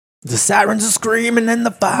The sirens are screaming and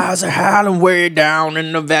the fires are howling way down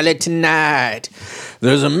in the valley tonight.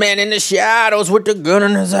 There's a man in the shadows with a gun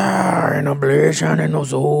in his eye and a blade shining oh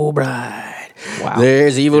so bright. Wow.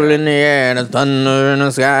 There's evil in the air and thunder in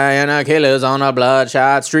the sky and a killer's on a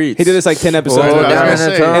bloodshot street. He did this like 10 episodes. Down in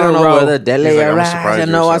the tunnel with a deadly rise.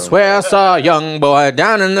 You know, I swear I saw a young boy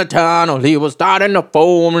down in the tunnel. He was starting to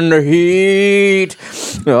foam in the heat.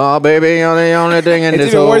 Oh, baby, you're the only thing in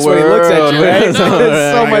this whole world. It's even worse when he looks at you, right? It's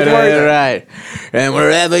so much worse. Right. And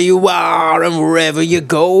wherever you are and wherever you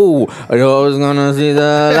go, you're always gonna see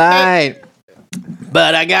the light.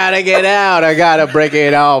 But I gotta get out, I gotta break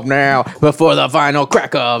it off now before the final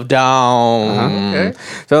crack of dawn. Okay.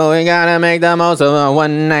 So we gotta make the most of a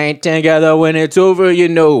one night together. When it's over, you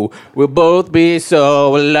know, we'll both be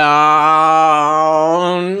so alone.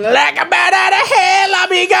 Like a bat out of hell, I'll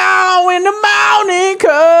be gone when the morning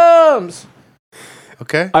comes.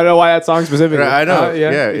 Okay. I don't know why that song specifically. I know.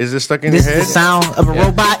 Yeah. Is it stuck in your head? This is the sound of a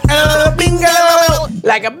robot. Bingo!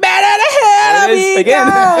 Like a bat out of hell, I'll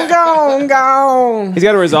be gone. He's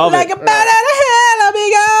got to resolve like it. Like a bat out of hell, I'll be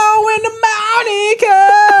gone when the morning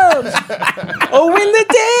comes. Oh, when the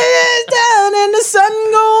day is done and the sun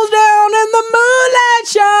goes down and the moonlight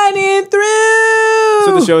shining through.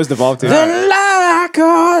 So the show is devolved to. Then like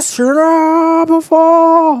a straw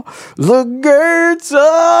before the gates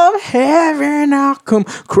of heaven, I'll come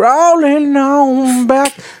crawling on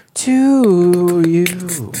back to you.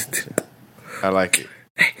 I like it.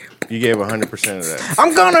 You gave 100% of that.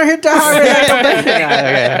 I'm gonna hit the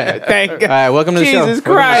highway. Thank God. All right, welcome to the show. Jesus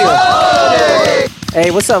Christ.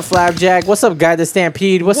 Hey, what's up, Flapjack? What's up, Guy the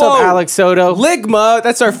Stampede? What's up, Alex Soto? Ligma,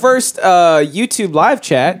 that's our first YouTube live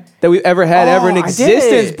chat that we've ever had in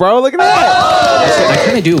existence, bro. Look at that. I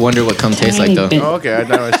kind of do wonder what cum tastes like, though. Oh, okay, I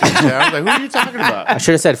know. I was like, who are you talking about? I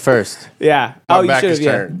should have said first. Yeah. My back is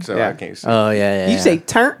turned, so I can't see. Oh, yeah. You say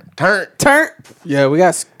turn? Yeah, we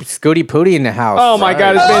got Scooty Pooty in the house. Oh, my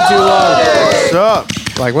God, it's been too long. What's up?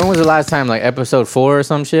 Like, when was the last time? Like, episode 4 or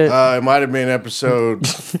some shit? It might have been episode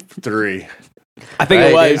 3. I think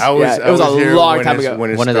it was. It was a long time ago.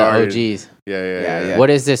 One of the OGs. Yeah.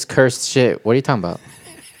 What is this cursed shit? What are you talking about?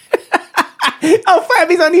 Oh,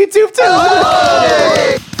 Flappy's on YouTube too.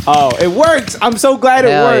 Oh, it works. I'm so glad it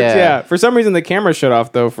works. Yeah. For some reason, the camera shut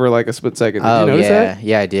off though for like a split second. Did you notice that?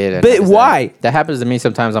 Yeah, I did. But why? That happens to me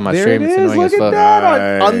sometimes on my There stream. it It's is. annoying Look as at fuck.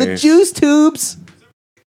 that on the juice tubes.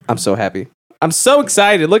 I'm so happy. I'm so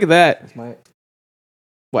excited. Look at that.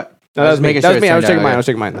 What? No, that was me. That was me. I was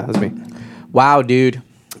checking mine. That was me. Wow, dude.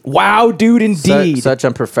 Wow, dude, indeed. Such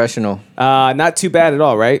unprofessional. Not too bad at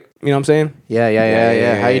all, right? You know what I'm saying?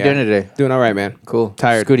 Yeah. How you doing today? Doing all right, man. Cool.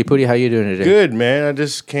 Tired. Scooty Pooty, how you doing today? Good, man. I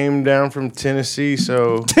just came down from Tennessee,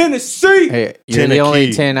 so... Tennessee! Hey, you're the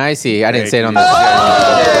only 10 I see. I didn't say it on the...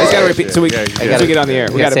 It's got to repeat so we get on the air.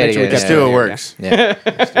 We got to make sure we it still works. Yeah.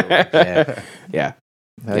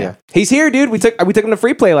 Hell yeah. He's here, dude. We took him to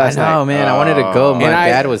free play last night. Oh man, I wanted to go. My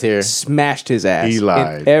dad was here. Smashed his ass. He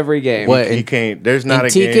lied. In every game. What? He can't. There's not a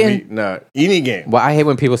game. Any game. Well, I hate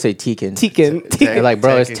when people say Tekken. Tekken. Like,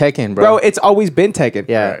 bro, it's Tekken, bro. Bro, it's always been Tekken.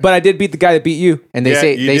 Yeah. But I did beat the guy that beat you. And they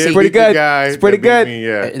say pretty good. It's pretty good.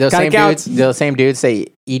 Those same dudes say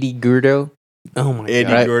Edie Gordo. Oh my god.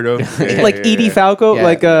 Eddie Gordo. Like Edie Falco,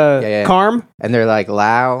 like Carm. And they're like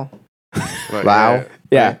Lao. Lao.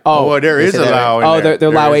 Yeah. Oh, well, there is a Lao. Oh,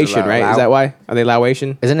 they're Laotian, right? Is that why? Are they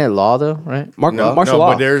Laotian? Isn't it Law though? Right? Martial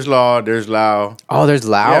law. But there's Law. There's Lao. Oh, there's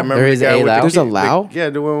Lao. There is a Lao. There's a Lao. Yeah,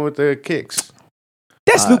 the one with the kicks.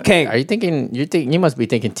 That's Liu Kang. Are you thinking? You must be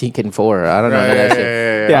thinking Tekken 4. I don't know that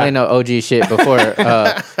shit. Yeah. I only know OG shit before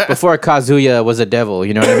before Kazuya was a devil.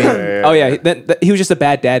 You know what I mean? Oh yeah, he was just a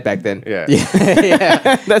bad dad back then. Yeah.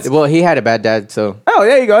 Well, he had a bad dad, so. Oh,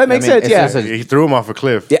 there you go. That makes sense. Yeah. He threw him off a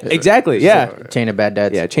cliff. Yeah, exactly. Yeah. Chain of bad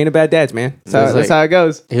dads. Yeah, chain of bad dads, man. That's how it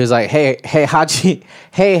goes. He was like, "Hey, Hachi.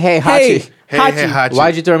 Hey, Hachi. Hey, Hachi.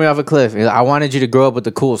 Why'd you throw me off a cliff?" He's like, "I wanted you to grow up with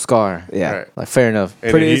a cool scar." Yeah. Right. Like, fair enough.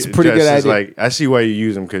 And it's a pretty good idea. Like, I see why you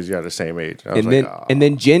use him because you're the same age. I was and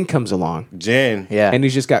then Jin comes along. Jin. Yeah. And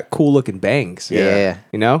he's just got cool looking bangs. Yeah.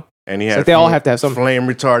 You know? And he had they all have to have some flame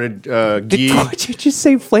retarded gi. Did you just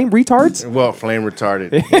say flame retards? Well, flame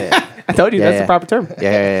retarded. I told you that's the proper term.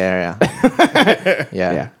 Yeah.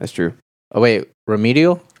 Yeah, that's true. Oh wait,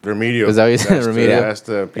 remedial? Remedial. Was that what you said? Remedial. That's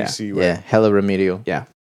the PC way. Yeah, hella remedial. Yeah.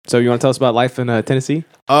 So you want to tell us about life in Tennessee?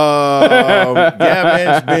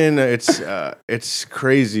 Yeah, man, it's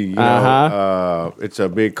crazy. You know, it's a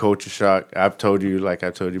big culture shock. I've told you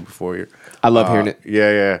before. I love hearing it.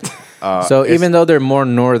 Yeah. So even though they're more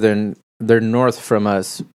northern, they're north from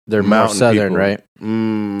us. They're more southern, people. right?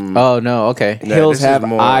 Oh no, okay. Hills have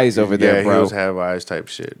eyes over there, bro. Hills have eyes type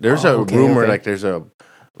shit. There's a rumor, like there's a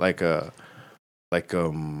a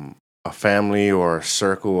family or a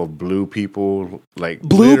circle of blue people, like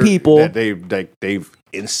blue people that they've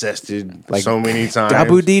incested like so many times.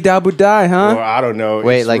 Dabu dee dabu die, huh? Or I don't know.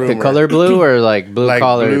 Wait, like rumored. The color blue or like blue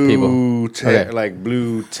collar people? Like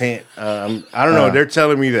blue tint. I don't know. They're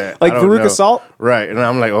telling me that. Like Veruca Salt? Right. And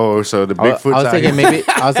I'm like, oh, so the Bigfoot. I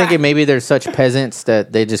was thinking maybe there's such peasants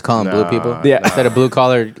that they just call them blue people. Yeah. Instead of blue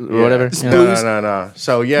collar or whatever. No.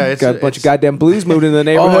 So yeah, it's got a bunch of goddamn blues moved in the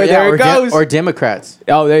neighborhood. There it goes. Or Democrats.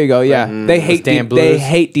 Oh, there you go. Yeah. They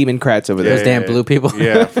hate Democrats over there. Those damn blue people.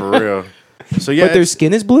 Yeah, for real. So yeah, but their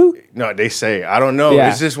skin is blue? No, they say. I don't know. Yeah.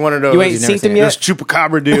 It's just one of those. You ain't seen them yet? Those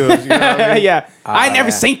chupacabra deals. You know what I mean? Yeah. I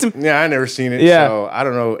never seen them. Yeah, I never seen it. Yeah. So I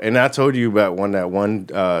don't know. And I told you about that one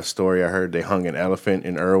story I heard. They hung an elephant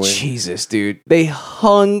in Irwin. Jesus, dude. They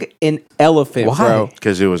hung an elephant, bro.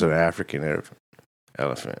 Because it was an African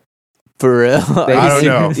elephant. For real? I don't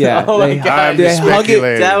know. Yeah. Oh my God. They hung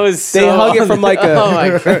it. That was so they hung it from like a. Oh my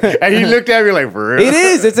God. And he looked at me like, for real? It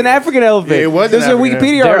is. It's an African elephant. It was. There's a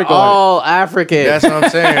Wikipedia They're article. all African. That's what I'm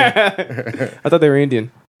saying. I thought they were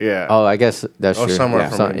Indian. Yeah. Oh, I guess that's true. Somewhere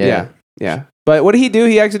from yeah. But what did he do?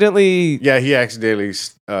 He accidentally. Yeah, he accidentally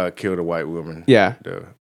killed a white woman. Yeah.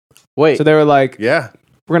 Wait. So they were like, yeah.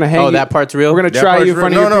 We're gonna hang. Oh, that part's real. We're gonna try you in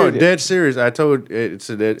front of your No, dead serious. I told it's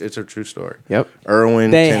a true story. Yep.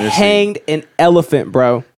 Irwin, they Tennessee. hanged an elephant,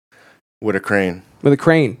 bro, with a crane. With a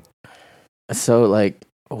crane. So like,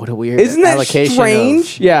 what a weird. Isn't that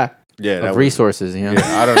strange? Yeah, of resources. You know.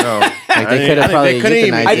 Yeah, I don't know. Like they could have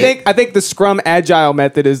probably. I think the Scrum Agile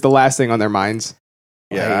method is the last thing on their minds.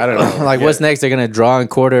 Yeah, I don't know. Like, what's next? They're gonna draw and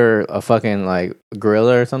quarter a fucking like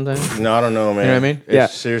gorilla or something. No, I don't know, man. You know what I mean? Yeah,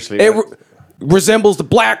 seriously. Resembles the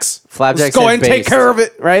blacks. Flapjack. Let's go ahead and take care of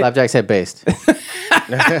it, right? Flapjack said based.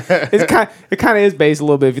 It kind of is based a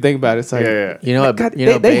little bit if you think about it. It's like, you know what? God,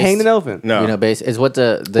 they hanged an elephant. No, you know, based is what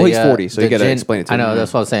the he's 40, so you gotta explain it to him. I know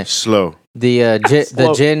that's what I'm saying. Slow.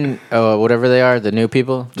 The Jin, whatever they are, the new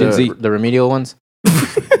people, the remedial ones.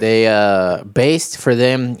 They based for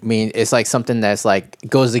them. I mean, it's like something that's like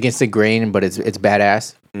goes against the grain, but it's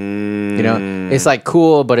badass. You know, it's like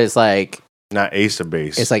cool, but it's like. Not Asa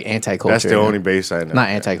based. It's like anti-culture. That's the only base I know. Not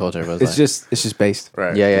anti-culture, but it's just based.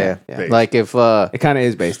 Right. Yeah. Like if it kind of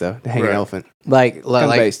is based though. The hanging elephant. Like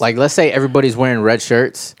let's say everybody's wearing red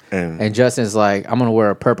shirts and Justin's like, I'm gonna wear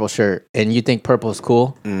a purple shirt, and you think purple's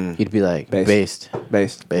cool, you'd be like, based. Wow.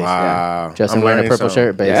 Yeah. Justin wearing a purple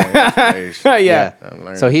shirt, based.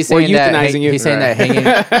 Yeah. So he's saying he's saying that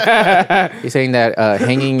hanging. He's saying that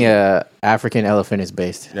hanging African elephant is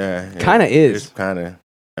based. Yeah. Kind of is. Kind of.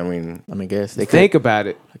 I mean, guess they think about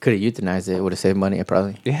it. I could have euthanized it. It would have saved money,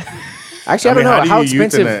 probably. Yeah. Actually, I don't know how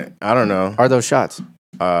expensive. I don't know. Are those shots?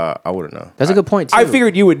 I wouldn't know. That's a good point too. I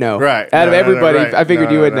figured you would know. Right. Out of everybody, I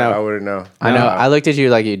figured you would know. I wouldn't know. I know. I looked at you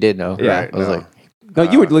like you did know. Yeah. I was like, no,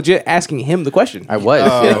 you were legit asking him the question. I was.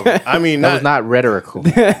 I mean, that was not rhetorical.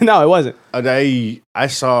 No, it wasn't. I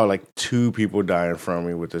saw like 2 people dying from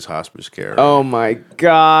me with this hospice care. Oh my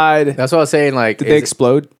God. That's what I was saying. Like, did they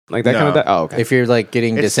explode? Like that kind of? Oh, okay. If you're like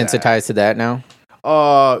getting desensitized to that now.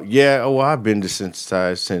 Yeah. Well, I've been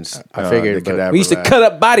desensitized since I figured. We used to cut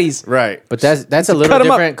up bodies, right? But that's a little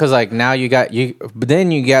different because like now you got. But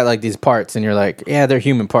then you got like these parts, and you're like, yeah, they're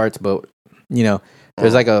human parts, but you know,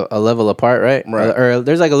 there's like a level apart, right? Or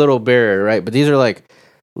there's like a little barrier, right? But these are like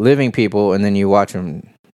living people, and then you watch them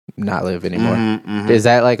not live anymore. Is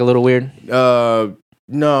that like a little weird?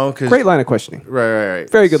 No, because great line of questioning. Right.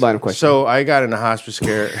 Very good line of questioning. So I got into hospice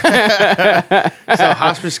care. So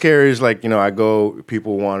hospice care is like,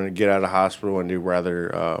 people want to get out of the hospital and they'd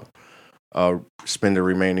rather spend the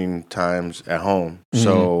remaining times at home.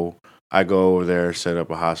 So I go over there, set up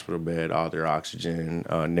a hospital bed, all their oxygen,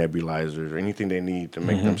 nebulizers, or anything they need to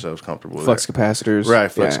make themselves comfortable. Flux capacitors.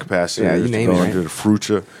 Right, flux capacitors. Yeah, you name it. Into the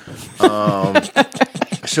Fruta.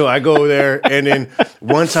 So I go there, and then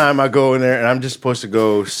one time I go in there, and I'm just supposed to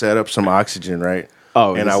go set up some oxygen, right?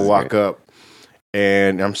 Oh, and I walk up,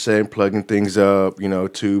 and I'm plugging things up,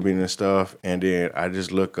 tubing and stuff, and then I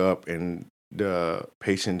just look up, and the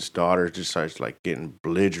patient's daughter just starts like getting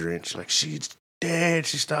belligerent. She's like, she's dead.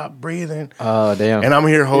 She stopped breathing. Oh, damn. And I'm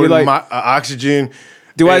here holding my oxygen.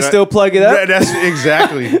 Do I still plug it up? That's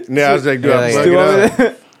exactly. Now I was like, do I plug it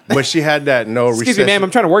up? But she had that excuse me, ma'am,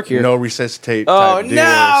 I'm trying to work here. No resuscitate type deal.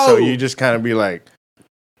 No! So you just kind of be like,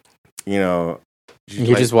 you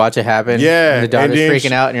just watch it happen. Yeah. And the daughter's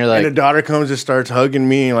freaking out, and you're like... And the daughter comes and starts hugging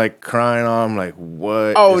me and like crying on. I'm like,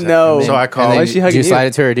 what? Oh, no. So I call her. Did you slide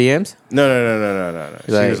it to her DMs? No.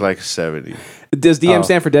 She was like 70. Does DM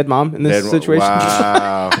stand for dead mom in this situation?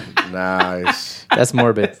 Wow. Nice. That's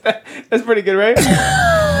morbid. That's pretty good, right?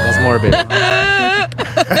 That's morbid.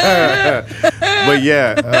 But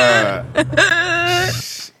yeah,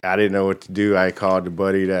 I didn't know what to do. I called the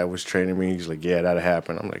buddy that was training me. He's like, "Yeah, that'll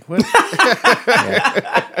happen." I'm like, "What?"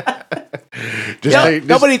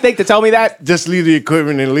 Nobody think to tell me that. Just leave the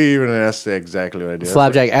equipment and leave, and that's exactly what I did.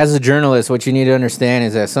 Flapjack, as a journalist, what you need to understand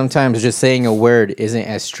is that sometimes just saying a word isn't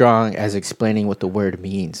as strong as explaining what the word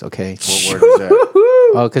means. Okay. What word is that?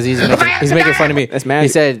 Oh, because he's making fun of me. That's magic.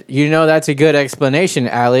 He said, that's a good explanation,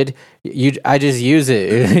 Alid. I just use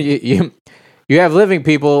it. You have living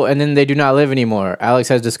people, and then they do not live anymore. Alex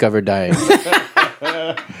has discovered dying.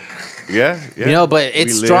 Yeah. But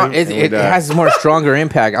it's strong. It has more stronger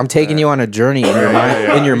impact. I'm taking you on a journey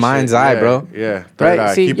in your mind's eye, bro. Yeah.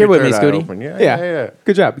 Right? See, you're with me, Scooty. Yeah.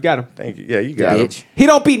 Good job. You got him. Thank you. Yeah, you got him. He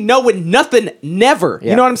don't be knowing nothing, never. Yeah.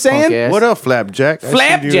 You know what I'm saying? What up, Flapjack?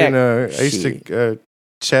 Flapjack. I used to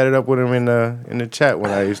chat it up with him in the chat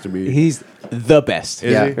when I used to be. He's the best.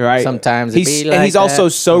 Is he? Right. Sometimes he's also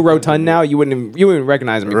so rotund now. You wouldn't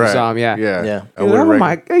recognize him if you saw him. Yeah. Yeah.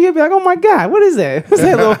 You'd be like, oh my god, what is that? What's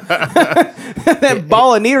that little that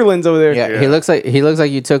ball of Netherlands over there? Yeah. He looks like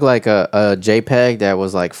you took like a JPEG that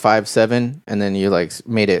was like 5'7", and then you like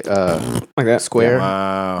made it like that square.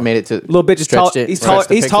 Wow. Made it to little bit just tall. He's taller.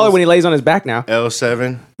 He's taller when he lays on his back now.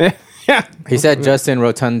 L7. Yeah. He said Justin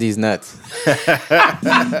Rotundi's nuts.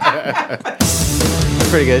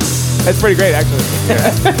 Pretty good. That's pretty great, actually.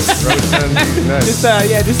 Rotundi's nuts.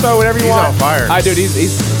 Just throw whatever you want. He's on fire. Dude,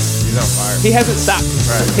 he's on fire. He hasn't stopped.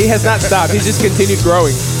 Right. He has not stopped. He's just continued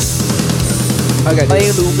growing. Okay. There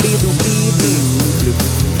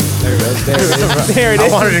it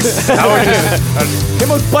is. He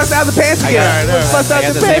almost bust out the pants again. I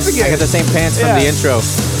got the same pants from the intro.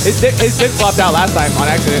 His dick flopped out last time on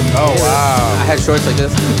accident. Oh, wow. I had shorts like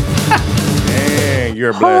this. Dang,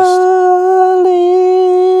 you're blessed.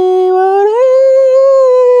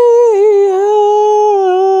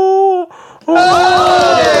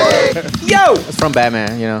 Yo! It's from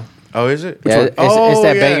Batman, Oh, is it? Yeah, it's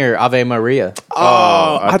that banger, Ave Maria.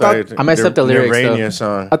 Oh, I thought I messed up the lyrics, though. Nirvana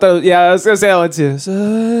song. I thought, I was going to say, I went to...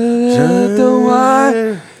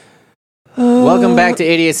 Welcome back to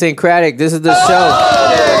Idiosyncratic. This is the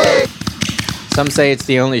show. Some say it's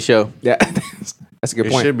the only show. Yeah, that's a good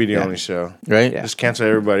point. It should be the only show. Right? Just cancel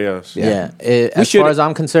everybody else. Yeah. As far as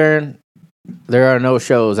I'm concerned, there are no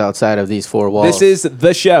shows outside of these four walls. This is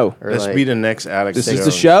the show. Let's be the next Alex This Jones. is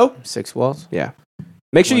the show? 6 walls? Yeah.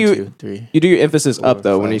 Make sure 1, 2, 3. you do your emphasis up,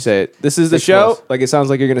 though, when you say it. This is the show. walls. Like, it sounds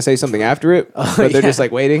like you're going to say something after it, but they're just,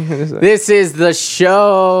 like, waiting. This is the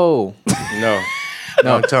show. No.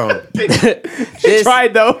 Tone.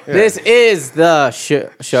 Tried, though. This is the show.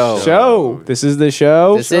 This is the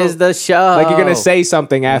show. This is the show. Like, you're going to say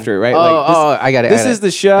something after it, right? I got it. This is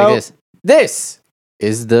the show. Like this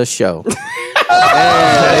is the show.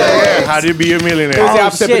 How to Be a Millionaire. It was the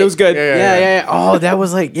opposite, but it was good. Yeah. Oh, that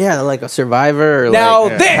was like a Survivor. Or now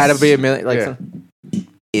like, this How to Be a Millionaire.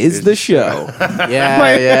 Is the show.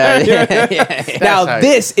 Yeah. Now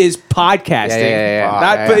this is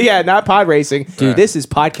podcasting. Not pod racing. Dude, this is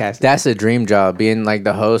podcasting. That's a dream job, being like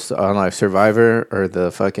the host on like Survivor or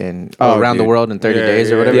the fucking Around the World in 30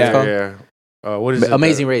 Days or whatever it's called. Yeah. What is it?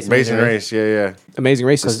 Amazing Race. Amazing Race. Yeah. Amazing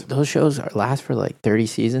Races. Those shows last for like 30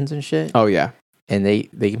 seasons and shit. Oh yeah. And they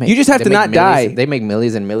make, you just have to not die. They make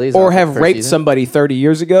millies and millies, or have raped somebody 30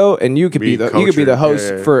 years ago, and you could be the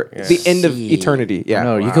host for the end of eternity. Yeah,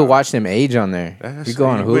 no, you could watch them age on there. You go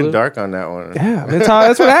on Hulu. You went dark on that one. Yeah,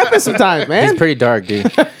 that's what happens sometimes, man. He's pretty dark,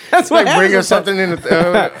 dude. That's what like bring us something in.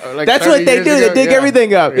 Like that's what they do. They dig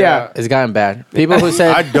everything up. Yeah, it's gotten bad. People who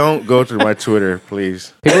said I don't go to my Twitter,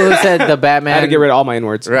 please. People who said the Batman I had to get rid of all my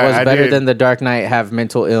N-words. Was better than the Dark Knight have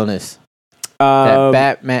mental illness.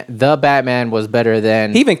 The Batman was better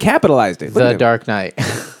than. He even capitalized it. The Dark Knight.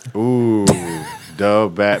 Ooh,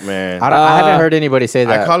 the Batman. I haven't heard anybody say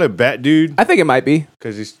that. I call it Bat Dude. I think it might be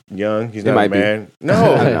because he's young. He's not a man.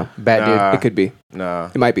 No, Bat Dude. It could be.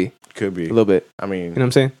 Nah, it might be. Could be a little bit. I mean, you know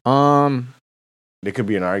what I'm saying? There could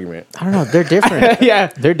be an argument. I don't know. They're different. Yeah,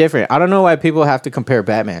 they're different. I don't know why people have to compare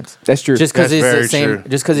Batmans. That's true. Just because he's the same.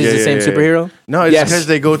 Just because he's the same superhero. No, it's because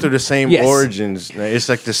they go through the same origins. It's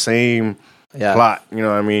like the same. Plot, you know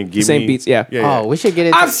what I mean? Same beats, yeah. Oh, we should get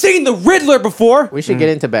into... I've seen the Riddler before! We should get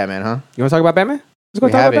into Batman, huh? You want to talk about Batman? Let's go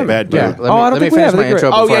talk about Batman. Yeah. Let me finish my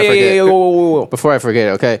intro before I forget. Whoa. Before I forget,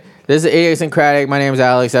 okay. This is Idiosyncratic. My name's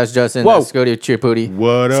Alex. That's Justin. Whoa. That's Scooty Chipooty.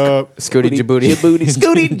 What up? Scooty Djibouti.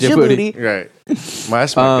 Scooty Djibouti. Right.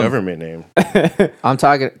 That's my government name. I'm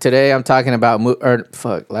talking about...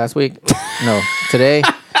 last week? No. Today,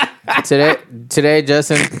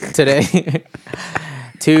 Justin.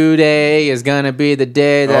 Today is gonna be the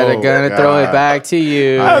day that I'm gonna throw it back to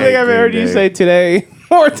you. I don't think I've ever heard you say today.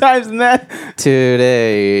 more times than that.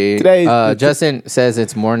 Today, Justin says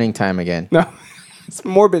it's morning time again. No, it's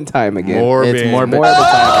Morbin time again. It's Morbin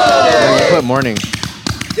time. You put morning.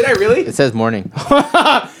 Did I really? It says morning.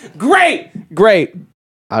 Great.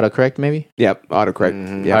 Autocorrect, maybe? Yep,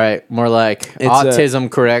 autocorrect. Yep. All right, more like autism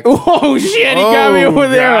correct. Oh, shit, he got me over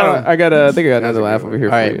there. I think I got another laugh over here.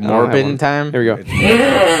 All right, Morbin time. Here we go.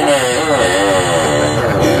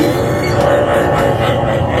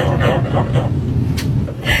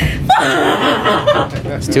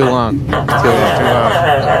 It's too long. I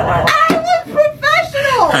was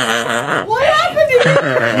professional. What happened to you?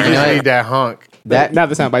 You just need that honk. Now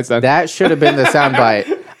the soundbite's done. That should have been the soundbite.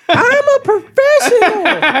 I'm a professional.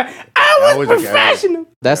 I was professional.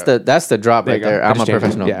 That's the drop right there. I'm a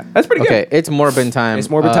professional. Yeah, that's pretty good. Okay, it's Morbin time. It's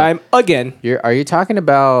Morbin time again. Are you talking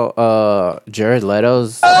about Jared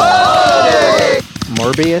Leto's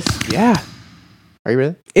Morbius? Yeah. Are you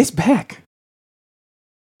really? It's back.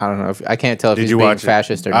 I don't know. I can't tell if Did he's you being watch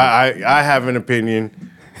fascist or not. I have an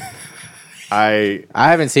opinion. I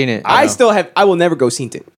haven't seen it. I still have. I will never go see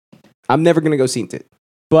it. I'm never gonna go see it.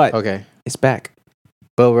 But okay, it's back.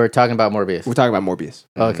 But we're talking about Morbius. We're talking about Morbius.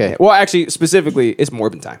 Okay. Yeah. Well, actually, specifically, it's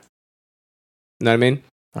Morbin time. You know what I mean?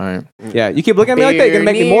 All right. Yeah. You keep looking at me like that. You're gonna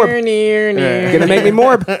make me Morb. You're gonna make me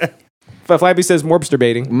Morb. Flappy says Morbster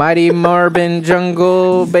baiting. Mighty Morbin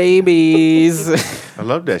Jungle Babies. I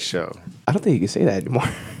love that show. I don't think you can say that anymore.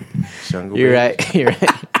 You're right. You're right.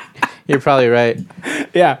 You're probably right.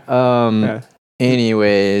 Yeah.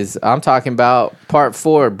 Anyways, I'm talking about part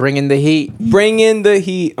 4, bringing the heat. Bring in the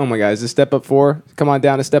heat. Oh my God, is this step up 4? Come on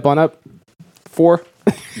down to step on up. 4.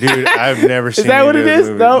 Dude, I've never seen. Is that what it is?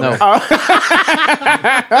 No.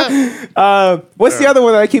 What's the other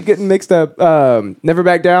one that I keep getting mixed up? Never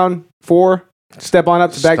back down. 4. Step on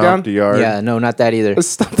up to back down. The yard. Yeah, no, not that either.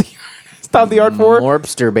 Stop the yard. Stop the yard 4.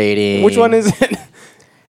 Morbster baiting. Which one is it?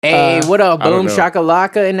 Hey, what up, Boom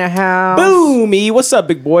Shakalaka in the house? Boomy, what's up,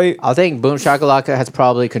 big boy? I think Boom Shakalaka has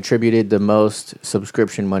probably contributed the most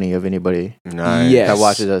subscription money of anybody that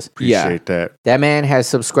watches us. Appreciate that. That man has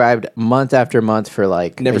subscribed month after month for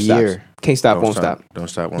like Never a stops. year. Can't stop, won't stop. Don't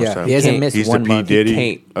stop, won't stop. He hasn't missed He's one the P. month.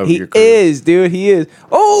 Diddy of He your career. is, dude. He is.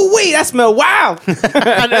 Oh wait, that smell wow.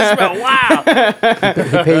 That smell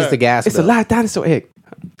wow. He pays the gas It's bill. a live dinosaur egg.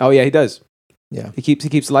 Oh yeah, he does. Yeah, he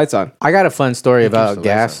keeps the lights on. I got a fun story about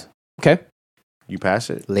gas. Okay, you pass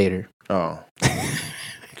it later. Oh,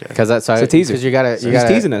 because that's it's a teaser. Because you gotta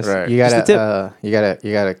teasing us. Right. You gotta you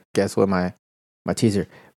gotta guess what my teaser.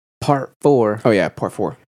 Part 4. Oh yeah, part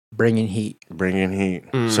 4. Bringing heat. Bringing heat.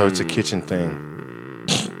 So it's a kitchen thing.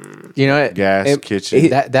 You know what? Gas kitchen.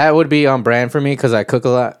 That would be on brand for me because I cook a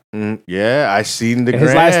lot. Yeah, I seen the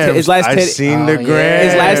His grams. last I 10 seen the His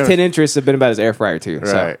grams. last 10 interests have been about his air fryer too. Right.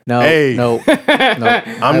 So. No, Hey. no.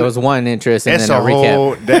 It was one interest and It's then a recap.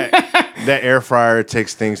 whole that air fryer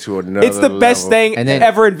takes things to another. It's the best level. thing And then,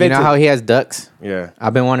 ever invented. You know how he has ducks? Yeah.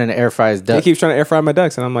 I've been wanting to air fry his he ducks. keeps trying to air fry my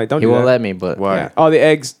ducks, and I'm like, don't He do won't that. let me, but Why? Yeah. All the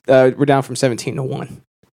eggs were down from 17 to 1.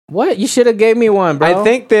 what? You should have gave me one, bro. I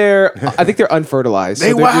think they're unfertilized.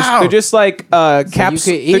 Wow. They're just like capsules.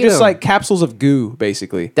 you could eat They're just them. like capsules of goo,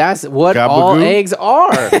 basically. that's what Gabagoo? all eggs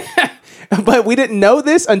are. But we didn't know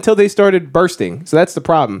this until they started bursting. So that's the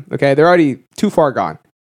problem. Okay, they're already too far gone.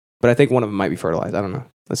 But I think one of them might be fertilized. I don't know.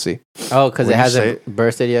 Let's see. Oh, because it When you hasn't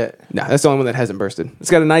bursted yet. No, that's the only one that hasn't bursted. It's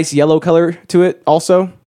got a nice yellow color to it. Also,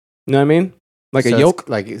 you know what I mean? Like So a yolk.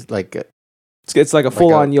 it's like It's like a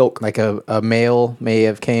full on yolk. like a male may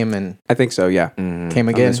have came and I think so. Yeah. came On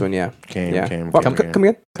again. this one, yeah. Came Yeah. again. Come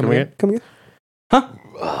again. Come again. Huh?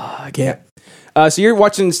 I can't. So you're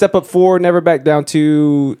watching Step Up 4, Never Back Down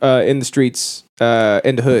 2, In the Streets,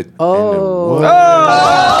 In the Hood. Oh.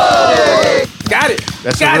 Got it.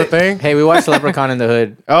 That's a real thing? Hey, we watched Leprechaun in the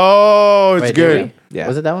Hood. Oh, it's Wait, did good. we? Yeah.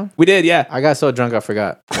 Was it that one? We did, yeah. I got so drunk I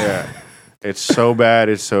forgot. Yeah. It's so bad,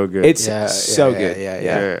 it's so good. It's Yeah, so yeah, good. yeah.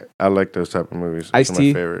 yeah. I like those type of movies.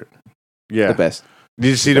 Ice-T. My favorite. Yeah. The best. Did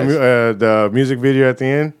you see the music video at the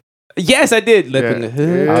end? Yes, I did. Lip in the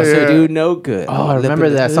hood. Yeah. Also do no good. Oh, I Lip remember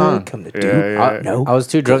in the that hood, song. Come to Yeah, do. yeah. No. I was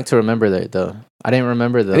too drunk to remember that though. I didn't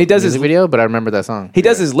remember the And he does music his- video, but I remember that song. He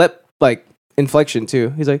does his lip like inflection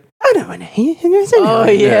too. He's like, I don't want to hear. Oh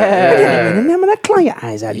yeah. I'm gonna claw your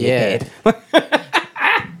eyes out of your Yeah. head.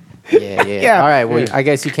 Yeah. Yeah. All right. Well, I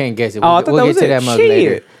guess you can't guess it. Oh, I We'll, thought we'll that get was to it. that mug Shit.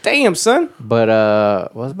 later. Damn, son. But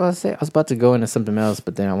what was I about to say? I was about to go into something else,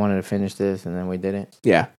 but then I wanted to finish this, and then we didn't.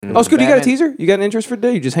 Yeah. Oh, Scoot, you got a Batman. teaser? You got an interest for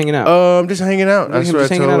today? You just hanging out? I'm just hanging out. Look at That's him what I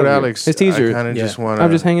just hanging out told over here. Alex. His teaser. I kind of Yeah. just want to.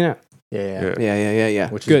 I'm just hanging out. Yeah. Yeah.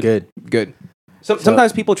 Which is good. Good.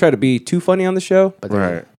 Sometimes people try to be too funny on the show. But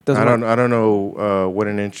Right. Doesn't I don't know what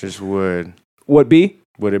an interest would What be?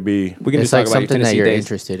 would it be? We can just talk about something that you're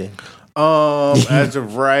interested in. As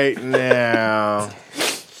of right now,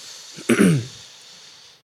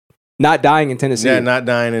 not dying in Tennessee. Yeah, not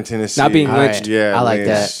dying in Tennessee. Not being lynched. Right. Yeah, I like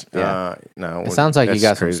that. Yeah. No, it sounds like you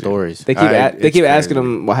got crazy. some stories. They keep asking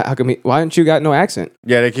him, how come why haven't you got no accent?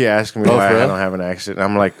 Yeah, they keep asking me why I don't have an accent.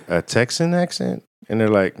 I'm like, a Texan accent? And they're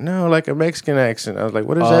like, no, like a Mexican accent. I was like,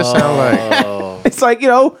 what does that sound like? It's like,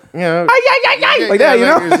 like that, you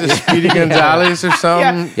know? Is this Speedy Gonzalez or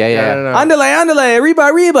something? Yeah. Andale,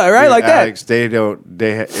 Reba, right? Like Alex,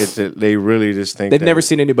 that. They really just think they've never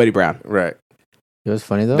seen anybody brown. Right. It was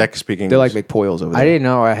funny though. That can speak English. They're like McPoyles over there. I didn't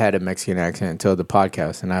know I had a Mexican accent until the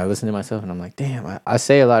podcast, and I listened to myself, and I'm like, damn, I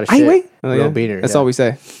say a lot of shit. Real beater. That's all we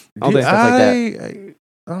say. All day. Stuff like that.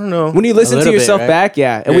 I don't know. When you listen to yourself bit, right?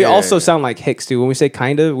 back, and we also sound like Hicks too. When we say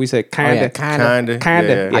kinda, we say kinda. Kinda.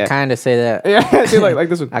 Yeah. I kind of say that. Yeah, dude, like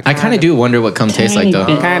this one. I kind of do wonder what cum tastes like though.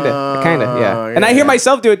 Kinda, yeah. And I hear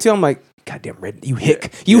myself do it too. I'm like, goddamn red, you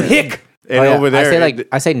hick. And over there,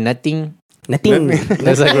 I say nothing. Nothing.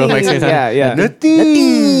 That's like real Mexican. Yeah.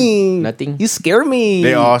 Nothing. You scare me.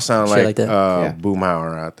 They all sound Shit like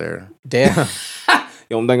Boomhauer out there. Damn.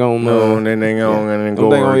 And then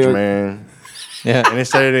Gorge, man. Yeah. And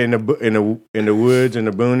instead of in the woods, in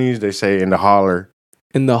the boonies, they say in the holler.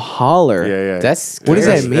 In the holler. Yeah. That's what does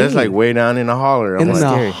that mean? That's like way down in the holler. In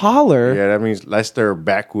the holler. Yeah, that means that's their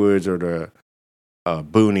backwoods or the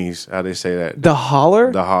boonies. How they say that? The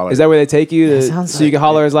holler. The holler. Is that where they take you so you can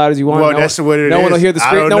holler as loud as you want? Well, that's what it is. No one will hear the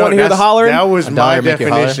scream. No one will hear the holler. That was my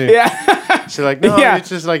definition. Yeah. So like, no, it's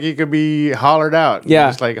just like you could be hollered out. Yeah.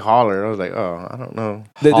 Just like holler. I was like, oh, I don't know.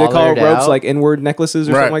 They call ropes like inward necklaces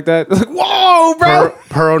or something like that. Like, whoa, bro.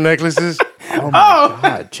 Pearl necklaces. Oh my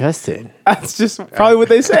God, Justin. That's just probably what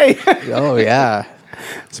they say. Oh yeah.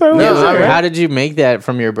 How did you make that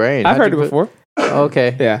from your brain? I've heard it before.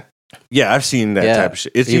 Okay. Yeah. Yeah, I've seen that type of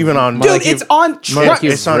shit. It's even on. Dude, it's on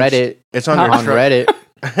Reddit. It's on Reddit.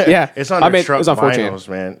 Yeah, it's on the truck it was on vinyls,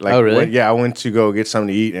 man. Like, oh really? I went to go get something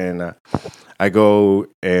to eat, and I go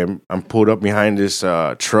and I'm pulled up behind this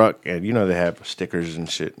truck, and they have stickers and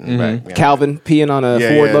shit in the back. Calvin peeing on a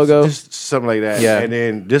Ford logo, just something like that. Yeah. And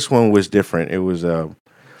then this one was different. It was a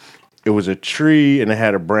tree, and it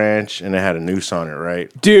had a branch, and it had a noose on it, right,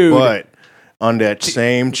 dude? But on that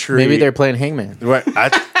same tree, maybe they're playing Hangman. Right.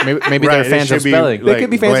 Maybe they're fans of spelling. They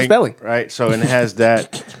could be fans of spelling, right? So and it has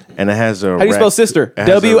that. And it has a. How do you spell sister?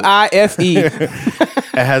 WIFE. It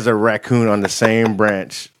has a raccoon on the same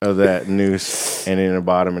branch of that noose, and in the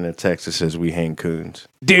bottom in the text it says, "We hang coons."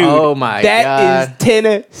 Dude, oh my God, that is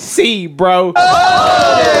Tennessee, bro.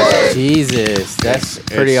 Jesus, that's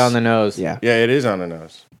pretty on the nose. Yeah, it is on the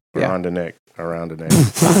nose, on the neck, around the neck.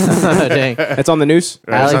 Dang, it's on the noose.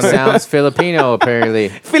 Alex sounds Filipino, apparently.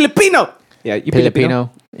 Filipino. Yeah, you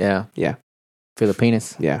Filipino. Yeah.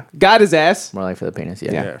 Filipinas. Yeah. Got his ass. More like Filipinas.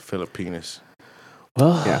 Yeah. Yeah, Filipinas.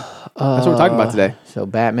 Well, yeah. That's what we're talking about today. So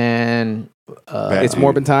Batman. It's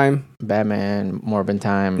Morbin time. Batman, Morbin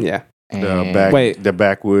time. Yeah. The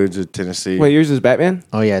backwoods of Tennessee. Wait, yours is Batman?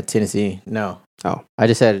 Oh yeah, Tennessee. No. Oh. I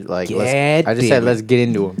just said let's get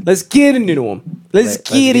into him. Let's get into him. Let's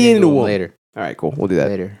get into him later. All right, cool. We'll do that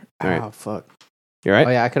later. All right. Oh fuck. You all right?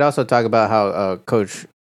 Oh yeah, I could also talk about how Coach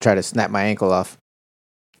tried to snap my ankle off.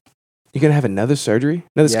 You're gonna have another surgery?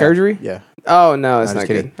 Another surgery? Yeah. Oh no, it's not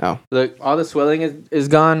good. Oh, look, all the swelling is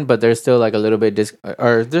gone, but there's still like a little bit there's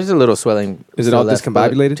a little swelling. Is it all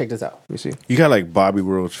discombobulated? Check this out. Let me see. You got like Bobby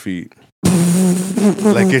World's feet.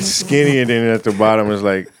 Like it's skinny, and then at the bottom is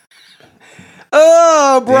like,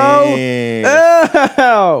 oh, bro. Dang.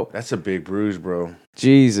 Oh, that's a big bruise, bro.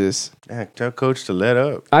 Jesus. Yeah, tell Coach to let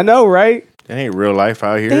up. I know, right? That ain't real life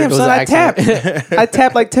out here. Damn, son, I tapped. I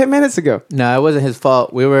tapped like 10 minutes ago. No, it wasn't his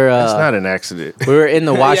fault. We were. It's not an accident. We were in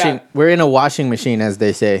the washing. We're in a washing machine, as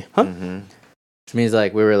they say. Huh? Mm-hmm. Which means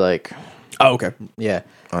like we were like. Oh, okay. Yeah.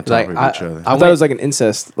 On top of each other. I thought it was like an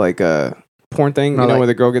incest, like porn thing. No, where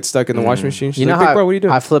the girl gets stuck in the washing machine. She's like, bro, what are you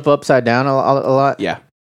doing? I flip upside down a lot. Yeah.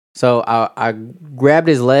 So I grabbed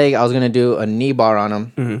his leg. I was gonna do a knee bar on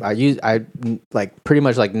him. Mm-hmm. I like pretty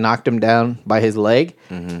much like knocked him down by his leg.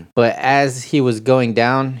 Mm-hmm. But as he was going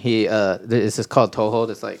down, he this is called toe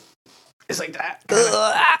hold. It's like that.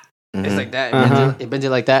 Mm-hmm. It's like that. It bends it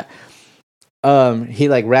like that. He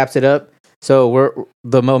like wraps it up. So we're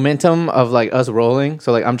the momentum of like us rolling.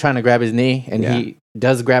 So like I'm trying to grab his knee, and he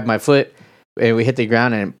does grab my foot, and we hit the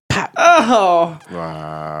ground and pop. Oh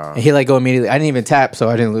wow! And he like go immediately. I didn't even tap, so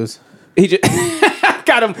I didn't lose. He just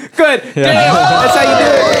got him. Good. Yeah. Damn. That's how you do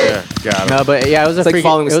it. Yeah, got him. No, but yeah, it was a freak. Like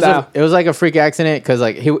following style. It was like a freak accident because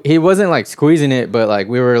like he wasn't like squeezing it, but like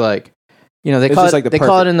we were like You know, they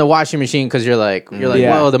call it in the washing machine because you're like,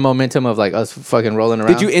 whoa, the momentum of like us fucking rolling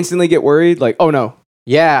around. Did you instantly get worried? Like, oh no.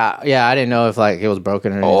 Yeah. I didn't know if like it was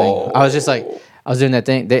broken or anything. Oh. I was just like, I was doing that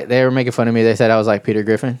thing. They were making fun of me. They said I was like Peter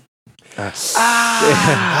Griffin. Yeah,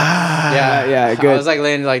 good. I was like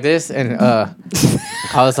laying like this, and I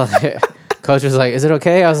was like, Coach was like, "Is it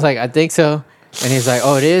okay?" I was like, "I think so," and he's like,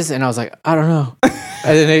 "Oh, it is," and I was like, "I don't know," and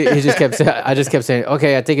then he just kept saying, "I just kept saying,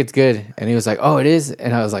 okay, I think it's good," and he was like, "Oh, it is,"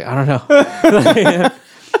 and I was like, "I don't know,"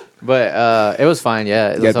 but it was fine,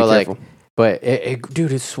 yeah. So like, but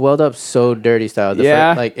dude, it swelled up so dirty style.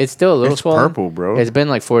 Like it's still a little swollen. Purple, bro. It's been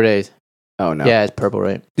like 4 days. Oh no, yeah, it's purple,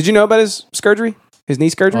 right? Did you know about his surgery? His knee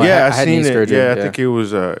surgery? Yeah, I seen it. Surgery. Yeah, I think it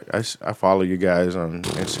was. I follow you guys on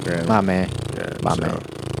Instagram. My man.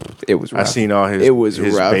 It was rough. I seen all his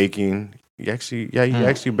baking. He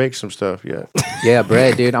actually baked some stuff. Yeah. Yeah,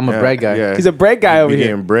 bread, dude. I'm a bread guy. Yeah. He's a bread guy over here.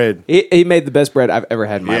 Getting bread. He made the best bread I've ever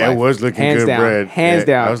had in my life. Yeah, it was looking hands good down. bread. Hands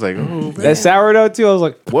down. I was like, oh, that sourdough too. I was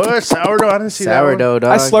like, what sourdough? I didn't see sourdough, that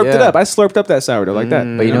dog. I slurped it up. I slurped up that sourdough like that.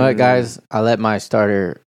 But you know what, guys? I let my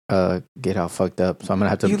starter get all fucked up, so I'm gonna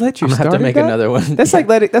have to. You let your I'm gonna have to make another one. That's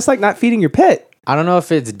that's like not feeding your pet. I don't know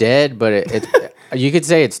if it's dead, but it's you could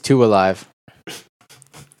say it's too alive.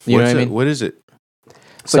 You know what I mean? What is it?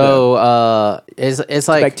 So it's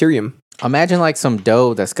like bacterium. Imagine like some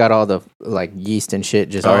dough that's got all the like yeast and shit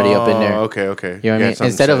just already up in there. Okay. You know what I mean?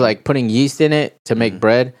 Instead of like putting yeast in it to make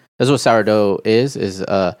bread, that's what sourdough is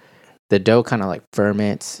the dough kind of like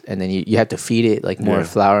ferments, and then you have to feed it like more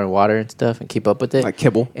flour and water and stuff and keep up with it. Like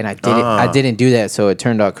kibble. And I didn't do that, so it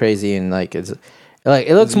turned out crazy, and like it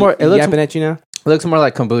looks more. It looks yapping at you now. It looks more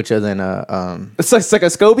like kombucha than It's like a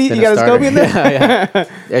SCOBY. You got a SCOBY in there. Yeah.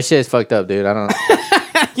 That shit is fucked up, dude. I don't.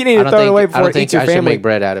 You need to throw it away before it eats your family. I should make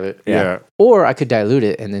bread out of it. Yeah. Or I could dilute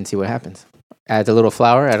it and then see what happens. Add a little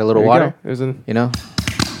flour, add a little water. You know,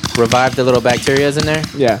 revive the little bacterias in there.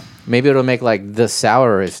 Yeah. Maybe it'll make like the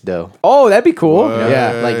sourest dough. Oh, that'd be cool. What?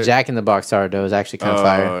 Yeah. Like Jack in the Box sourdough is actually kind of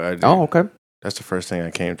fire. Oh, okay. That's the first thing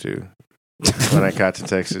I came to when I got to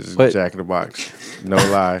Texas. Jack in the Box. No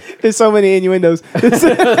lie. There's so many innuendos. There's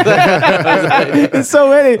so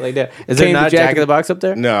many. Like that. Is there not Jack in the Box up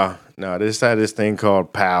there? No. This had this thing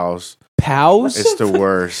called Pals. Pals? It's the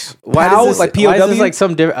worst. Why is this like POW? Why is this like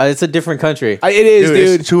some different? It's a different country. It is,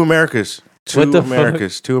 dude. It's two Americas. Two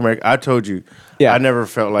Americas. I told you. Yeah. I never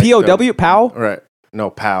felt like POW, pal? Right. No,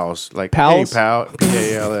 pals. Like, pals? Hey, pal.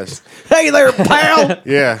 PALS. Hey there, pal.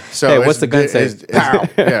 Yeah. So hey, what's the gun say? Pal.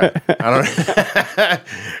 Yeah. I don't.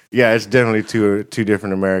 Yeah, it's definitely two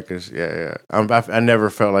different Americas. Yeah. I never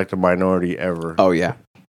felt like the minority ever. Oh yeah.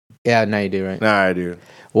 Yeah. Now you do, right? Now I do.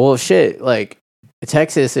 Well, shit. Like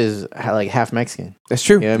Texas is like half Mexican. That's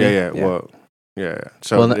true. You know what I mean? Yeah. Well. Yeah.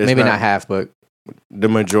 So maybe not half, but the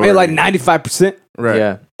majority. Like 95%. Right.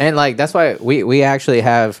 Yeah. And like that's why we actually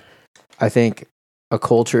have, I think, a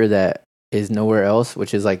culture that is nowhere else,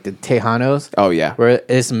 which is like the Tejanos. Oh yeah, where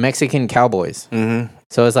it's Mexican cowboys. Mm-hmm.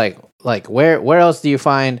 So it's like where else do you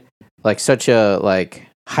find like such a like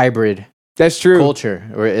hybrid? That's true. Culture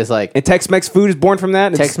where it's like and Tex-Mex food is born from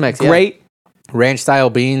that. Tex-Mex, great ranch style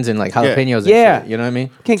beans and like jalapenos. Yeah, and shit, you know what I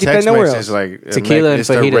mean. Can't get that nowhere else. Is like tequila and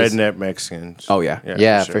fajitas. It's the redneck Mexicans. Oh yeah,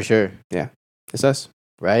 yeah, for sure. Yeah, it's us,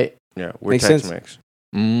 right? Yeah, we're Tex-Mex.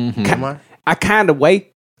 Mm-hmm. Come on, I kind of wait.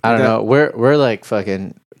 I don't know. We're like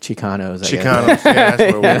fucking Chicanos. Chicanos. Yeah,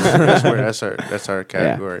 that's our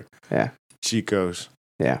category. Yeah. Chicos.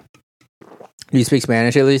 Yeah. Do you speak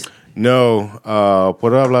Spanish at least? No.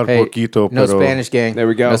 Puedo hablar poquito, no pero Spanish gang. There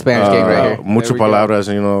we go. No Spanish gang right here. Muchas palabras,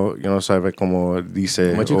 you know sabe como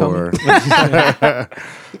dice. What you call me?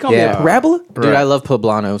 You call me a parabola? Dude, I love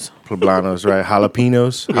poblanos. Poblanos, right?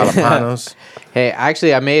 Jalapenos. Hey,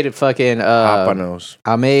 actually, I made fucking Habanos.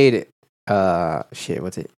 I made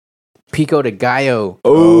what's it? Pico de gallo.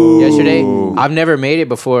 Oh. Yesterday. I've never made it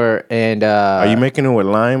before, and are you making it with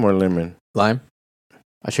lime or lemon? Lime.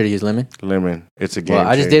 I should have used lemon. Lemon. It's a game. Well,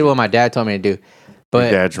 I just did what my dad told me to do.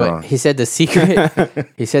 But he said the secret.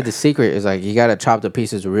 He said the secret is like you gotta chop the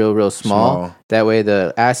pieces real small. That way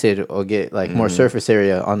the acid will get like more surface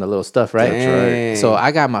area on the little stuff, right? That's right. So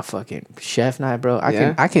I got my fucking chef knife, bro.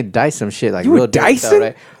 I can dice some shit like you real dicing, stuff,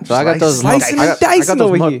 right? So I got those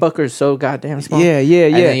motherfuckers so goddamn small. Yeah.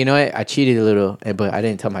 And then, you know what? I cheated a little, but I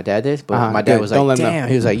didn't tell my dad this. But my dad was like, "Damn,"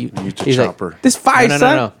 he was like, "He's chopper. This fire,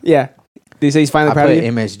 son." No. Yeah. Did he say he's finally proud of you? I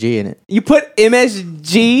put MSG in it. You put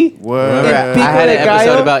MSG? What? I had an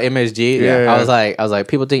episode about MSG. Yeah. I was like,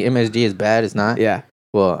 people think MSG is bad. It's not. Yeah.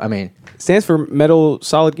 Well, I mean, it stands for metal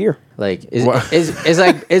solid gear. Like, it's like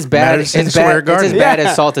it's bad. It's as bad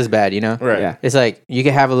as salt is bad. You know. Right. Yeah. It's like you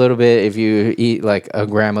can have a little bit. If you eat like a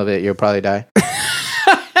gram of it, you'll probably die.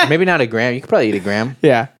 Maybe not a gram. You could probably eat a gram.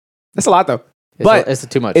 Yeah, that's a lot though. It's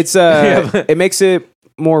too much. It's it makes it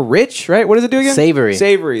more rich, right? What does it do again?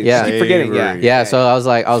 Savory. Yeah, I keep forgetting. Yeah. So I was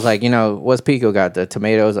like, what's pico got? The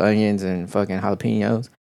tomatoes, onions, and fucking jalapenos.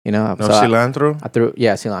 No so cilantro. I threw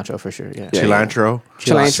cilantro for sure. Yeah. Cilantro.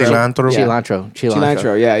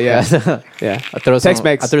 Yeah. Yeah. I threw some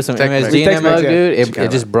Tex-Mex. MSG in that mug, dude. It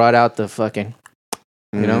just brought out the fucking.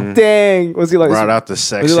 Dang, was he like? Brought out the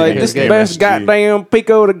sexy. Was he like this best goddamn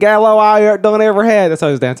pico de gallo I done ever had? That's how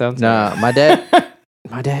his dance sounds. Nah, my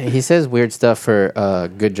dad, he says weird stuff for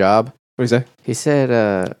good job. What did he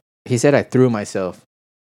say? He said I threw myself.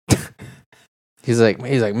 He's like,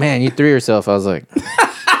 man, you threw yourself. I was like,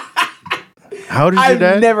 how did your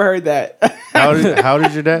dad? I've never heard that. How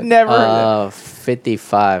did your dad? Never heard that.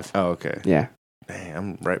 55. Oh, okay. Yeah. Dang,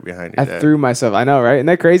 I'm right behind you. I threw myself. I know, right? Isn't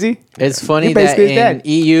that crazy? It's funny that in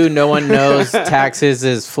EU, no one knows taxes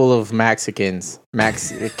is full of Mexicans.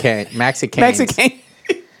 Mexicans.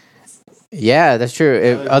 Yeah, that's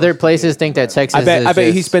true. Other places think that Texas I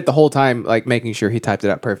bet he spent the whole time like making sure he typed it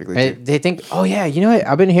out perfectly. They think, oh yeah, you know what?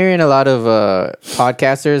 I've been hearing a lot of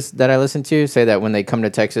podcasters that I listen to say that when they come to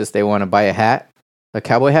Texas, they want to buy a hat, a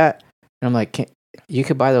cowboy hat. And I'm like, you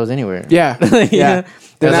could buy those anywhere. Yeah. Yeah.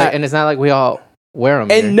 And it's not like we all wear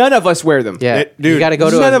them. And none of us wear them. Yeah. Dude, you got to go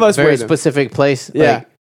to a very specific place. Yeah. Like,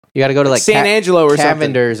 you got to go to like San Angelo or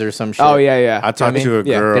Cavender's or some shit. Oh, yeah. I talked to a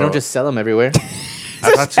girl. They don't just sell them everywhere.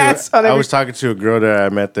 I was talking to a girl that I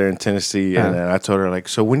met there in Tennessee, and then I told her, like,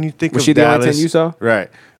 so when you think was of she Dallas... the only 10 you saw? Right.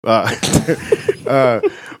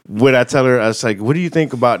 When I tell her, I was like, what do you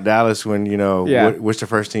think about Dallas when, what's the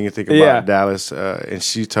first thing you think about Dallas? And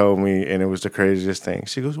she told me, and it was the craziest thing.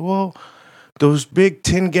 She goes, well, those big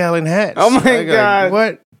 10-gallon hats. Oh, my God. Like,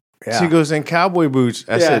 what? Yeah. She goes, and cowboy boots.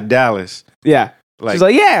 I said, Dallas. Yeah. She's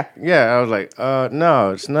like, yeah. Yeah, I was like,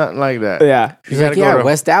 no, it's not like that. Yeah. She's like,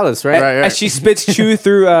 West Dallas, right? Right. As she spits chew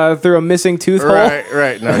through a missing tooth hole.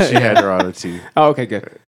 Right. No, she had her auto teeth. Oh, okay, good.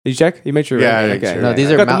 Did you check? You made sure? Yeah, right? Okay. Sure. No,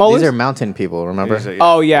 these are mountain people, remember?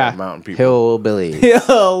 Oh, yeah. Mountain people. Hillbillies.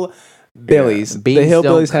 Hillbillies. Beans the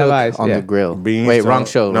hillbillies have eyes. On the grill. Beans Wait, wrong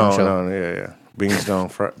show. No, yeah. Beans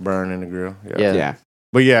don't burn in the grill. Yeah.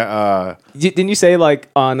 But yeah, didn't you say like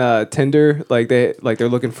on Tinder, like they're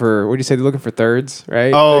looking for? What did you say? They're looking for thirds,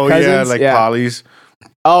 right? Oh yeah, like polys.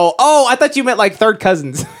 Oh, I thought you meant like third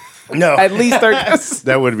cousins. No, at least third cousins.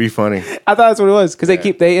 That would be funny. I thought that's what it was because they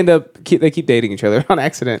keep dating each other on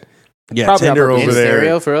accident. Yeah, probably Tinder over in there.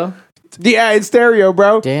 Stereo for real. Yeah, in stereo,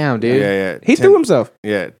 bro. Damn, dude. Yeah. He threw himself.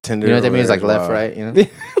 Yeah, Tinder. You know what that means? Like left, right. You know.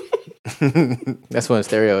 That's what a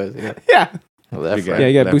stereo is. You know? Yeah. Left, right. Yeah,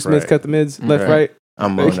 you got left, boost mids, right. cut the mids, left, right.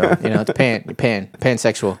 I'm mono. You know, it's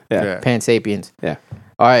pansexual. Yeah. Pansapiens. Yeah.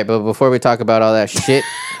 All right, but before we talk about all that shit,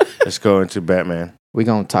 Let's go into Batman. we're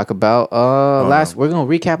gonna talk about we're gonna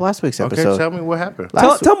recap last week's episode. Okay, tell me what happened.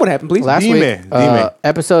 Tell them what happened, please. Last week,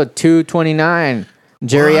 episode 229,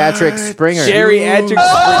 Geriatric Springer. Geriatric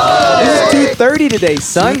Springer. This is 2:30 today,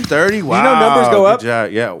 son. 2:30. Wow. You know numbers go up. Good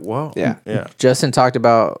job. Yeah. Well. Yeah. Justin talked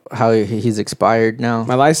about how he's expired now.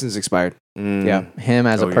 My license expired. Yeah. Him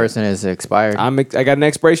as a person is expired. I got an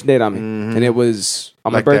expiration date on me, and it was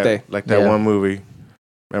on my birthday. Like that one movie.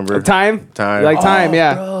 Remember? Time. Like Time.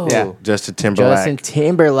 Yeah. Bro. Yeah. Justin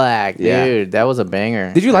Timberlake. Dude, that was a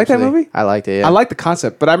banger. Did you like that movie? I liked it. Yeah. I liked the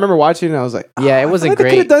concept, but I rember watching it and I was like, it wasn't They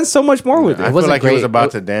great. could have done so much more with it. I feel like he was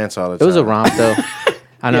about to dance all the time. It was a romp though.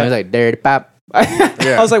 I know. He was like, dirty pop.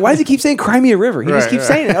 I was like, why does he keep saying Cry Me a River? He just keeps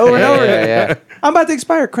saying it over and over again. Yeah. I'm about to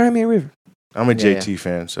expire. Cry Me a River. I'm a JT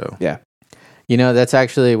fan, so. Yeah. You know, that's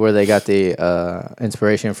actually where they got the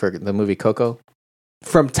inspiration for the movie Coco.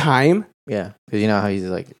 From Time? Yeah. Because you know how he's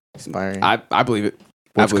like expiring. I believe it.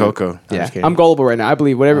 What's Coco? Yeah. I'm gullible right now. I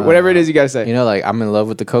believe whatever it is you got to say. You know, like, I'm in love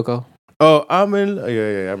with the Coco. Oh, I'm in. Yeah, I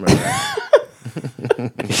remember that.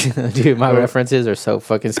 Dude, my references are so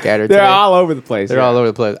fucking scattered. They're all over the place. They're all over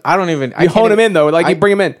the place. I don't even. You hone them in though, like you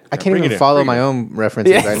bring them in. I can't even follow my own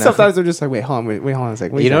references right now. Sometimes I'm just like, wait, hold on a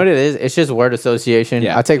second. You know what it is? It's just word association.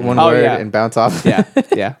 Yeah. I take one word and bounce off.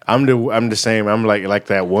 Yeah. I'm the same. I'm like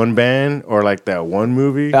that one band or like that one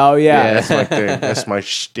movie. Oh yeah. That's my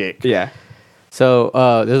shtick. Yeah. So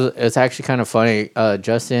it's actually kind of funny.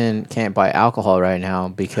 Justin can't buy alcohol right now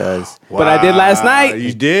because. Wow. But I did last night.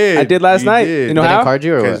 You did. I did last night. You know Did how? they card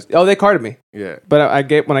you or what? Oh, they carded me. Yeah. But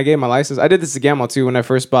when I gave my license, I did this to Gamma too when I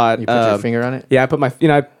first bought. You put your finger on it? Yeah, I put my,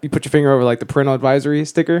 you put your finger over like the parental advisory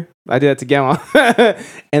sticker. I did that to Gamma.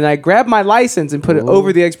 And I grabbed my license and put it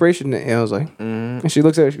over the expiration date. And I was like, and she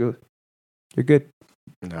looks at it, she goes, "You're good."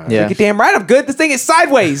 Nah. Yeah. You're damn right I'm good. This thing is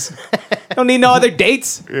sideways. Don't need no other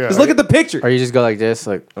dates. Yeah. Just look at the picture. Or you just go like this,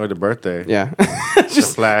 like Or the birthday. Yeah.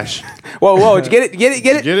 Just flash. Whoa, did you get it? Get it?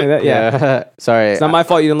 Get it? Like that? Yeah. Sorry, It's not my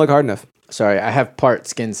fault you didn't look hard enough. sorry. I have part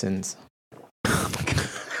skin sins.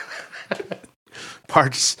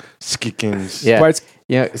 Parts skickins. Yeah, Parts-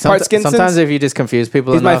 Yeah, Part skin sometimes sins? if you just confuse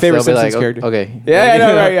people He's my enough, favorite they'll be like, Simpsons character. okay, Yeah, I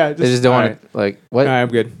know, right? Yeah, they just don't want alright. to like what? All right, I'm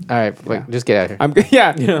good. All right, like, just get out of here. I'm good.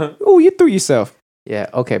 Yeah. Oh, you threw yourself. Yeah,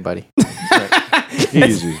 okay, buddy.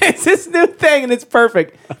 Easy. It's this new thing and it's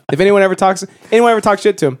perfect. If anyone ever talks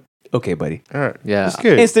shit to him, okay, buddy. All right. Yeah. That's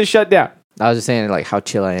good. Instant shutdown. I was just saying like how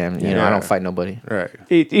chill I am. You know, Yeah. I don't fight nobody. Right.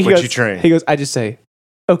 He But goes, you train. He goes, I just say,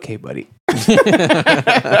 okay, buddy.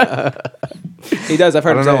 He does. I've I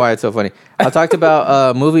heard don't him know say why it. it's so funny. I talked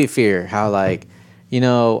about movie fear. How like, you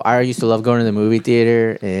know, I used to love going to the movie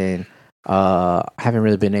theater, and I haven't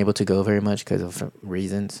really been able to go very much because of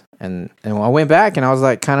reasons. And when I went back, and I was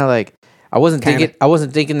like, kind of like, I wasn't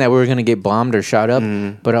thinking that we were gonna get bombed or shot up,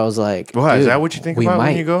 but I was like, Why? Is dude, that what you think we about might.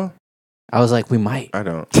 when you go? I was like, we might, I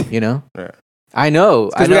don't. you know. Yeah. I know,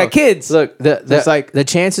 Because we got kids. Look, It's like- the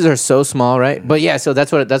chances are so small, right? But yeah, so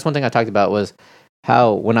that's one thing I talked about was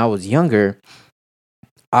how when I was younger,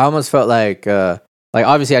 I almost felt like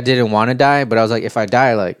obviously I didn't want to die, but I was like, if I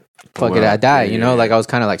die, like fuck it, Well, I die, yeah, you know? yeah. Like I was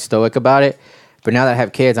kind of like stoic about it. But now that I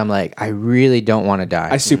have kids, I'm like, I really don't want to die.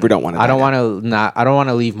 I super don't want to. I don't want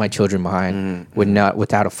to leave my children behind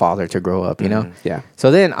without a father to grow up, you know? Yeah.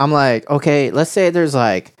 So then I'm like, okay, let's say there's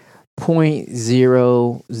like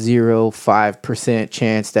 0.005%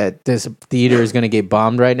 chance that this theater is going to get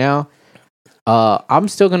bombed right now. I'm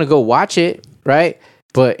still going to go watch it, right?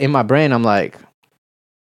 But in my brain, I'm like,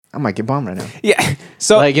 I might get bombed right now. Yeah.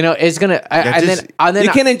 So Like, you know, it's going to, and then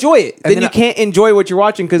you can't enjoy it. Then you can't enjoy what you're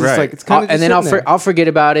watching because it's Right. like it's kind of. and then I'll forget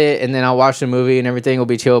about it, and then I'll watch the movie, and everything will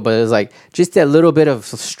be chill. But it's like just that little bit of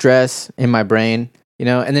stress in my brain, you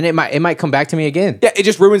know, and then it might come back to me again. Yeah, it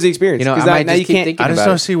just ruins the experience. You know, because I might now just you keep can't. thinking I just about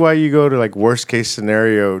don't it. see why you go to like worst case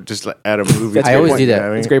scenario just like at a movie. That's I a great always point. do that. You know what I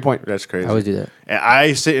mean? That's a great point. That's crazy. I always do that. And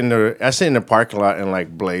I sit in the parking lot and like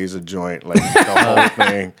blaze a joint, like the whole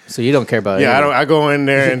thing. So you don't care about it. Yeah, I go in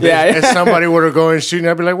there and Yeah. if somebody were to go and shoot,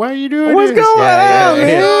 I'd be like, "Why are you doing What's this? going Yeah, on, yeah,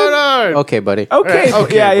 man? What's going on?" Okay, buddy. Okay.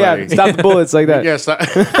 Okay, yeah. buddy. Stop the bullets like that. Yeah, stop.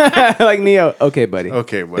 Like Neo. Okay, buddy.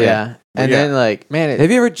 Okay, buddy. Yeah. And Yeah. then like, man,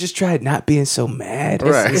 Have you ever just tried not being so mad?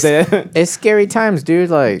 Right. Say it. it's scary times, dude.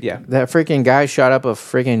 Like, Yeah. that freaking guy shot up a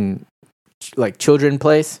freaking like children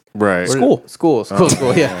place. Right. School.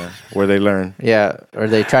 Yeah. Where they learn. Yeah. Or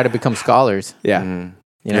they try to become scholars. Yeah. You know?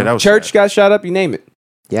 Yeah, that was Church sad. got shot up. You name it.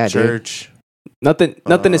 Yeah, dude. Church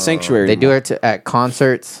Nothing is sanctuary. They do anymore. it at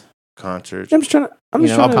concerts. concerts. I'm just trying to. I'm You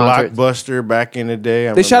just know, trying to. concert- Blockbuster back in the day.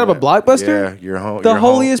 I They shot remember up a that. Blockbuster? Yeah, your home. The your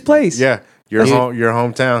holiest place. Yeah, your Dude. home. Your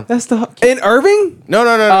hometown. That's the in Irving. No.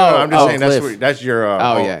 I'm just saying Cliff. that's your.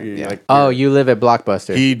 home- yeah. Like Oh, your- you live at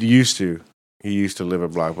Blockbuster. He used to. He used to live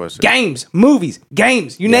at Blockbuster. Games, movies,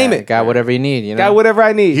 games. You name it. Got whatever you need, you know? Got whatever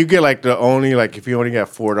I need. You get like the only like if you only got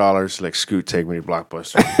 $4, like Scoot, take me to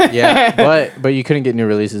Blockbuster. Yeah. but you couldn't get new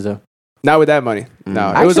releases though. Not with that money. No,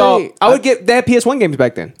 it Actually, was all. I would get. They had PS1 games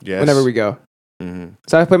back then. Yes. Whenever we go. Mhm.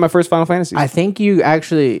 So I played my first Final Fantasy. I think in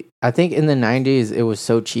the 90s it was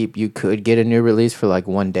so cheap you could get a new release for like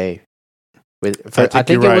 1 day. I think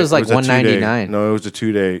you're it right. was like a 2-day. $199. No, it was a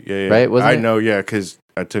 2-day. Yeah. Right, wasn't I it? know. Yeah, because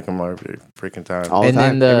I took him every freaking time. all and the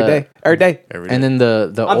time, then every day, every day. Every day. And then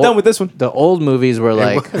the I'm old, done with this one. the old movies were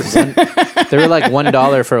like was. they were like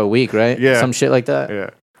 $1 for a week, right? Yeah. Some shit like that. Yeah.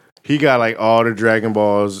 He got like all the Dragon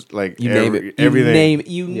Balls, like You name it. everything.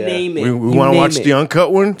 You Yeah. name it. We You want to watch name the it.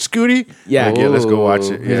 uncut one, Scooty? Yeah. Like, yeah, let's go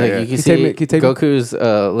watch it. He's Yeah, like, yeah. you can you see take me- can you take me? Goku's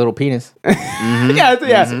little penis. Yeah,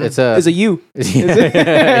 It's a It's a U. Him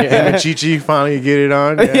and Chi-Chi finally get it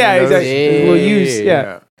on. Yeah, that was- exactly. We'll use.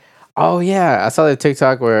 Yeah. Oh yeah, I saw the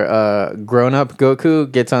TikTok where grown up Goku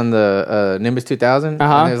gets on the Nimbus 2000,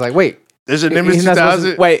 Uh-huh. and it's like, wait, There's a Nimbus He's not supposed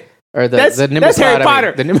 2000. Wait, or the that's Nimbus Harry Cloud, I mean.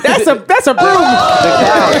 Potter. The Nimbus, That's a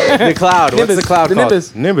broom. the cloud. What's the cloud The called?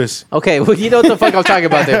 Nimbus. Nimbus. Okay, well, you know what the fuck I'm talking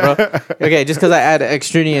about there, bro. Okay, just because I add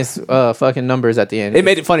extraneous fucking numbers at the end, It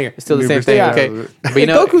made it funnier. it's still the same Nimbus thing. 2000. Okay, but you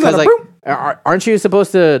know, Goku's on 'cause, a like, broom. aren't you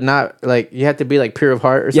supposed to not like you have to be like pure of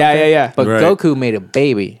heart or something? Yeah, yeah, yeah. But Right. Goku made a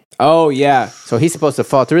baby, Oh yeah, so he's supposed to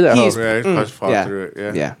fall through that He's- whole Yeah, he's supposed to fall yeah. through it.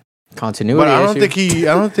 Yeah. yeah. continuity. But I don't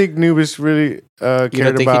issue. think Nubis really cared You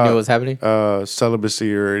don't think he knew what was about happening?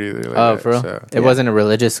 celibacy or anything like Oh, that. for real? So. It wasn't a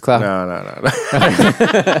religious cloud. No.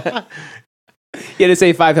 You had to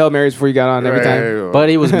say 5 Hail Marys before you got on every time. Right. But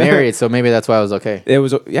he was married, so maybe that's why I was okay. It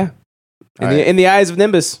was yeah. Alright. In the eyes of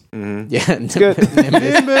Nimbus. Mhm. Yeah, good.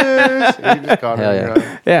 Nimbus. He just called Hell him, yeah. you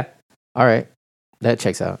know. Yeah. All right. That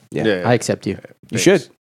checks out. Yeah. I accept you. You should.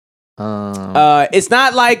 It's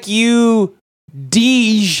not like you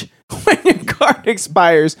de-age when your card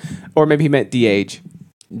expires. Or maybe he meant de-age.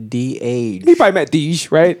 De-age. He probably meant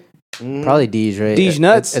de-age, right? Probably de-age, right? De-age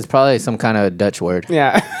nuts? It's probably some kind of Dutch word.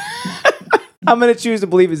 Yeah. I'm going to choose to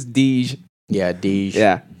believe it's de-age. Yeah, de-age.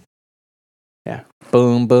 Yeah.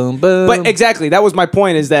 Boom, boom, boom. But exactly, that was my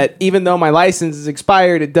point, is that even though my license is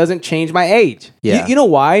expired, it doesn't change my age. Yeah. You know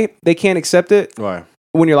why they can't accept it? Why?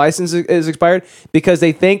 When your license is expired? Because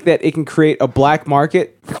they think that it can create a black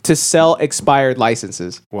market to sell expired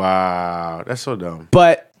licenses. Wow, that's so dumb.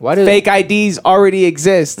 But fake IDs already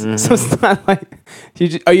exist. So it's not like...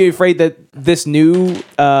 are you afraid that this new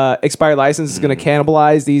expired license is going to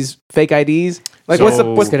cannibalize these fake IDs? Like,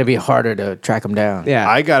 So- what's going to be harder to track them down. Yeah.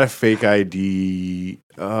 I got a fake ID.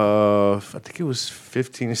 I think it was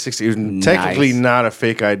 15 or 16. It was technically not a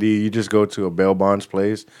fake ID. You just go to a bail bonds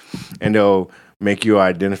place, and they'll make you an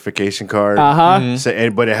identification card.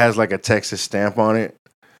 But it has like a Texas stamp on it.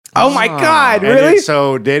 Oh my God! And Really?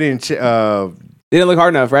 so they didn't. They didn't look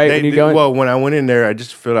hard enough, right? When I went in there, I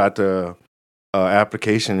just filled out the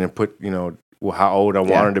application and put, how old I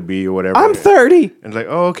wanted to be or whatever. I'm 30. And it's like,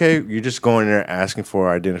 oh, okay. You're just going in there asking for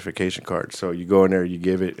an identification card. So you go in there, you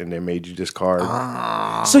give it, and they made you this card.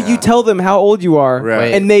 So you tell them how old you are,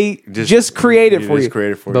 Right. and they just create it for you.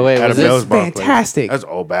 Create it for But you. wait, At was a this Mel's Bar place. fantastic? That's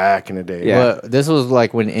all back in the day. Yeah. Well, this was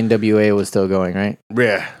like when NWA was still going, right?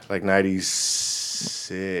 Yeah, like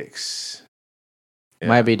 96.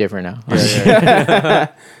 Might be different now.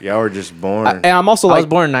 Y'all were just born. And I'm also I like, was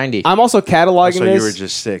born in 90. I'm also cataloging so this. you were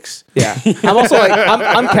just 6. Yeah, I'm also like,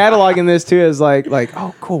 I'm cataloging this too as like,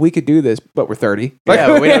 oh, cool, we could do this, but we're 30. Like,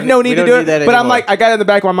 Yeah, we have no need to do it. that But I'm anymore. like, I got it in the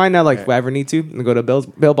back of my mind now, like, if I ever need to, I'm gonna go to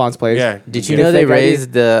bail bonds place. Yeah. Did you Get a know they fake ID?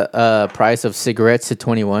 raised the price of cigarettes to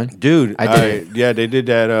 21? Dude, I did. yeah, they did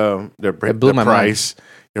that. The blew my price.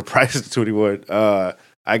 The price is 21.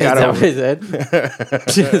 I got Is that what it said?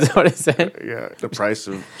 Is that what it said? Yeah, the price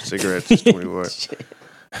of cigarettes is 21.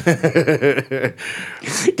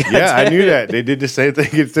 Yeah, I knew that. They did the same thing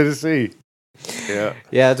in Tennessee. Yeah.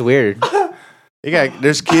 Yeah, that's weird.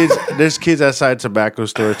 There's kids outside tobacco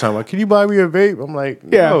stores talking about, can you buy me a vape? I'm like,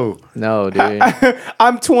 no. No, dude.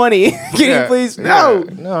 I'm 20. Can you please? Yeah. No.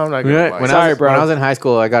 No, I'm not going to buy it. Sorry, bro. When I was in high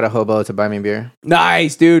school, I got a hobo to buy me beer.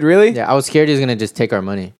 Nice, dude. Really? Yeah, I was scared he was going to just take our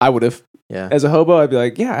money. I would have. Yeah. As a hobo, I'd be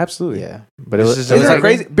like, yeah, absolutely. Yeah. But it This was, is it was Isn't that like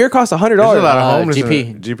crazy? Beer costs $100. There's a lot of homeless.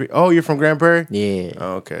 GP. GP. Oh, you're from Grand Prairie? Yeah.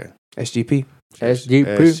 Oh, okay. SGP. SG.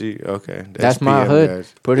 SG, okay. The That's my SPM hood.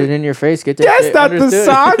 guys. Put it in your face. Get that That's shit not the understood.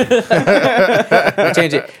 song.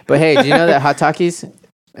 Change it. But hey, do you know that Hot Takis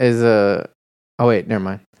is a... Oh, wait. Never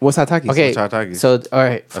mind. What's hot Takis? Okay. What's Hot Takis? So, all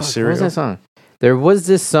right. Fuck, what cereal? was that song? There was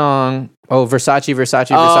this song. Oh, Versace.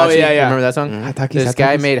 Oh, yeah. Remember that song? Hot Takis. This hot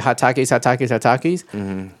guy Takis. made Hot Takis.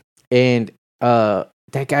 Mm-hmm. And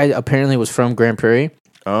that guy apparently was from Grand Prairie.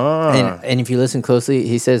 Oh. And if you listen closely,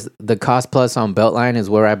 he says the cost plus on Beltline is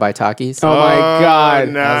where I buy Takis. Oh my God.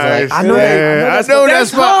 Nice. I know I know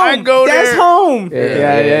that's why I go That's there. home.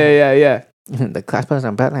 Yeah. Yeah. The cost plus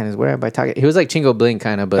on Beltline is where I buy Takis. He was like Chingo Bling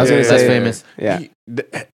kind of, but I was gonna less say, famous. Yeah.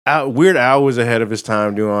 Weird Al was ahead of his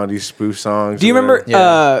time doing all these spoof songs. Do you or remember?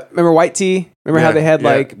 whatever. Remember White Tea? Remember how they had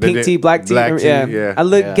like They pink did tea, black tea? black Remember- tea, yeah. I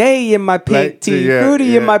look Yeah. gay in my pink Black tea, tea, yeah, fruity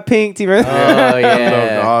in yeah. my pink tea. Remember? Oh I loved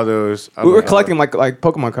yeah. all those. I We were loved all collecting like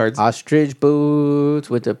Pokemon cards. Ostrich boots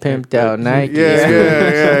with the pimped out Nike.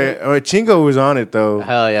 Yeah. Oh, Chingo was on it though.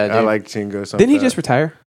 Hell yeah, dude. I like Chingo. Sometimes. Didn't he just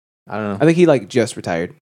retire? I don't know. I think he like just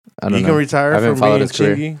retired. I don't He know. can retire I haven't from followed being his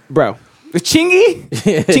career. Chingy? Bro. Chingy?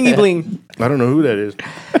 Chingy Bling. I don't know who that is.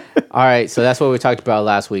 All right, so that's what we talked about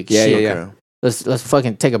last week. Yeah, Shit. yeah. Okay. Let's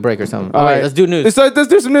fucking take a break or something. All All right, right. let's do news. Let's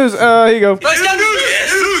do some news. Here you go. I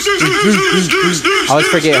always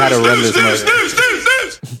forget how to run this mode.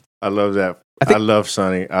 I love that. think- I love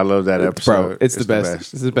Sonny. I love that episode. Bro, it's the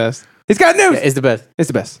best. It's the best. He's got news. It's the best. It's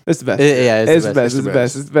the best. It's the best. Yeah, It's the best. It's the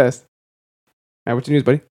best. It's the best. All right, what's your news,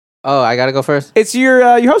 buddy? Oh, I gotta go first. It's your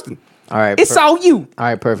hosting. All right. It's all you. all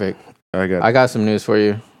right. Perfect. I got. I got some news for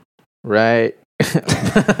you. Right.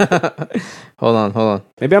 Hold on.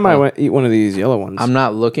 Maybe I might eat one of these yellow ones. I'm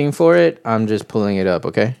not looking for it. I'm just pulling it up.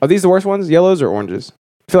 Okay. Are these the worst ones? Yellows or oranges?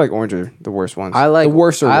 I feel like orange are the worst ones. I like the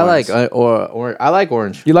worst I ones. like or I like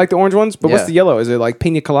orange. You like the orange ones, but what's Yeah. the yellow? Is it like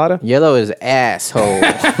pina colada? Yellow is asshole.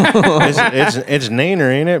 it's Naner,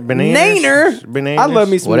 ain't it? Bananas. Naner? Bananas. I love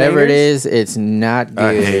me some Whatever it Naners. is, it's not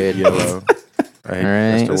I hate good. yellow. I hate,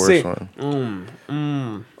 that's the Let's worst see. one.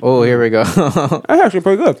 Oh, here we go. That's actually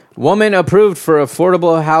pretty good. Woman approved for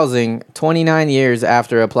affordable housing 29 years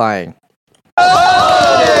after applying.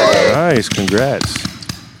 Nice, congrats.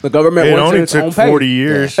 The government It works only at its took own pace. 40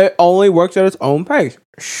 years. It only works at its own pace.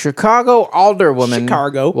 Chicago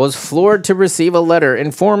alderwoman was floored to receive a letter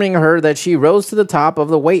informing her that she rose to the top of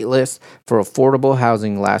the wait list for affordable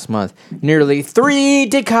housing last month, nearly 3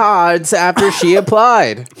 decades after she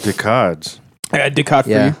applied. Decades. I got decade for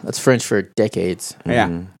you. That's French for decades.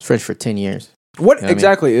 Yeah. It's French for 10 years. What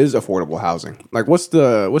exactly is affordable housing? Like, what's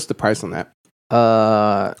the price on that?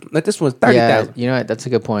 Like this one's 30,000. You know what? That's a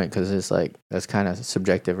good point because it's like that's kind of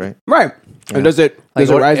subjective, right? Right. Yeah. And does it Like,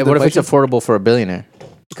 rise? what if it's affordable for a billionaire?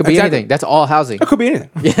 It could be anything. That's all housing. It could be anything.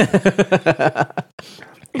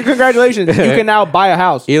 Congratulations, you can now buy a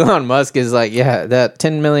house. Elon Musk is like, yeah, that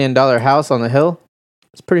 $10 million house on the hill.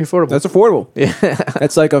 It's pretty affordable. That's affordable. Yeah,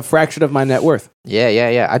 that's like a fraction of my net worth.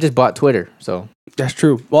 Yeah. I just bought Twitter, so that's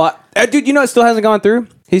true. Well, dude, you know it still hasn't gone through.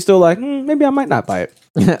 He's still like, maybe I might not buy it.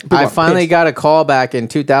 I finally got a call back in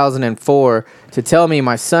 2004 to tell me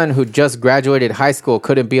my son, who just graduated high school,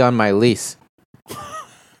 couldn't be on my lease.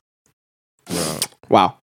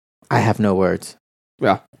 Wow. I have no words.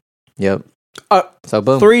 Yeah. Yep. So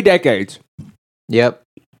boom. 3 decades. Yep.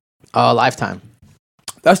 A lifetime.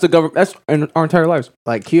 That's the government. That's in our entire lives.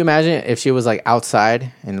 Like, can you imagine if she was like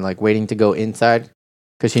outside and like waiting to go inside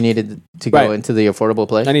because she needed to go into the affordable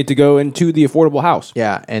place? I need to go into the affordable house.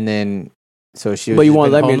 Yeah, and then so she. But you want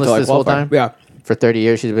to let me homeless until this whole time? Yeah. For 30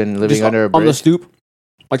 years, she's been living Just under a bridge. on the stoop,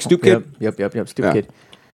 like stoop kid. Yep. Stoop kid.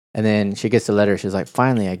 And then she gets the letter. She's like,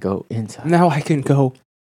 finally, I go inside. Now I can go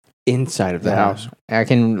inside of the house. I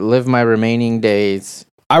can live my remaining days.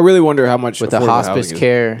 I really wonder how much with the hospice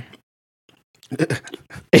care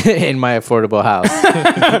in my affordable house.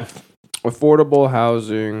 Affordable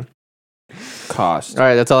housing cost. All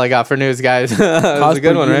right, that's all I got for news, guys. That was a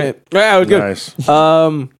good one, right? Yeah, it was good. Nice.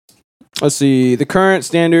 Let's see. The current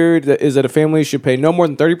standard is that a family should pay no more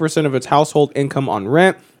than 30% of its household income on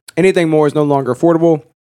rent. Anything more is no longer affordable.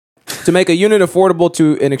 To make a unit affordable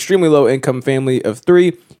to an extremely low income family of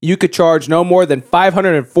 3, you could charge no more than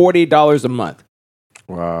 $540 a month.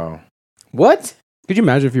 Wow. What? Could you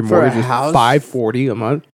imagine if your mortgage is $540 a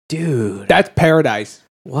month? Dude. That's paradise.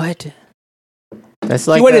 What? That's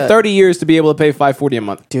like you waited 30 years to be able to pay $540 a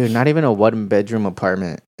month. Dude, not even a 1-bedroom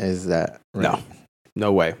apartment is that. Right?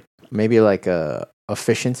 No way. Maybe like a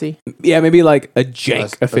efficiency. Yeah, maybe like a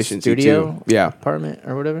jank efficiency studio too. Yeah, apartment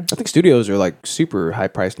or whatever. I think studios are like super high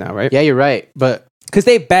priced now, right? Yeah, you're right, but because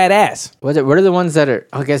they badass. What are the ones that are?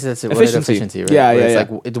 I guess that's efficiency, right? Yeah, it's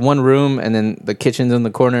like it's one room and then the kitchen's in the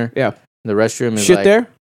corner. Yeah, the restroom is shit like there.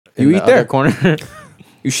 You eat there. Corner.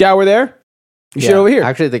 You shower there. You shit over here.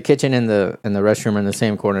 Actually, the kitchen and the restroom are in the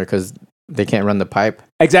same corner because they can't run the pipe.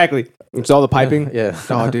 Exactly. It's all the piping. Yeah.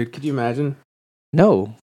 Oh, dude, could you imagine?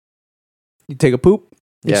 No. You take a poop.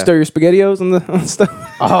 You stir your SpaghettiOs on the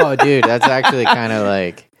stuff. Oh, dude, that's actually kind of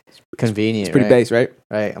like convenient. It's pretty base, right?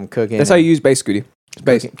 Right. I'm cooking. That's how you use base, Scooty.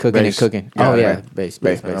 Base. Cooking and cooking. Yeah, oh yeah, right. base.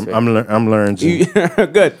 I'm learning.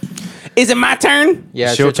 Good. Is it my turn? Yeah,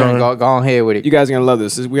 it's your turn. Go on ahead with it. You guys are gonna love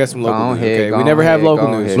this. We got some local news. Okay, we never have local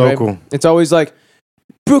news. Local. Right? It's always like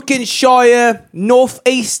Brookingshire,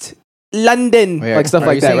 Northeast London, like stuff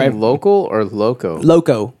like that, right? Local or loco?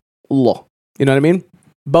 Loco. You know what I mean?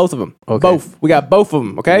 Both of them. Okay. Both. We got both of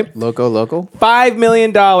them, okay? Local. $5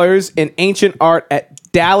 million in ancient art at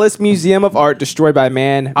Dallas Museum of Art destroyed by a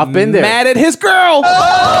man I've been there. mad at his girl.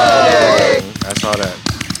 I saw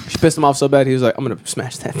that. She pissed him off so bad, he was like, I'm going to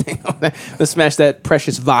smash that thing. Let's smash that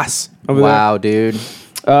precious vase over wow, dude.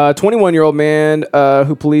 21-year-old man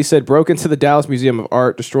who police said broke into the Dallas Museum of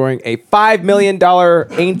Art, destroying a $5 million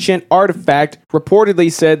ancient artifact,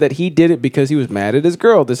 reportedly said that he did it because he was mad at his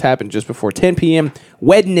girl. This happened just before 10 p.m.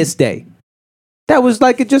 Wednesday. That was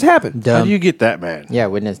like it just happened. How do you get that mad? Yeah,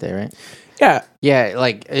 Wednesday, right? Yeah. Yeah,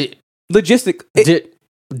 like... Logistic.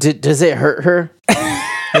 Does it hurt her?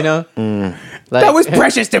 You know? Like, that was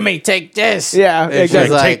precious to me. Take this. Yeah,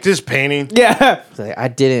 exactly. Like, take this painting. Yeah. Like, I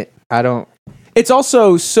don't... It's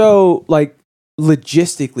also so like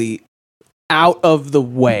logistically out of the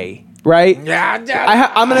way, right? Yeah.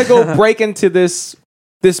 I'm gonna go break into this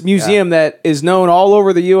museum that is known all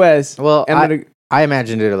over the U.S. Well, I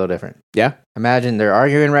imagined it a little different. Yeah. Imagine they're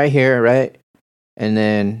arguing right here, right? And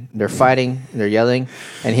then they're fighting, they're yelling,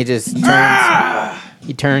 and he just turns.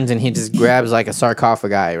 He turns and he just grabs like a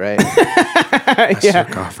sarcophagi, right? Yeah.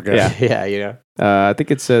 Sarcophagus. Yeah, you know. I think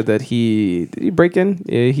it said that did he break in?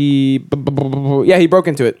 He broke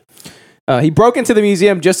into it. He broke into the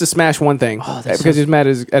museum just to smash one thing because he was mad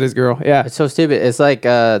at his girl. Yeah, it's so stupid. It's like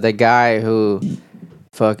the guy who,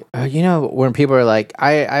 you know, when people are like,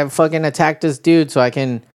 I fucking attacked this dude so I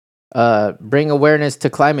can bring awareness to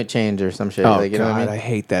climate change or some shit. Oh, like, you know what I mean? I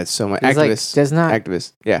hate that so much. He's like, Activists. does not.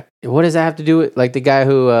 Activists. Yeah. What does that have to do with like the guy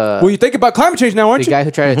who? Well, you think about climate change now, aren't the you? guy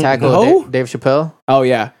who tried to tackle No. Dave Chappelle. Oh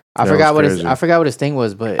yeah. I forgot what his thing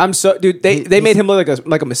was, but I'm so dude. They made him look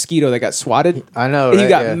like a mosquito that got swatted. I know, And he right?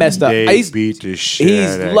 got Yeah. messed up. They beat the shit out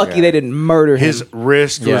He's of that lucky guy. they didn't murder him. His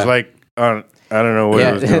wrist was like on. I don't know what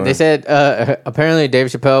it was doing. They said apparently Dave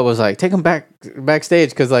Chappelle was like, take him backstage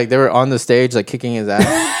because like they were on the stage like kicking his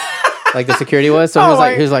ass. Like the security was, so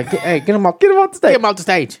he was like, "Hey, get him off the stage! Get him off the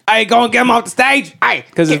stage! I ain't gonna get him off the stage. Hey,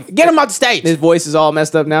 get him off the stage!" His voice is all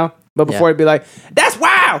messed up now. But before he'd be like, "That's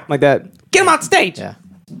wow!" like that. Get him off the stage. Yeah,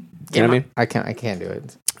 You know what I mean? I can't do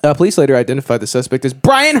it. Police later identified the suspect as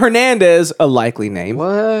Brian Hernandez, a likely name.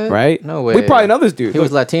 What? Right? No way. We probably know this dude. He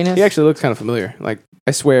was Latino. He actually looks kind of familiar. Like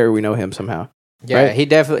I swear we know him somehow. Yeah, right? he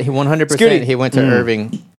definitely. He 100%. Security. He went to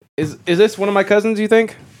Irving. Is this one of my cousins? You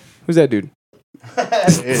think? Who's that dude?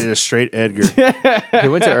 It is straight Edgar. He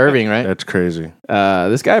went to Irving, right? That's crazy.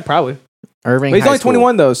 This guy probably. Irving. But he's High only School.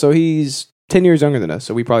 21 though, so he's 10 years younger than us.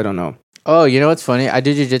 So we probably don't know him. Oh, you know what's funny? I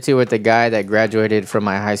did jiu-jitsu with the guy that graduated from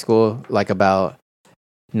my high school like about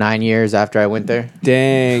 9 years after I went there.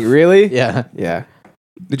 Dang, really? Yeah. Yeah.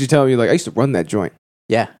 Did you tell me like I used to run that joint?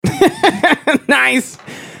 Yeah. Nice.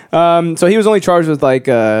 So he was only charged with like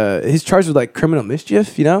he's charged with like criminal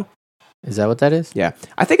mischief, you know? Is that what that is? Yeah.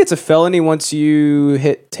 I think it's a felony once you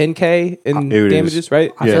hit 10K in It is. damages,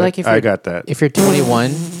 right? I feel like if I you're, got that. if you're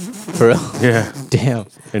 21, for real. Yeah, Damn.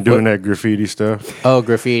 and doing that graffiti stuff. Oh,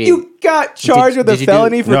 graffiti. You got charged with a did you do-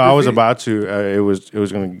 felony for No, I was graffiti? about to. It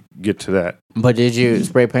was going to get to that. But did you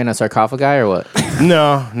spray paint a sarcophagi or what?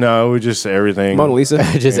 No, it was just everything. Mona Lisa.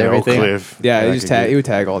 Just you know, everything. Cliff. Yeah, that I he just could get. he would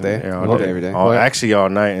tag all day. Yeah, all day, every day. Actually, all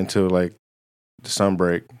night until like the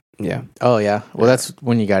sunbreak. Yeah. Oh, yeah. Well, that's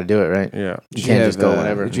when you got to do it, right? Yeah. You can't just go have,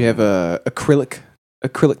 whenever. Did you have acrylic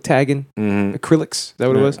tagging? Mm-hmm. Acrylics? Is that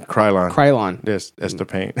what it was? Krylon. Krylon. That's the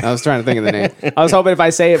paint. I was trying to think of the name. I was hoping if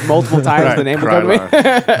I say it multiple times, Right, the name would come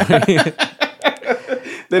to me.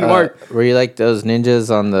 Didn't work. Were you like those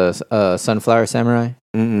ninjas on the Sunflower Samurai?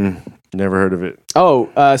 Never heard of it.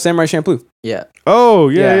 Oh, Samurai Champloo. Yeah. Oh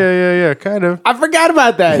Yeah. yeah. Kind of. I forgot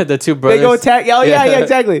about that. The two They brothers. go attack. Oh, yeah, Yeah.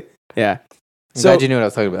 exactly. Yeah. I'm glad you knew what I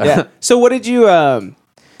was talking about. Yeah. So what did you?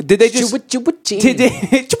 Did they just? Did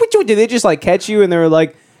they just like catch you and they were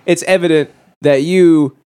like, it's evident that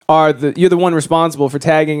you're the one responsible for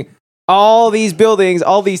tagging all these buildings,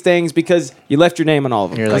 all these things because you left your name on all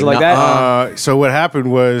of them. You're Was like, it like that? So what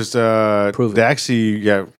happened was Prove it. they actually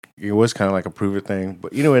it was kind of like a prove it thing.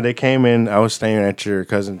 But anyway, they came in. I was staying at your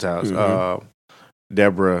cousin's house,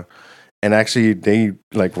 Deborah, and actually they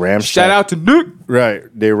like ramsacked. Shout out to Nick. Right,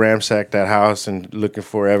 they ransacked that house and looking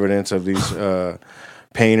for evidence of these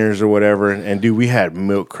painters or whatever. And dude, we had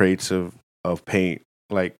milk crates of paint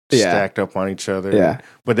like stacked up on each other. Yeah.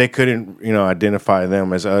 But they couldn't, identify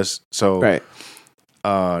them as us. So Right.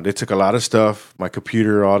 they took a lot of stuff, my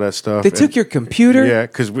computer, all that stuff. They took your computer. Yeah,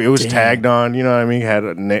 because it was tagged on. You know what I mean? Had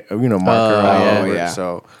a marker all yeah, over yeah. it.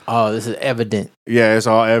 So Oh, this is evident. yeah, it's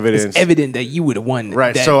all evidence. It's evident that you would have won.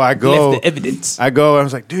 Right, that so I go- left the evidence. I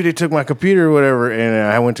was like, dude, they took my computer or whatever, and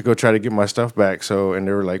I went to go try to get my stuff back. So, and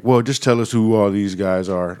they were like, well, just tell us who all these guys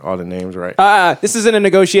are, all the names, right? This isn't a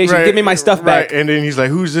negotiation. Right, Give me my stuff back. right. And then he's like,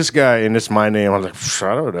 who's this guy? And it's my name. I was like,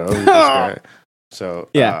 I don't know who's this guy. So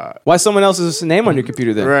Yeah. Why someone else's name on your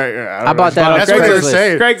computer then? right. I bought that on That's what they were Craigslist.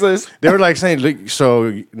 saying. Craigslist. They were like saying, look, so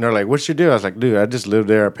and they're like, what's your deal? I was like, dude, I just live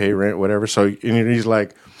there. I pay rent, whatever. So and he's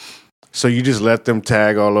like, so you just let them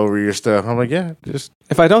tag all over your stuff? I'm like, yeah, just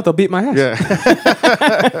If I don't, they'll beat my ass.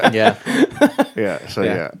 yeah, Yeah. yeah. So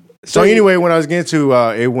Yeah. yeah. So anyway, when I was getting to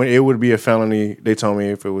it would be a felony. They told me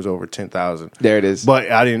if it was over 10,000. There it is.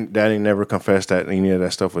 But I didn't never confess that any of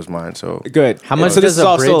that stuff was mine. So Good. How much So this does is a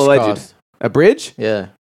all bridge still alleged. cost? A bridge? Yeah.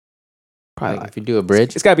 Probably. Like if you do a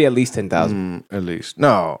bridge. It's got to be at least 10,000. at least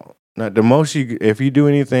no, not the most if you do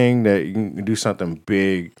anything that you can do something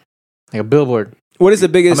big, Like a billboard. What is the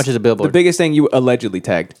biggest? How much is a billboard? The biggest thing you allegedly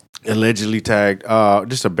tagged? allegedly tagged,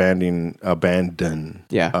 just abandoned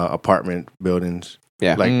Yeah. apartment buildings.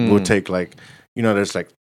 Yeah. Like we'll take like there's like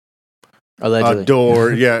Allegedly. a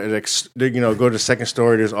door, yeah, like go to the second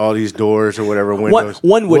story. There's all these doors or whatever windows.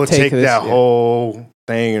 one would we'll take this, that yeah. whole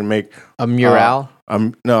thing and make A mural.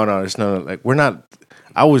 no, it's not like we're not.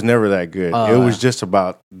 I was never that good. It was just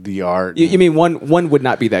about the art. You mean one would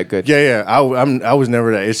not be that good? Yeah. I was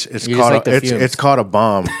never that. It's You called just like the fumes. it's called a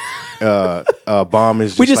bomb. A bomb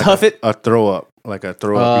is just We just like huff it? a throw up. like a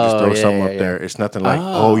throw up. You just throw something up there. It's nothing like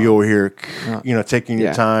you over here, taking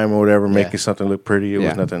your time or whatever, making something look pretty. It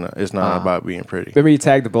was nothing. It's not about being pretty. Remember you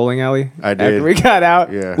tagged the bowling alley? I did. After we got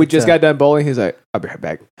out, we just got done bowling. He's like, "I'll be right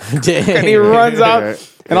back," and he runs out,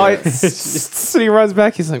 and he runs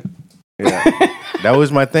back. He's like, that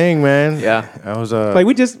was my thing, man. Yeah, I was like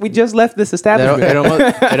we just left this establishment.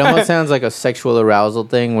 It almost sounds like a sexual arousal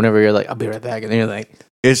thing. Whenever you're like, "I'll be right back," and then you're like.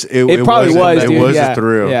 It probably was. It dude. was a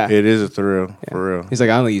thrill. Yeah. It is a thrill for real. He's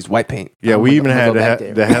like, I only use white paint. Yeah, we even had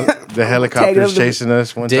the helicopters chasing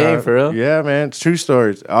us one time. For real? Yeah, man. It's true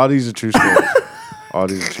stories. All these are true stories. All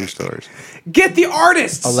these are true stories. Get the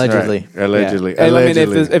artists. Allegedly. Right. Allegedly. Yeah. Allegedly. I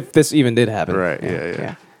mean, if this even did happen. Right.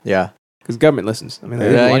 Yeah. Because government listens. I mean,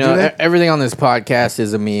 everything on this podcast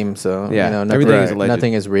is a meme. So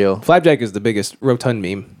nothing is real. Flapjack is the biggest rotund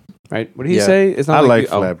meme. Right? What did he say? It's not I like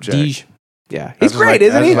Flapjack. Yeah, he's great,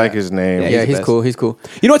 isn't he? I like his name. Yeah, he's cool. He's cool.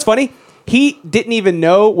 You know what's funny? He didn't even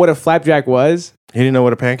know what a flapjack was. He didn't know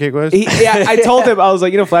what a pancake was? I told him, I was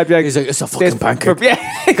like, flapjack. He's like, it's a fucking pancake.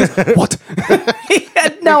 He goes, what? He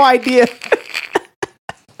had no idea.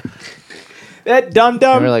 That dumb.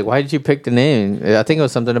 And we're like, why did you pick the name? I think it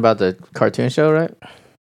was something about the cartoon show, right?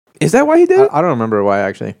 Is that why he did it? I don't remember why,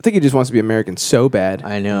 actually. I think he just wants to be American so bad.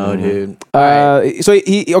 I know, dude. So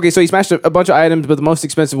he smashed a bunch of items, but the most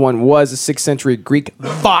expensive one was a 6th century Greek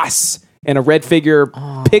vase and a red figure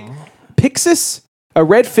Pyxis? A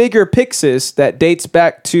red figure Pyxis that dates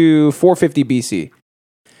back to 450 BC.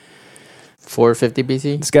 450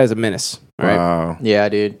 BC? This guy's a menace. Right? Wow. Yeah,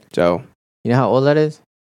 dude. So, you know how old that is?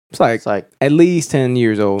 It's like at least 10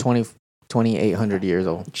 years old. 2,800 years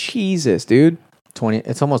old. Jesus, dude.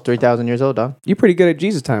 It's almost 3,000 years old, dog. You're pretty good at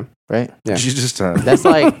Jesus time, right? Yeah, Jesus time. That's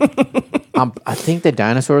like, I think the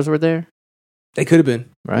dinosaurs were there. They could have been,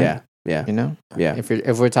 right? Yeah. You know, yeah.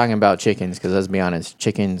 If we're talking about chickens, because let's be honest,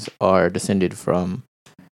 chickens are descended from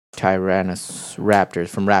Tyrannosaurus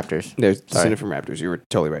from raptors. They're descended from raptors. You were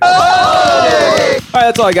totally right. All right,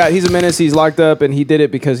 that's all I got. He's a menace. He's locked up, and he did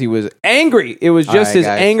it because he was angry. It was just his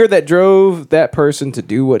anger that drove that person to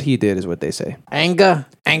do what he did, is what they say. Anger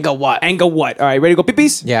what? Anger what? All right, ready to go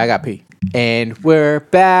pee-pees? Yeah, I got pee. And we're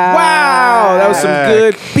back. Wow, that was some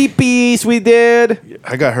good pee-pees we did.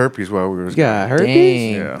 I got herpes while we were. You got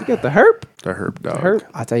herpes? Yeah. You got the herp? The herp, dog. Herp?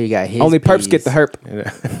 I thought you got his. Only perps get the herp.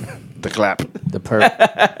 The clap. The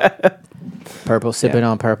perp. Purple, sipping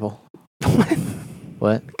on purple.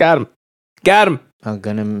 What? Got him. I'm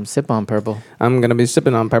gonna sip on purple. I'm gonna be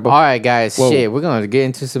sipping on purple. All right, guys. Whoa. Shit, we're gonna get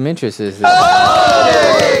into some interests.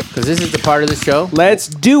 Because this is the part of the show. Let's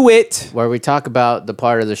do it. Where we talk about the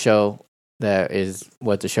part of the show that is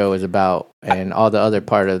what the show is about. And all the other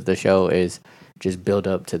part of the show is just build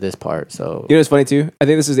up to this part. So you know what's funny too? I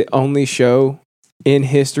think this is the only show in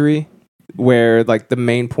history where like the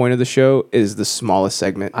main point of the show is the smallest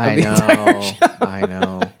segment. I know.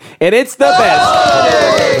 And it's the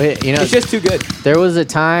best. But, it's just too good. There was a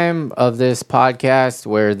time of this podcast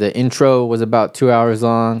where the intro was about 2 hours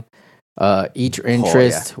long. Each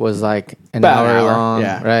interest was like an hour long,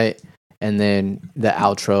 right? And then the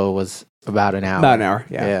outro was about an hour. About an hour,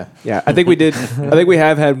 yeah. I think we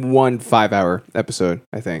have had one 5-hour episode,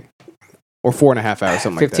 I think. Or 4.5 hours,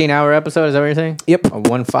 something like that. 15-hour episode, is that what you're saying? Yep.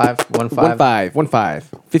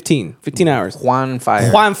 1.5. 15 hours. Juan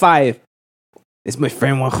 5. It's my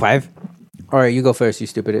friend 1.5. All right, you go first, you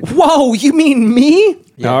stupid. Whoa, you mean me?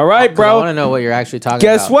 Yeah. All right, bro. I want to know what you're actually talking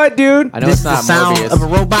about. Guess what, dude? I know it's not Morbius. Of a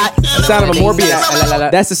robot. The sound of a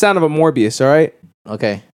Morbius. That's the sound of a Morbius, all right?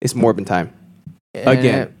 Okay. It's Morbin time.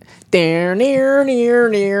 Again.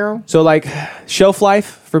 Near. So, like, shelf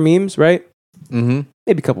life for memes, right? Mm-hmm.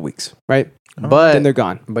 Maybe a couple weeks, right? But then they're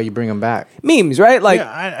gone. But you bring them back. Memes, right? Like,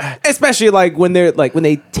 especially like when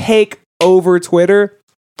they take over Twitter.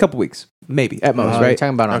 Couple weeks, maybe at most, right? You're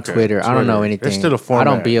talking about on Twitter. I don't know anything. It's still a format,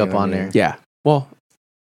 I don't be up on there. Yeah. Well,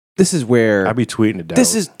 this is where I be tweeting it down.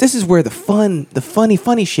 This is where the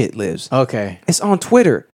funny shit lives. Okay. It's on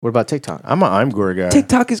Twitter. What about TikTok? I'm an Gore guy.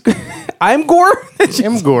 TikTok is I'm Gore?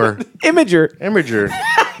 Gore. Imager.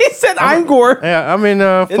 He said I'm Gore. Yeah, I'm in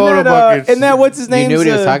photo buckets. And that what's his name? You knew what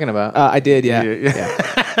he was talking about. I did, yeah.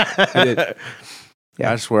 I did. Yeah.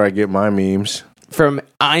 That's where I get my memes. From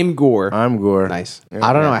I'm Gore. Nice. Yeah,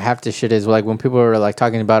 I don't know. Half the shit is like when people were like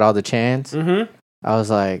talking about all the chants. Mm-hmm. I was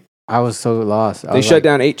like, I was so lost. They shut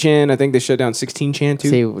down 8chan. I think they shut down 16chan too.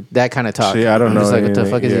 See, that kind of talk. See, I don't know. Just like, what the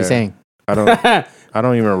fuck is he saying? I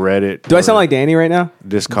don't even read it. Do I sound like Danny right now?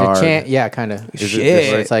 Discard. The chant, yeah, kind of. Shit.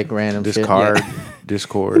 It's like random Discard. shit. Yeah.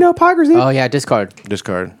 Discord. You know, hypocrisy. Oh yeah, Discard.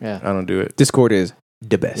 Yeah. I don't do it. Discord is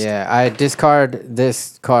the best. Yeah, I discard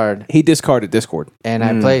this card He discarded Discord. and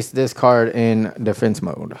I placed this card in defense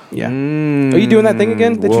mode. Yeah. Are you doing that thing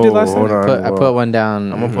again that you did last time? Hold on, I put one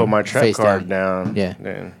down. I'm gonna put my trap face card down. Yeah.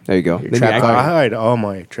 Then There you go. Your Then trap you card. I hide all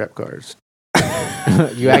my trap cards.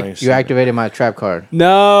 You activated my trap card.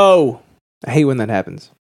 No. I hate when that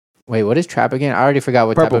happens. Wait, what is trap again? I already forgot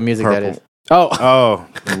what type Purple. of music that is. Oh. Oh,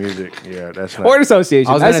 the music. Yeah, that's not. Word association.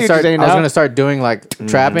 I was I see gonna what you're saying start. I was now. gonna start doing like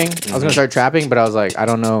trapping. I was gonna start trapping, but I was like, I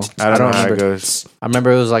don't know. I don't know how remember. it goes. I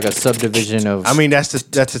remember it was like a subdivision of. I mean, that's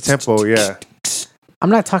the tempo. Yeah. I'm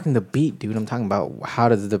not talking the beat, dude. I'm talking about how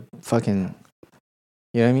does the fucking.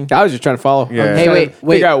 You know what I mean? I was just trying to follow. Yeah. I'm Hey, trying wait, to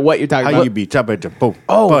figure out what you're talking How about. you be top at the boom?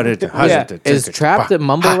 Oh, yeah. Is trap the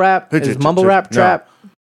mumble rap? Is mumble rap No. trap?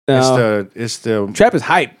 No. It's the Trap is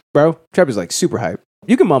hype, bro. Trap is like super hype.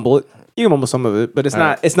 You can mumble it. You can mumble some of it, but it's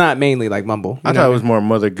not. It's not mainly like mumble. I thought it was more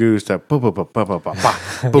Mother Goose. That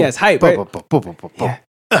Yeah, it's hype, right? Yeah.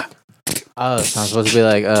 Oh, it's not supposed to be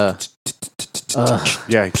like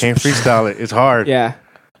Yeah, you can't freestyle it. It's hard. Yeah.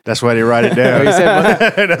 That's why they write it down. You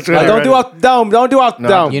said That's why they Don't write do off the dome. Don't do off the No.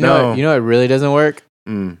 dome. You know, No. you know, it really doesn't work.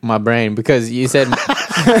 My brain, because you said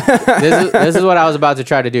this is what I was about to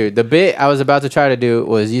try to do. The bit I was about to try to do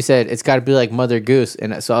was you said it's got to be like Mother Goose,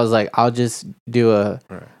 and so I was like, I'll just do a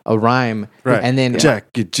rhyme, Right. and then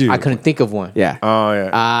Jack, get you. I couldn't think of one. Yeah. Oh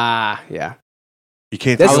yeah. Yeah. You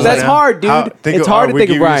can't. That's- think of that's it. hard, dude. It's hard to we think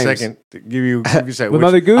of give you rhymes. A second. Give you a second. With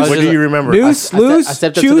Mother Goose? What do you remember? Noose, I loose,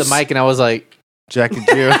 stepped up to choose. the mic and I was like, Jack and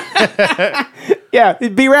Jill. Yeah, he's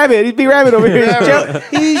B Rabbit. He's B Rabbit over here.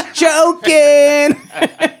 He's joking.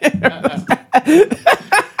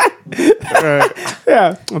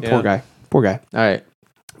 Yeah. Poor guy. Poor guy. all right,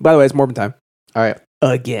 By the way, it's Morbin time. all right.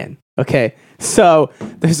 Again. Okay. So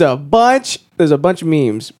there's a bunch of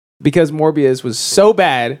memes because Morbius was so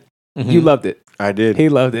bad. You loved it. I did. He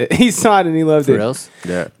loved it. He saw it and he loved For it. reals?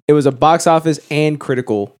 Yeah. It was a box office and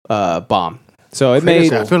critical bomb. So it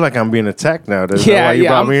made I feel like I'm being attacked now. That's why you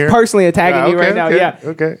brought I'm me here. personally attacking you right now. Yeah.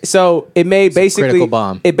 Okay. So it made basically critical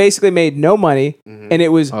bomb. It basically made no money, and it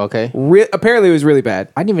was Okay. apparently it was really bad.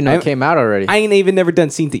 I didn't even know it came out already. I ain't even never done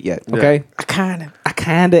seen it yet. Okay, I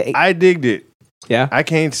kind of I digged it. yeah. I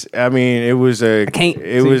can't. I mean, it was a. can't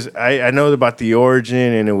It see. was. I know about the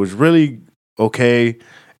origin, and it was really okay.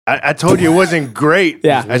 I told you it wasn't great.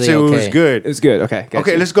 Yeah. I said it Really was okay. good. It was good. Okay, gotcha.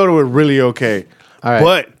 Okay, let's go to it really okay. All right.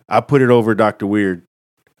 But I put it over Dr. Weird.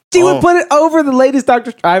 You Oh. would put it over the latest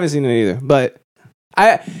Doctor. I haven't seen it either, but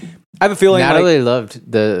I have a feeling. Natalie Like,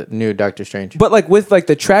 loved the new Doctor Strange. but like with like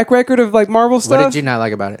the track record of like Marvel What stuff. did you not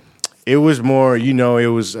like about it? It was more, it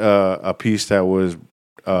was a piece that was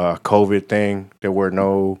a COVID thing. There were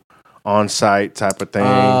no on-site type of thing.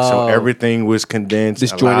 So Oh. everything was condensed,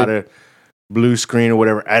 Disjointed. a lot of blue screen or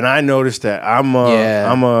whatever. And I noticed that I'm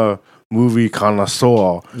a movie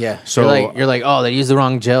connoisseur. Yeah. So you're like, oh, they used the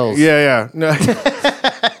wrong gels. yeah. No.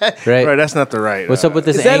 Right. Right, that's not the right. What's up with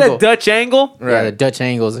this Is that angle? a Dutch angle? Yeah, the Dutch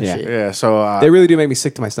angles and Yeah. shit. Yeah, so They really do make me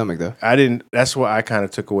sick to my stomach though. I didn't. That's what I kind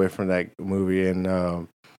of took away from that movie, and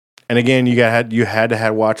again, you had to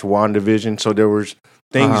have watched WandaVision, so there was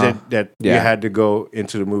things that you Yeah. had to go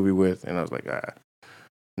into the movie with, and I was like,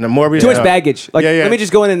 Now Morbius, Too much baggage. Like, yeah. let me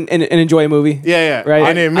just go in and enjoy a movie. Yeah, Right.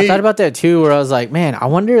 And then I me thought about that too, where I was like, man, I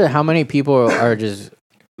wonder how many people are just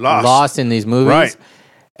lost. lost in these movies. Right.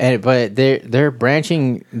 But they're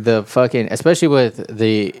branching the fucking, especially with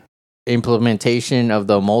the implementation of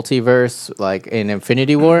the multiverse, like in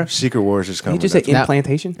Infinity War. Secret Wars is Can coming. you just say That's-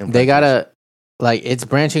 implantation? They gotta, like, it's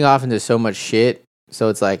branching off into so much shit. So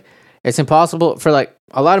it's like, it's impossible for, like,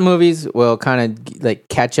 a lot of movies will kind of like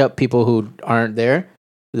catch up people who aren't there.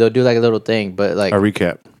 They'll do like a little thing, but like a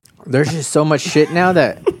recap. there's just so much shit now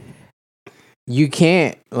that you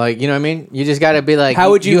can't, like, you know what I mean? You just gotta be like, How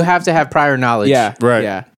would you- you have to have prior knowledge. Yeah. Right.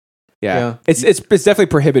 Yeah. Yeah. It's definitely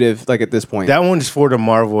prohibitive. Like at this point. That one's for the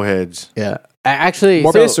Marvel heads. Yeah. Actually,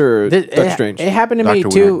 Morbius or Doctor it, Strange? It happened to me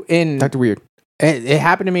Dr. too in Dr. Weird. it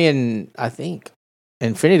happened to me in, I think,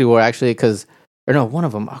 Infinity War, actually, because, or no, one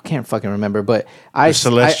of them, I can't fucking remember, but The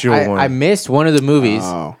Celestial one. I missed one of the movies.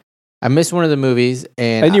 Oh. I missed one of the movies,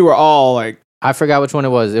 And you were all like, I forgot which one it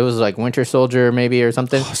was. It was like Winter Soldier, maybe, or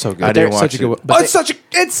something. oh, so good. I didn't Such watch a good it. one. But It's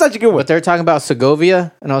such a good one. But they're talking about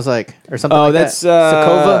Segovia, and I was like, or something Oh, like that's that.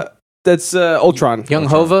 Sokovia? that's Ultron. Young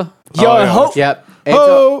Hova. Young Oh, yeah. Ho- Yep. And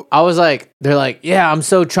so I was like, they're like, yeah, I'm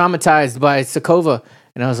so traumatized by Sokovia.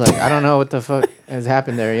 And I was like, I don't know what the fuck has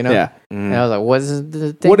happened there, you know? Yeah. And I was like, what is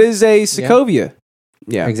the thing? What is a Sokovia?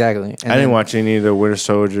 Yeah. Exactly. And I didn't watch any of the Winter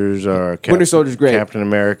Soldiers or Winter Soldier's great. Captain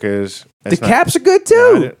America's. The Caps are good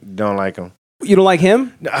too. Don't like them. You don't like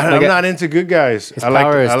him? I'm not into good guys. I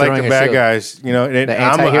power is like throwing the a bad shield. guys. You know, and The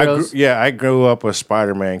I'm anti-heroes? I grew up a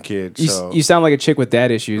Spider-Man kid. So. You sound like a chick with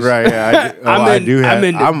dad issues. Right, yeah, I do have.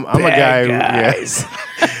 I'm a guy. guys.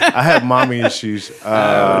 Yeah, I have mommy issues.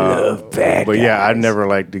 I love bad but yeah, I never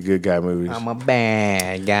liked the good guy movies. I'm a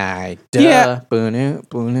bad guy. Duh. Yeah.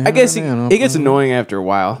 I I guess it gets annoying after a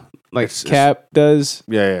while. Like It's- Cap does,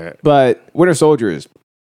 Yeah, but Winter Soldier is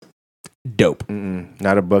dope.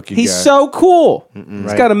 not a Bucky He's guy. so cool. He's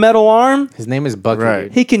Right. got a metal arm. His name is Bucky. Right.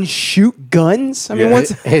 Dude. He can shoot guns. I mean, Yeah.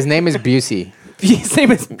 what's His name is Busey. his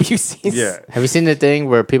name is Busey. yeah. Have you seen the thing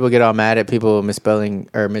where people get all mad at people misspelling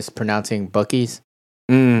or mispronouncing Buc-ee's?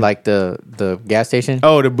 Like the gas station?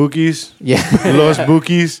 Oh, the Bookies, Yeah. Los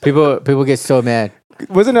Bookies. People get so mad.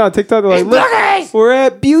 Wasn't it on TikTok? They're like, look, we're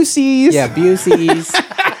at Busey's. Yeah, Busey's.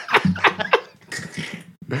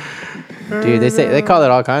 Dude, they call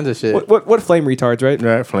it all kinds of shit. What flame retards, right?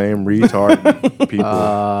 Right, flame retard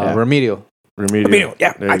people. Remedial. Remedial.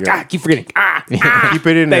 Yeah, There you go. keep forgetting. Keep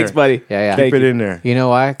it in there. Thanks, buddy. Yeah. Keep it in there. You know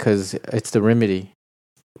why? Because it's the remedy.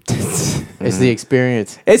 It's the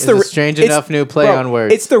experience. It's a strange enough new play bro, on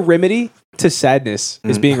words. It's the remedy to sadness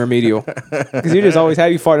is being remedial. Because you just always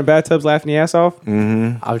have you fart in bathtubs laughing your ass off.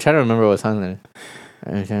 I'm trying to remember what song that is.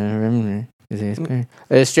 I'm trying to remember.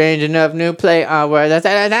 It's strange enough new play on words. It's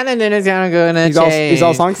gonna He's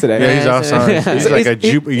all songs today. Yeah, he's all songs. He's like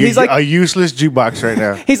he's like- a useless jukebox right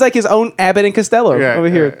now. He's like his own Abbott and Costello Yeah, over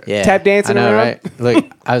here, Yeah, tap dancing I know, around. right?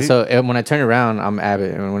 Look, when I turn around, I'm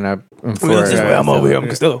Abbott, and when I'm I'm over here, I'm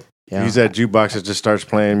Costello. yeah. He's that jukebox that just starts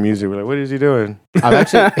playing music. We're like, what is he doing? I'm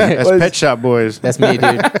actually That's Pet Shop Boys. that's me,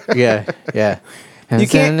 dude. Yeah. You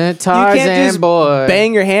can't just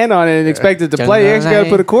bang your hand on it and expect it to play. You actually got to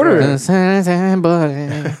put a quarter in.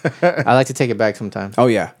 I like to take it back sometimes. Oh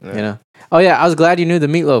yeah, You know. Oh yeah, I was glad you knew the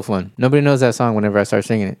Meatloaf one. Nobody knows that song. Whenever I start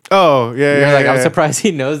singing it, Oh, yeah, you're yeah. like, yeah. I'm surprised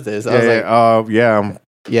he knows this. I was like, yeah, I'm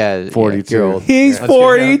yeah, 42. you're old. he's That's true.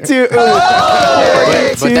 42.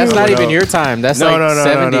 But that's not even your time. That's like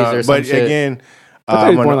 70s or some But shit. again, I thought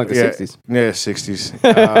he was I'm born gonna- like the yeah, 60s.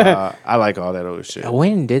 Yeah, 60s. I like all that old shit.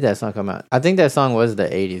 When did that song come out? I think that song was the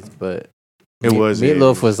 80s, but It was the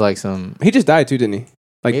Meatloaf 80s. was like some. He just died too, didn't he?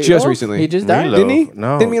 Like Meatloaf? just recently. He just died. Meatloaf. Didn't he?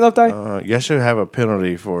 No. Didn't Meatloaf die? You should have a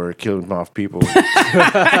penalty for killing off people.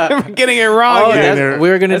 Getting it wrong. Oh, Yeah, that's- they're- we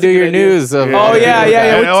were gonna that's do a good your idea. news. Of Oh, yeah.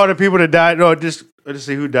 And all the people that died. No, just let's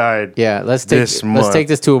see who died. yeah. Let's This month. take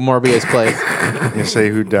this to a Morbius place. And say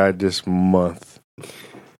who died this month.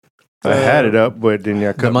 I had it up, but then you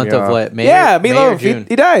cut The month me of off. what? May, Yeah, May or Meatloaf. June?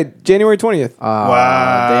 He died January 20th. Oh,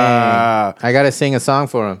 dang! I gotta sing a song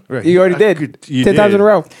for him. Right. You already did. You 10 times did. in a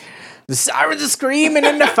row. The sirens are screaming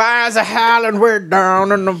and the fires are howling. We're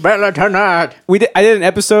down in the valley tonight. I did an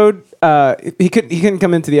episode. He couldn't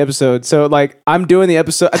come into the episode, so like I'm doing the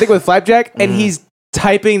episode. I think with Flapjack, and he's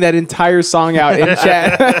typing that entire song out in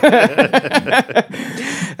chat.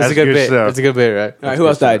 That's a good bit. stuff. That's a good bit, right? All right, who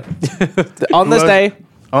else died on this else? day?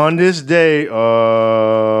 On this day,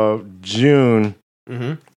 June.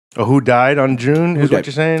 Oh, who died on June? Is died? what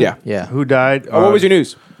you're saying? Yeah. Yeah. Who died? Oh, what was your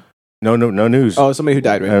news? No news. Oh, somebody who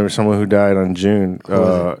died. Right? Someone who died on June.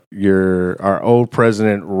 Our old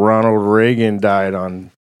president Ronald Reagan died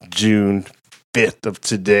on June 5th of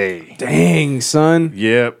today. Dang, son.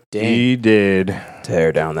 Yep, Dang. he did.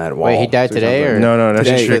 Tear down that wall. Wait, he died today, or No, that's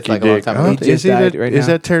Today. a tricky Like a long dick. time I ago. don't He think- just is died that, right is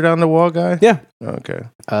now. that tear down the wall guy? Yeah. Okay.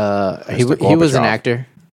 he Mr. was an Gorbachev. actor.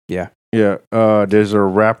 Yeah. Yeah. There's a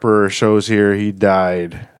rapper shows here. He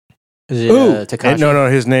died. Is it Ooh. Tekashi? No.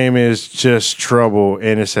 His name is Just Trouble,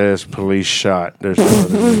 and it says police shot. There's no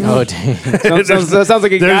other news. Oh dang! Sounds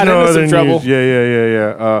like he There's got no into other some trouble. news.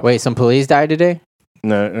 Yeah. Wait, some police died today.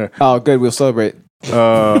 No. Oh, good. We'll celebrate.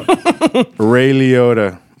 Ray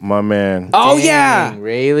Liotta, my man. Oh Dang, yeah.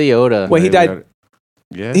 Ray Liotta. Wait, he Ray died. Liotta.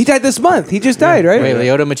 Yes. He died this month. He just died, right? Wait,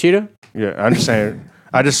 Liotta Machida? Yeah, I'm just saying.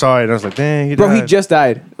 I just saw it and I was like, dang, he Bro, died. he just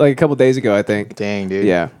died like a couple days ago, I think. Dang, dude.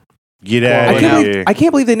 Yeah. Get I out can't of believe- here. I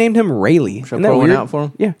can't believe they named him Rayleigh. Should I Isn't that pour one weird? out for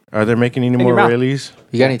him? Yeah. Are they making any In more your mouth. Rayleighs?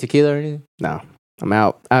 You got any tequila or anything? No. I'm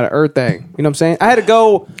out of Earth thing. You know what I'm saying? I had to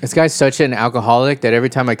go. This guy's such an alcoholic that every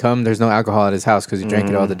time I come, there's no alcohol at his house because he drank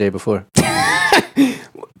it all the day before.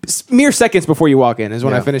 Mere seconds before you walk in is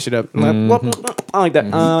when I Yeah. finish it up. I'm like, I like that.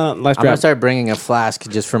 Last I'm gonna drop. start bringing a flask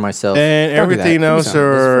just for myself. And Don't do that. everything else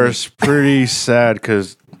That's is pretty sad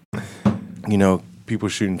because, people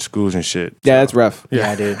shooting schools and shit. Yeah, that's rough.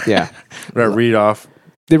 Yeah, dude. Yeah. That read off.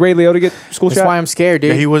 Did Ray Liotta get school That's shot? why I'm scared,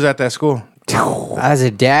 dude. Yeah, he was at that school. As a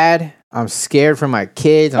dad, I'm scared for my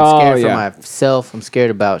kids. I'm Oh, scared yeah. for myself. I'm scared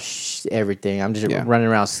about everything. I'm just Yeah. running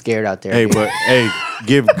around scared out there. Hey, dude. but hey,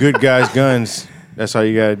 give good guys guns. That's all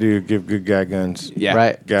you gotta do. Give good guy guns. Yeah.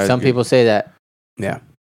 Right. Guys Some get- people say that. Yeah.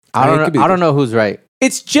 I mean, it don't could be know. the I don't know who's right.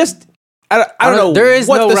 It's just I don't know. There is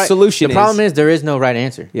what no the right solution The is. problem is there is no right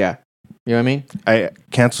answer. Yeah. You know what I mean? I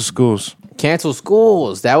cancel schools. Cancel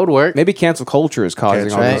schools. That would work. Maybe cancel culture is causing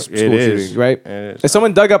Cancel- all right? these school It is. shootings, right? It is. If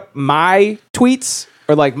someone dug up my tweets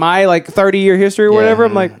or like my 30-year history or Yeah. whatever,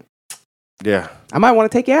 I'm like, Yeah. I might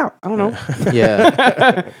want to take you out. I don't know.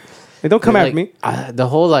 Yeah. Hey, don't come Like, after me. The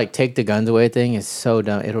whole take the guns away thing is so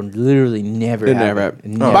dumb. It'll literally never It happen. never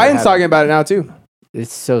happened. Never Biden's happen. talking about it now too.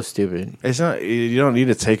 It's so stupid. It's not. You don't need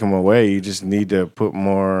to take them away. You just need to put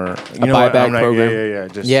more. You know buyback what? I'm not- program. Yeah.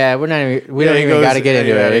 Just Yeah, we're not. We Yeah, don't he even goes- got to get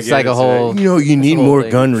into yeah, it. It's yeah, like a whole. You know, you need whole more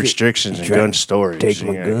thing. gun restrictions and gun storage. take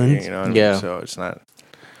my You know, guns? You know what I mean? Yeah. So it's not.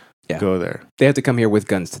 Yeah. Go there. They have to come here with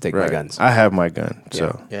guns to take my Right. guns. I have my gun.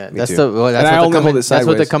 So Yeah, Me that's too. the. Well, And that's I what only the come hold and, it that's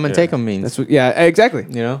what the sideways. come and Yeah. take them means. That's what. Yeah, exactly.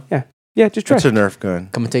 You know, Yeah, just try. it's a Nerf gun.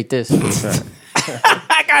 come and take this.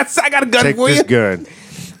 I got a gun Take for this you. gun.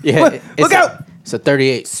 Yeah, Look- it's look out. It's a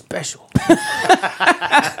 38 special.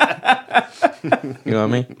 You know what I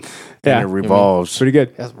mean? Yeah, And it revolves. pretty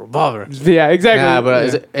good. That's a revolver. Yeah, exactly. Nah,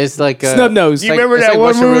 but Yeah. it's like Snub nose. it's You like- remember it's that like one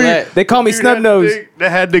Russian movie? roulette. They call me Dude, Snub that Nose. thing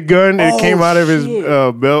that had the gun and it came out of his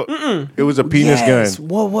belt. It was a penis Yes. gun.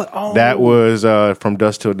 What? Oh. That was from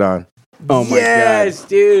Dusk Till Dawn. Oh my Yes,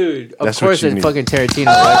 dude. Of That's what course, you it's need. fucking Tarantino.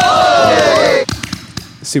 Right? god.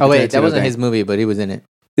 Super Oh wait, Tarantino that wasn't thing. his movie, but he was in it.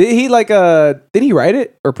 Did he did he write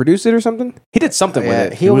it or produce it or something? He did something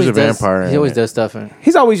with it. He was always a does, vampire He in always it. does stuff. In,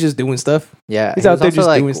 He's always just doing stuff. yeah, He's he out was there also just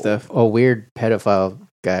like doing stuff. A weird pedophile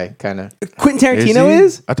guy, kind of. Quentin Is Tarantino he?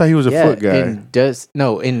 is? I thought he was a Yeah, foot guy. in Dust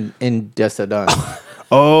Till Dawn.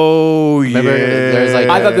 Oh, Remember, yeah. there's like-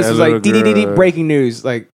 I thought this was Little like DDDD girl. breaking news.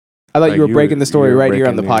 Like I thought Like you were you breaking were- the story you were right here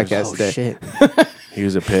on the breaking news. podcast Oh today. shit! He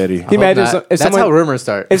was a petty. Can you imagine if That's someone how rumors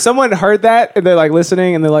start. if someone heard that and they're like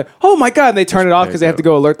listening and they're like, "Oh my god," and they turn it off because they have to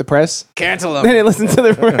go alert the press. Cancel Then they listen to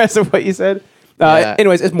the rest of what you said. Yeah.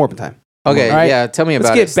 Anyways, it's Morbin time. Okay, All right. yeah. Tell me Let's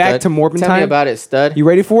about get it. back stud. to Morbin Tell time. me about it, stud. You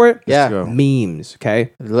ready for it? yeah. go. Memes.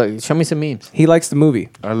 Okay. Look, show me some memes. He likes the movie.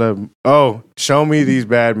 I love. Oh, show me these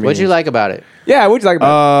bad memes. What'd you like about it? Yeah. What'd you like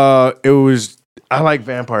about It was. I like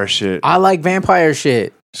vampire shit, I like vampire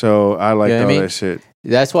shit. so I like You know all what I mean? that shit.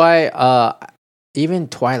 That's why even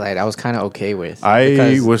Twilight I was kind of okay with. I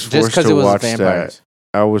Because- was just forced 'cause to it was watch vampires.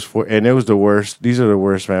 that. I was for, and it was the worst. These are the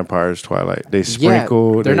worst vampires. Twilight. They Yeah,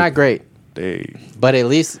 sprinkle. they're they, not great, They but at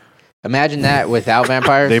least imagine that without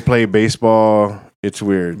vampires. they play baseball. It's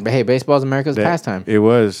weird. But hey, baseball's America's That- pastime. It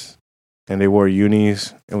was, and they wore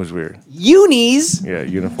unis. It was weird. it? Unis. Yeah,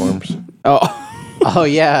 uniforms. Oh. Oh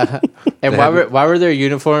yeah, and They why had were their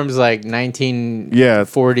uniforms like 1940s? Yeah,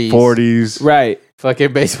 40s. Right.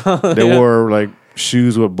 Fucking baseball. They wore like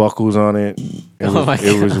shoes with buckles on it. Oh my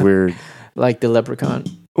It was God. weird. like the leprechaun.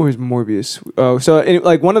 Where's Morbius? Oh, so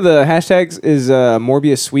like one of the hashtags is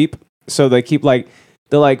Morbius sweep. So they keep they'll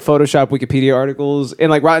Photoshop Wikipedia articles and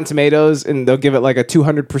like Rotten Tomatoes, and they'll give it like a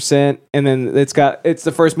 200%, and then it's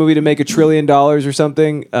the first movie to make $1 trillion or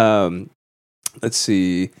something. Let's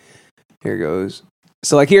see. Here goes.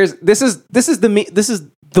 So like this is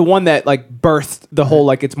the one that like birthed the whole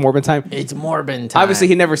it's Morbin time. It's Morbin time. Obviously,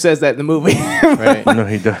 he never says that in the movie. right? No,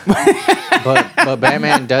 he does. but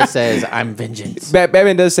Batman does says I'm vengeance.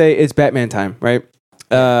 Batman does say it's Batman time, right?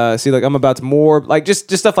 See, I'm about to morb,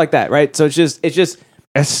 just stuff like that, right? So it's just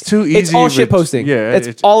It's too easy. it's all of shit a- posting. Yeah,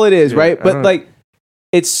 that's all it is, yeah, right? I But don't-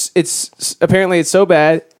 it's apparently it's so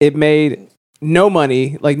bad it made no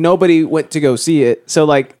money. Like nobody went to go see it. So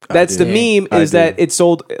that's the did. meme I is that did. it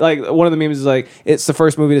sold one of the memes is it's the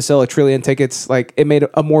first movie to sell 1 trillion tickets. Like it made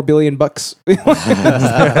a more $1 billion. So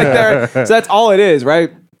that's all it is,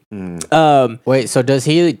 right? Wait, so does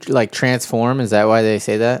he transform? Is that why they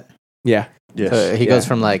say that? Yeah, Yes. He goes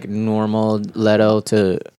from normal Leto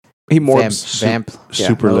to he morbs. vamp.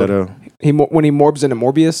 Super mode. Leto. When he morbs into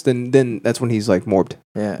Morbius, then that's when he's morbed.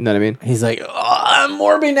 Yeah. You know what I mean? He's like, oh, I'm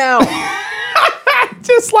Morbi now.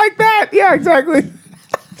 Just like that. Yeah, exactly.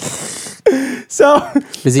 So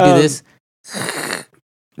Does he do this?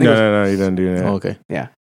 No, he doesn't do that. Oh, okay.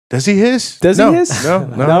 Does he hiss? Does he hiss? No,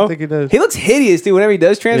 I No? don't think he does. he looks hideous, dude. Whenever he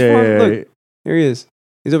does transform, Yeah, look, here he is.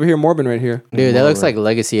 He's over here, Morbin, right here. Dude, that looks like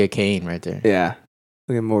Legacy of Kain right there. Yeah.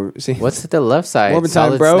 Look at Morbin. See, What's at the left side? Morbin time,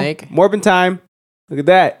 Solid bro. Snake? Morbin time. Look at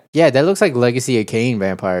that. Yeah, that looks like Legacy of Kain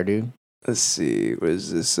vampire, dude. Let's see. What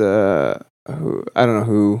is this? I don't know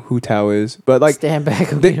who Tao is, but Stand back.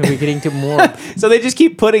 they- We're getting to more. so they just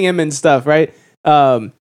keep putting him in stuff, right?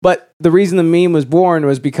 But the reason the meme was born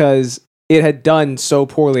was because it had done so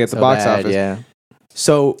poorly at the box office. Yeah.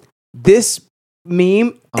 So this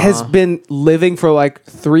meme has Uh-huh. been living for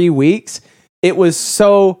 3 weeks. It was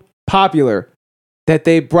so popular that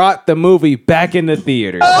they brought the movie back into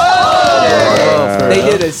theaters. They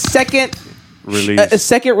did a second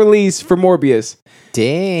release for Morbius,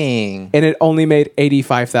 Dang. and it only made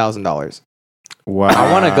 $85,000. Wow.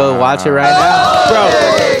 I want to go watch it right now. Bro,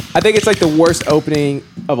 I think it's like the worst opening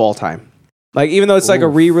of all time. Like, even though it's like a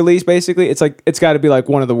re-release, basically, it's like it's got to be like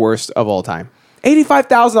one of the worst of all time.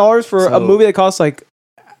 $85,000 for a movie that costs like,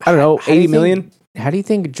 I don't know, $80 million. How do you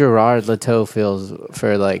think Gerard Leto feels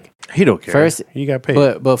for like? He don't care. First, he got paid.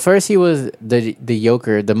 But first he was the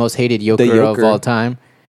Joker, the most hated Joker of all time,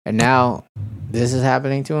 and now this is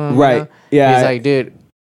happening to him. Right? You know? Yeah. He's like, dude,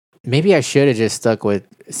 maybe I should have just stuck with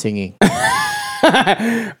singing.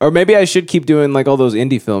 Or maybe I should keep doing like all those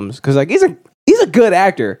indie films because like he's a good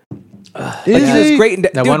actor. Like, he was great in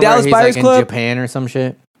That one Dallas where he's Buyers like Club in Japan or some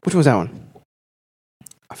shit. Which one was that one?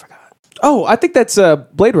 I forgot. Oh, I think that's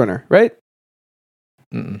Blade Runner, right?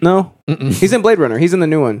 No, he's in Blade Runner. He's in the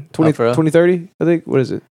new one, 2030. I think. What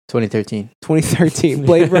is it? 2013. 2013.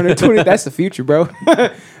 Blade Runner 20. That's the future, bro.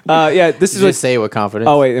 Yeah, this is just say it with confidence.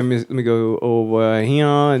 Oh wait, let me go over here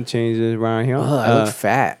and change it around here. I look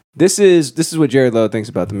fat. This is what Jared Lowe thinks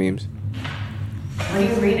about the memes. What are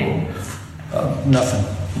you reading? Nothing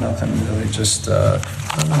really. Just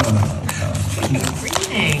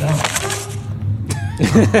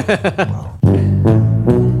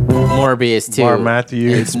Morbius too. Bar Matthew.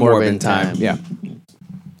 It's Morbin time. Yeah.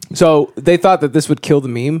 So they thought that this would kill the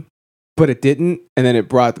meme, but it didn't, and then it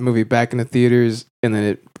brought the movie back into theaters, and then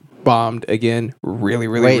it bombed again really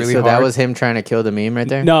so hard. that was him trying to kill the meme right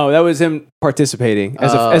there? No, that was him participating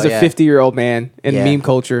as a 50-year-old man in meme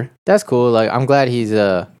culture. That's cool. Like, I'm glad he's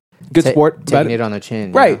good sport, taking it on the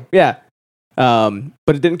chin. Right? Know? Yeah.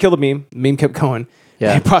 But it didn't kill the meme. The meme kept going.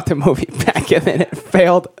 Yeah. They brought the movie back, and then it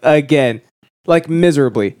failed again, like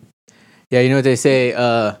miserably. Yeah, you know what they say?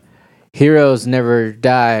 Heroes never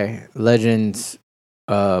die. Legends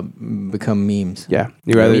become memes. Yeah,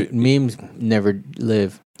 you rather memes never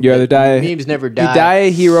live. You rather die. Memes never die. You die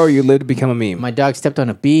a hero, or you live to become a meme. My dog stepped on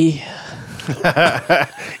a bee.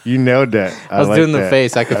 You nailed that. I was doing the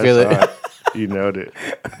face. I could feel it. You nailed it.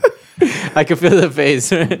 I could feel the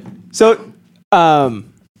face. So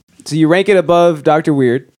you rank it above Dr.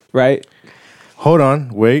 Weird, right? Hold on,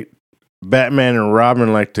 wait. Batman and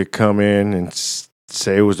Robin like to come in and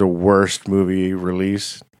say it was the worst movie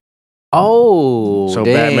release. Oh, so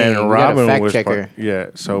dang. Batman and Robin fact was checker.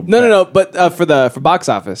 So No. But for box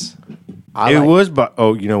office, you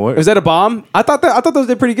know what? Was that a bomb? I thought those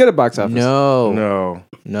did pretty good at box office. No.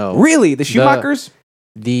 Really, the Schumachers?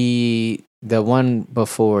 The one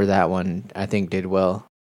before that one, I think, did well.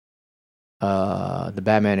 The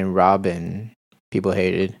Batman and Robin, people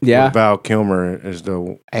hated. Yeah, with Val Kilmer is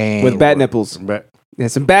with bat nipples.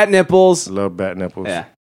 Some bat nipples. I love bat nipples. Yeah.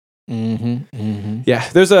 Mm-hmm. Yeah,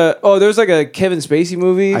 there's like a Kevin Spacey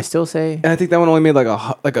movie. I still say, and I think that one only made like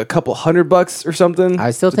a couple $100 or something.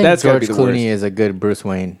 I still think George Clooney is a good Bruce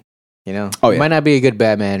Wayne. You know, oh yeah, might not be a good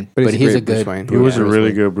Batman, but he's a good. Wayne. He was a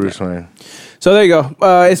really good Bruce Wayne. So there you go.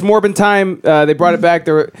 It's Morbin time. They brought it back.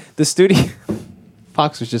 The studio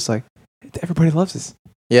Fox was just like, everybody loves this.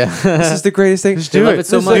 Yeah, this is the greatest thing. Just do it.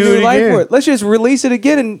 So much new life for it. Let's just release it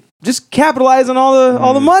again and just capitalize on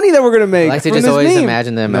all the money that we're gonna make. I like to just always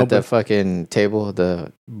imagine them at the fucking table,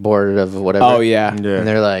 the board of whatever. Oh yeah, and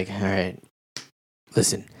they're like, "All right,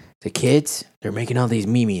 listen, the kids, they're making all these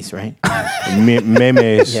memes, right?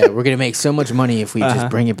 Memes. Yeah, we're gonna make so much money if we just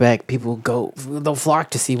bring it back. People they'll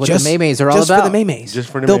flock to see what the memes are all about. Just for the memes. Just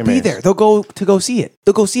for the they'll memes. be there. They'll go see it.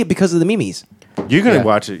 They'll go see it because of the memes. You're gonna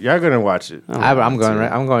watch it. Y'all gonna watch it. I'm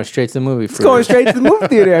going straight to the movie. It's going straight to the movie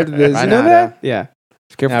theater after this. You know that? Yeah.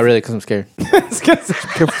 Not really, because I'm scared.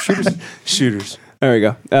 Careful, shooters. There we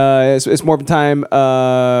go. It's Morbin time.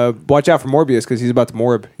 Watch out for Morbius because he's about to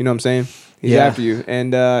morb. You know what I'm saying? He's after you.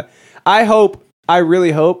 And I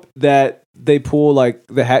really hope that they pull like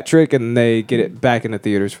the hat trick and they get it back in the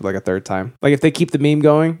theaters for like a third time. Like if they keep the meme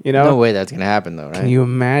going, you know? No way that's gonna happen though, right? Can you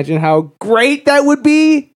imagine how great that would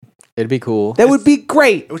be? It'd be cool. That would be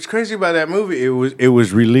great. What's crazy about that movie? It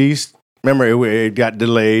was released. Remember, it got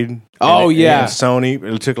delayed. Oh yeah, Sony.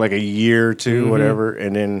 It took like a year or two, whatever,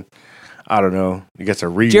 and then I don't know. It gets a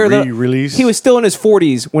re-release. He was still in his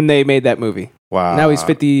 40s when they made that movie. Wow. Now he's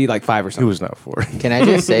 55 or something. He was not 40. Can I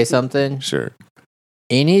just say something? Sure.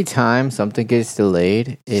 Anytime something gets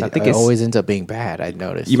delayed, it always ends up being bad. I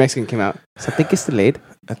noticed. You Mexican came out. Something gets delayed.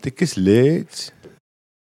 I think it's late.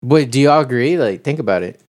 But do y'all agree? Like, think about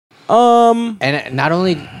it. And not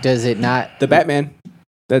only does it not the Batman,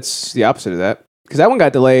 that's the opposite of that because that one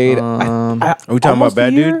got delayed. Are we talking about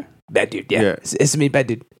Bad Dude? Bad Dude, yeah. It's me, Bad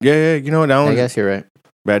Dude. Yeah. You know what? That one. I guess you're right.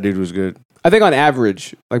 Bad Dude was good. I think on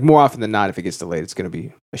average, like more often than not, if it gets delayed, it's going to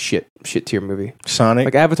be a shit tier movie. Sonic.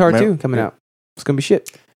 Like Avatar 2 coming out. It's going to be shit.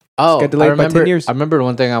 Oh, got delayed by 10 years. I remember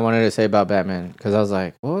one thing I wanted to say about Batman because I was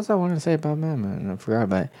like, what was I wanting to say about Batman? And I forgot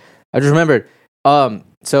about it. I just remembered.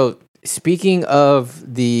 So speaking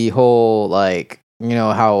of the whole, like, you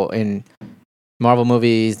know, how in Marvel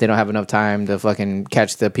movies they don't have enough time to fucking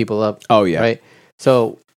catch the people up. Oh yeah, right.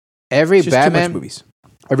 So every Batman movies,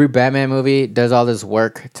 every Batman movie does all this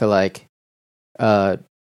work to like, I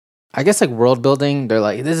guess like world building. They're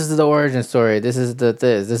like, this is the origin story. This is the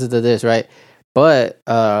this, right? But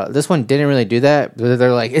this one didn't really do that.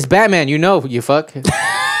 They're like, it's Batman, you fuck.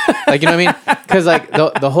 Like, you know what I mean? Because like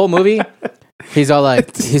the whole movie, he's all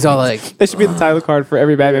like, that should be the title card for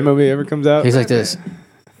every Batman movie that ever comes out. He's like this.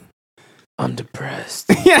 I'm depressed.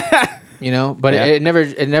 Yeah, you know, but it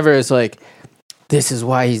never is like, this is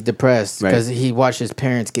why he's depressed because he watched his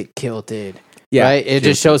parents get killed. Yeah, right. It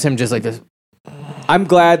just shows him just like this. I'm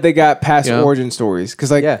glad they got past origin stories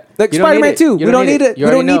because, like Spider-Man 2, we don't need it. We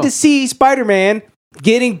don't need to see Spider-Man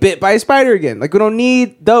getting bit by a spider again. Like, we don't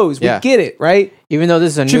need those. We get it, right? Even though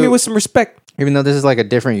this is treat me with some respect. Even though this is like a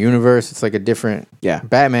different universe, it's like a different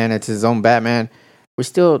Batman. It's his own Batman.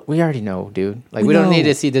 We already know, dude. Like, we don't need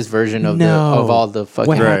to see this version of of all the fucking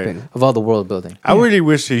what happened of all the world building. I really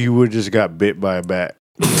wish that you would just got bit by a bat.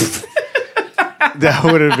 That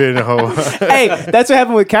would have been a whole. Hey, that's what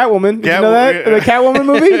happened with Catwoman. Did you know that? In the Catwoman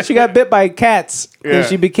movie, she got bit by cats and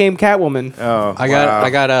she became Catwoman. Oh, I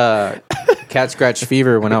got a cat scratch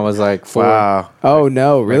fever when I was like 4. Wow. Oh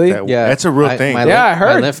no, really? Like that's a real thing. I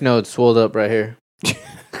heard. My lymph nodes swelled up right here.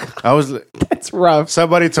 I was. That's rough.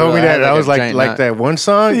 Somebody told me that. I was like that one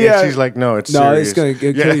song. Yeah. And she's like, no, it's serious. It's gonna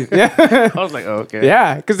kill you. Yeah. I was like, oh, okay.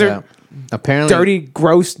 Yeah, because they're apparently dirty,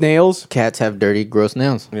 gross nails. Cats have dirty, gross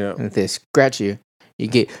nails. Yeah. And if they scratch you, you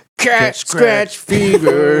get cat scratch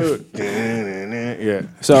fever. Yeah.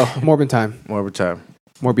 So Morbin time.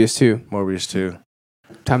 Morbius 2.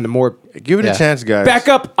 Time to Morb. Give it a chance, guys. Back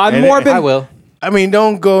up on And Morbin. I will. I mean,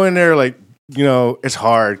 don't go in there like, you know, it's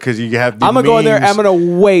hard because you have the I'm going to go in there. I'm going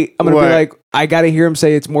to wait. I'm going to be What? like, I got to hear him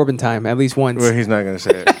say it's Morbin time at least once. Well, he's not going to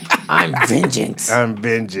say it. I'm vengeance. I'm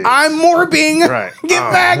vengeance. I'm morbing. Right.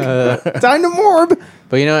 Get back. Time to morb.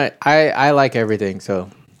 But you know what? I like everything. So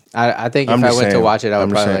I think if I went to watch it, I would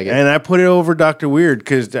probably like it. And I put it over Dr. Weird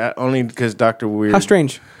because Dr. Weird. How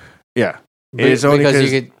strange. Yeah. It's only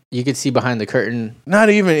because you could see behind the curtain. Not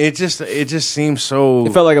even. It just seems so.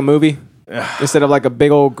 It felt like a movie instead of like a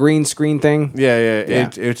big old green screen thing. Yeah.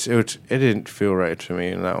 It didn't feel right to me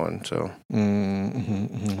in that one. So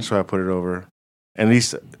that's why I put it over. At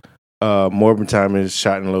least Morbin time is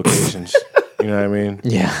shot in locations. You know what I mean?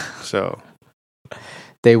 Yeah. So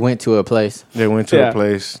they went to a place. A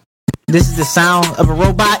place. This is the sound of a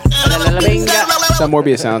robot. That's how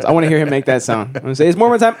Morbius sounds. I want to hear him make that sound. I'm going to say, it's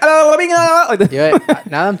Morbin time. Like that. Yeah.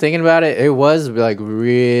 Now that I'm thinking about it, it was like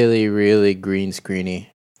really, really green screeny.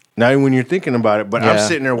 Not even when you're thinking about it, but I'm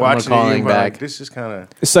sitting there watching it. And back. Like, this is kind of.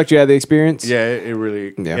 It sucked you out of the experience? Yeah, it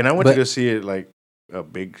really. Yeah. And I went to go see it like a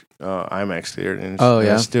big IMAX theater. And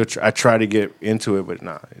I try to get into it, but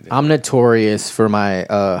not. I'm notorious for my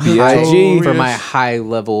high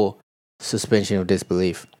level suspension of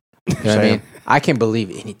disbelief. You know what I mean? I can't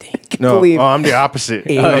believe anything. I'm the opposite.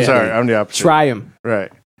 I'm sorry. I'm the opposite. Try him.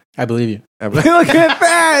 Right. I believe you. Look at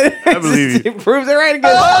that. I believe you. He proves it right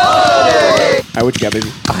again. All right, what you got,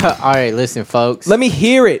 baby? All right, listen, folks. Let me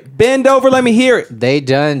hear it. Bend over. Let me hear it. They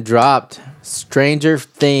done dropped Stranger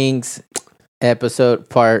Things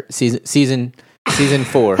season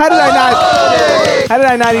 4. How did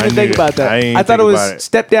I not even think about that? I thought it was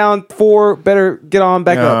step down 4, better get on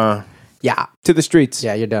back up. Yeah. To the streets.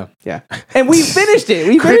 Yeah, you're done. Yeah. And we finished it.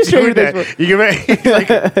 We finished Stranger Things. You get like,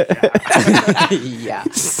 yeah.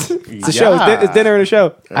 It's a show. It's dinner and a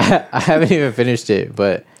show. I haven't even finished it,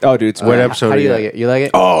 but dude, it's what episode? How do you like it? You like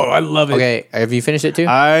it? Oh, I love it. Okay, have you finished it too?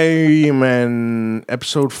 I am in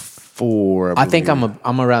episode 4. I think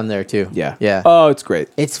I'm around there too. Yeah. Yeah. Oh, it's great.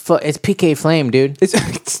 It's PK Flame, dude. It's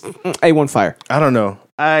A1 Fire. I don't know.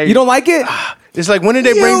 You don't like it? It's like, when did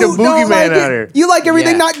they bring the boogeyman out here? You like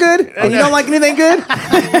everything not good? And you don't like anything good?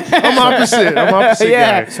 I'm opposite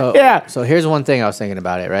guy. So here's one thing I was thinking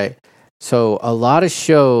about it, right? So a lot of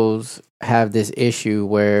shows have this issue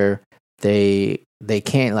where they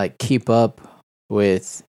can't like keep up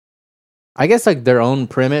with, I guess, like their own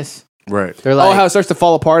premise. Right. They're like, how it starts to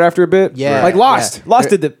fall apart after a bit? Yeah. Like Lost. Yeah. Lost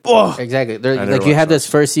did the... Exactly. Like you have this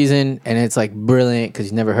first season and it's like brilliant because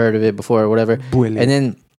you never heard of it before or whatever. Brilliant. And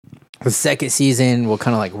then the second season will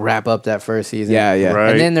kind of like wrap up that first season. Yeah.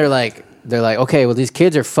 Right. And then they're like, okay, well, these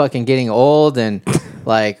kids are fucking getting old and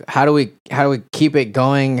Like, how do we keep it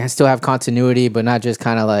going and still have continuity, but not just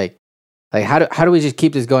kind of like how do we just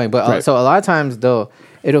keep this going? But Right. so a lot of times though,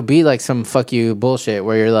 it'll be like some fuck you bullshit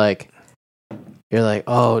where you're like,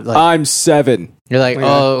 oh, like I'm 7. you're like, Yeah.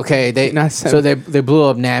 oh, okay, Not so seven. they blew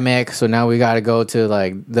up Namek, so now we got to go to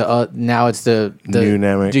like the now it's the New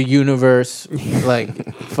Namek. the universe, like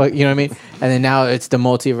fuck, you know what I mean? And then now it's the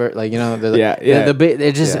multiverse, like the big,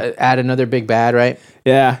 they just add another big bad, right?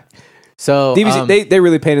 Yeah. So DBZ, they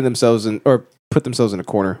really painted themselves or put themselves in a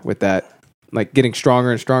corner with that, like getting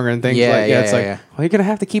stronger and stronger and things. Yeah, It's like, well, you're gonna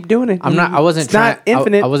have to keep doing it. I wasn't It's trying, not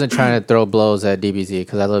infinite. I wasn't trying to throw blows at DBZ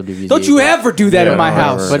because I love DBZ. Don't you but- ever do that Yeah, in my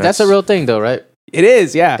whatever. house? But that's a real thing, though, right? It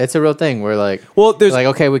is, yeah. It's a real thing. We're like, Well, there's like,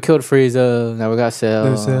 okay, we killed Frieza. Now we got Cell.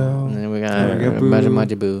 There's Cell. And then we got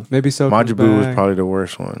Majin Buu. maybe so. Majin Buu was probably the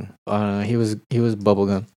worst one. He was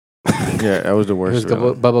bubblegum. Yeah, that was the He worst. was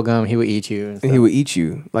villain. bubblegum. He would eat you. And And he stuff. would eat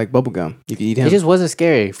you like bubblegum. You could eat him. He just wasn't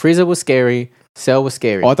scary. Frieza was scary. Cell was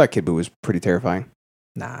scary. Oh, I thought Kid Buu was pretty terrifying.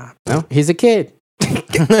 Nah. No? He's a kid.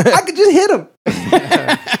 I could just hit him.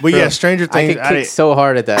 But yeah, Stranger I Things. could kick so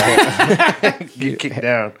hard at that. get kicked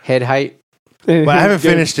down. Head height. But I haven't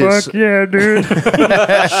finished it. yeah, dude.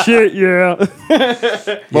 Shit, yeah.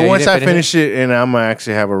 But Yeah, you once didn't I finish finish it, and I'm gonna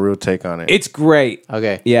actually have a real take on it. It's great.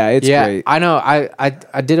 Okay. Yeah, it's yeah, great. I know.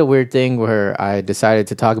 I did a weird thing where I decided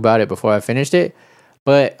to talk about it before I finished it,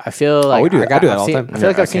 but I feel like we do that. I do that all the I've seen- time. I feel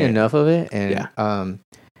like Yeah, I've I seen can't. enough of it, and Yeah.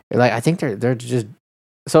 like I think they're just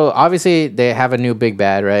so obviously they have a new big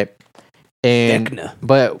bad, right? And Vecna.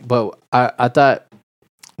 but I thought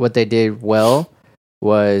what they did well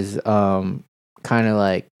was kind of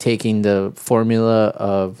like taking the formula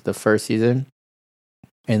of the first season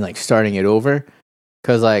and like starting it over.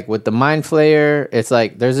 Cause like with the Mind Flayer, it's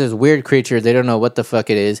like there's this weird creature. They don't know what the fuck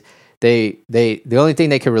it is. The only thing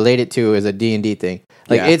they can relate it to is a D&D thing.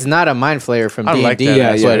 Like Yeah. it's not a Mind Flayer from I D&D. like that.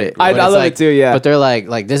 Yeah, but yeah. it- I but it's love like- it too. Yeah, But they're like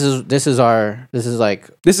this is like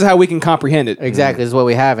this is how we can comprehend it. exactly this is what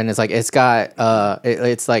we have, and it's like it's got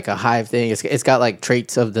it's like a hive thing. It's got like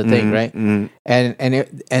traits of the thing, right? Mhm.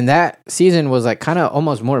 And that season was like kind of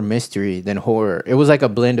almost more mystery than horror. It was like a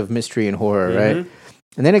blend of mystery and horror, right?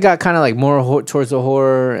 And then it got kind of like more towards the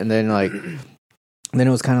horror, and then like then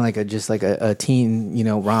it was kind of like a teen,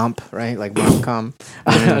 romp, right? Like rom com.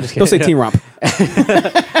 Don't say teen romp.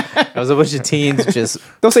 It was a bunch of teens, just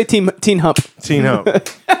Don't say teen hump. Teen Hump.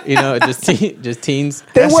 just teens.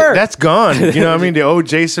 That's gone. You know what I mean? The old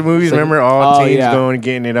Jason movies. Remember all Oh, teens yeah. going and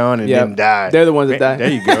getting it on and Yep. then die. They're the ones that die. There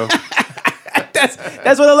you go.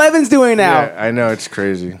 That's what 11's doing now. Yeah, I know it's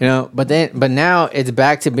crazy. But now it's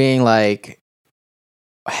back to being like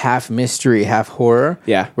half mystery, half horror.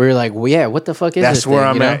 Yeah. Where you're like, well, yeah, what the fuck is That's this where thing,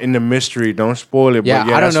 I'm you know? at in the mystery. Don't spoil it. Yeah,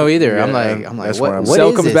 but I don't that's- know either. yeah, I'm like, that's what where I'm what Cell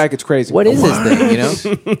is comes this? back, it's crazy. What is this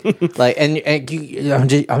thing? Like,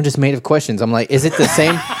 I'm just made of questions. I'm like, is it the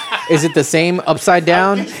same? Is it the same upside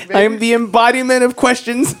down? I am the embodiment of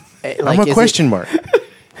questions. Like, I'm a question mark.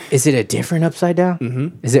 Is it a different upside down? Mm-hmm.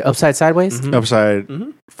 Is it upside sideways? Upside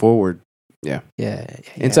forward. Yeah,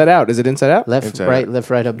 Inside out. Is it inside out? left, Inside right, out. left,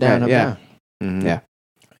 right, up, down, Yeah, up, yeah. down. Mhm. Yeah.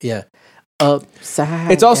 Yeah, upside.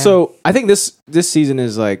 It's also, I think this season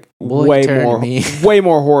is like Boy, way turn more me. way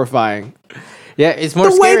more horrifying. Yeah, it's more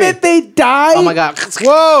The scary. way that they die. Oh my god!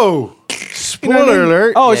 Whoa! Spoiler You know what I mean?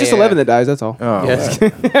 alert. Oh, it's Yeah, just yeah. 11 that dies. That's all. Oh, Yes.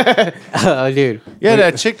 Oh, dude. yeah,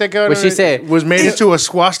 that chick that got What she said. was made into a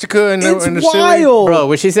swastika in the, It's in the ceiling. wild, Bro,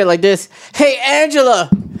 when she said like this, "Hey, Angela."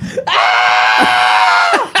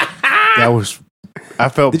 That was. I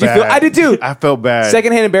felt Did you bad. feel? I did too. I felt bad.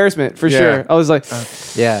 Secondhand embarrassment for Yeah. sure. I was like,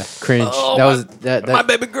 Yeah, cringe. that was that. my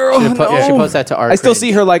baby girl. She no. post that to art. I still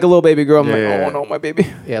see her like a little baby girl. I'm Yeah. like, oh no, my baby,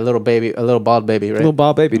 Yeah, little baby, a little bald baby, right? little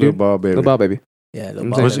bald baby, Little dude, ball baby. little bald baby. Yeah, little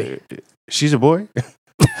Was bald baby. it- she's a boy.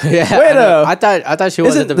 Yeah, Wait I know. a- I thought she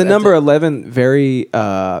was Isn't the number 11 very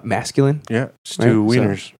masculine? Yeah, it's two Right, so-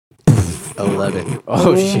 wieners. 11. Oh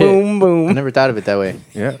Boom, shit! boom, boom. I never thought of it that way.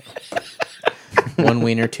 Yeah, One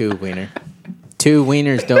wiener, two wiener. Two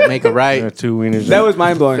wieners don't make a right. yeah, two wieners. That was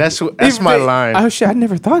mind blowing. That's my line. Oh shit! I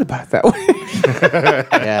never thought about it that way.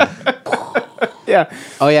 Yeah. Yeah.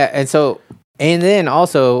 Oh yeah, and then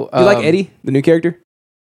also, You like Eddie, the new character?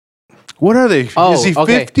 What are they? Oh, Is he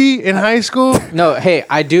okay. 50 in high school? No, hey,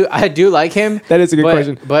 I do like him. That is a good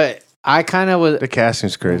question. But I kind of was The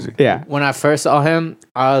casting's crazy. Yeah. when I first saw him.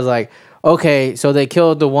 I was like, okay, so they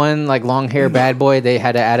killed the one like long hair bad boy. They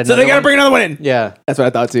had to add another. So they gotta one? bring another one in. Yeah, That's what I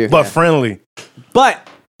thought too. But friendly. But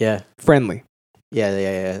yeah, friendly.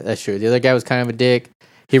 yeah. That's true. The other guy was kind of a dick.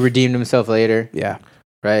 He redeemed himself later, Yeah.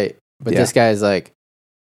 right? But Yeah. this guy is like,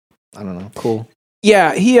 I don't know, cool.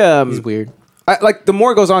 Yeah. He He's weird. like the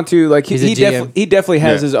more it goes on too, like He's a he GM. definitely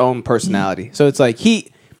has his own personality. So it's like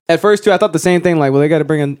at first too, I thought the same thing. Like, well, they got to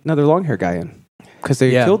bring another long hair guy in because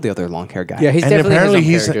they killed the other long hair guy. Yeah, he's And definitely apparently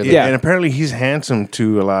his own character, though. and apparently he's handsome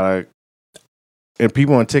to a lot of. And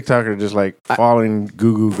people on TikTok are just like following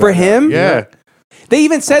Goo For him? Yeah. They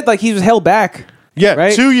even said like he was held back. Yeah,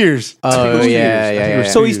 Right? 2 years. Oh, 2 years. yeah, I think yeah, it was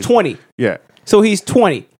yeah. So 2 he's years. 20. Yeah, So he's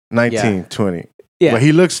 20. 19, 20. Yeah. But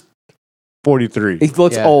he looks 43. He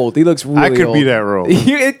looks Yeah. old. He looks really I could old. be that role.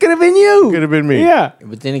 It could have been you. Could have been me. Yeah.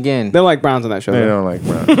 But then again, They don't like Browns on that show. They though. don't like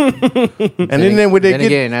Brown. And then would they then get?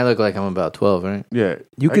 again, I look like I'm about 12, right? Yeah,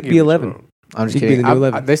 You I could give be you 11. 12. I'm just You could be kidding. the new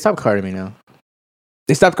 11. They stopped carding me now.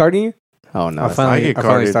 They stopped carding you? Oh, no. I that's finally, get I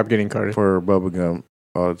finally carded stopped geting carded. for bubblegum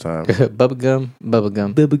all the time. Bubblegum,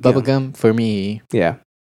 bubblegum for me. Yeah.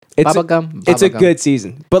 It's Bubblegum, It's a bubblegum. good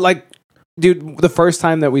season. But like, dude, the first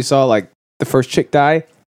time that we saw like the first chick die,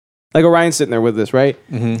 like Orion's sitting there with us, right?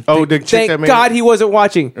 Mhm. Oh, the chick Thank that made God he wasn't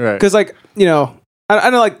watching. Right. Because like, you know, I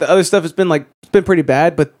know like the other stuff has been like, it's been pretty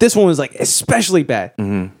bad, but this one was like especially bad.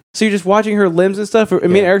 Mhm. So you're just watching her limbs and stuff. And me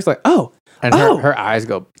and Yeah. Eric's like, oh, And Oh. her eyes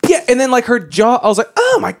go. yeah. And then like her jaw, I was like,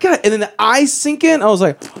 oh my God. And then the eyes sink in. I was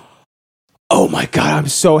like, oh my God, I'm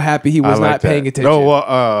so happy he was I like not that. paying attention. No,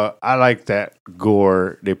 well, I like that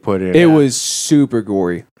gore they put in. It was super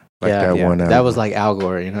gory. like Yeah, that yeah. one. That was like Al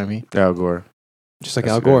Gore, you know what I mean? Al Gore. Just like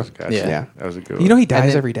That's Al good. Gore. Gotcha. Yeah. That was a good. You know he dies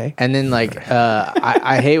then- every day. And then like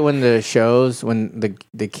I hate when the shows when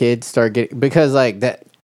the kids start getting because like that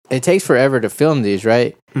it takes forever to film these,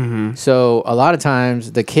 right? Mm-hmm. So a lot of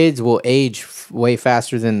times the kids will age way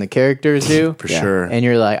faster than the characters do, for Yeah. sure. and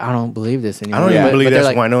you're like, I don't believe this I anymore. don't even Yeah. believe but they're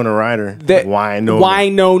that's like, Winona Ryder. That- Winona.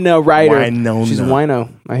 Winona Ryder. Winona. She's a wino,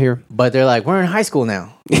 I hear. but they're like, we're in high school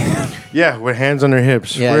now, Yeah, with hands on their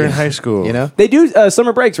hips. Yeah, We're in yeah. high school. you know? They do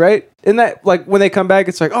summer breaks, right? Isn't that like when they come back,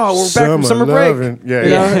 it's like, oh, we're back from summer break. loving- Yeah, You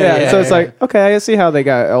know? yeah. Yeah. Yeah, So it's yeah. like, okay, I see how they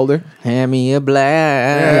got older. Hand me a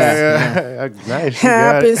blast. Yeah, yeah. Nice. you got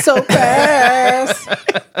Happened it. so fast.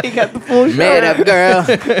 He got the full Made up girl,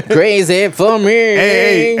 crazy for me.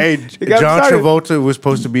 Hey, got John started. Travolta was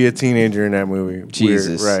supposed to be a teenager in that movie.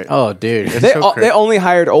 Jesus. Weird, right? Oh, dude. It's They, so they only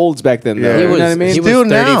hired olds back then, though. Yeah. You He know what I mean? he Still was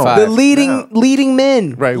now. 35. The leading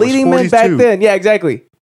men. Right, was Leading men back 42. then. Yeah, exactly.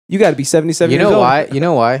 You got to be 77 You years know old. why? You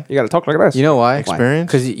know why? You got to talk like this. You know why?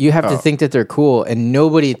 Experience? Because you have to Oh. think that they're cool, and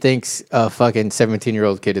nobody thinks a fucking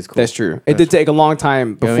 17-year-old kid is cool. That's true. It did take a long time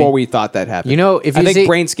know what I before mean? we thought that happened. You know, if I you think see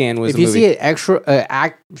Brain Scan was if the you movie. see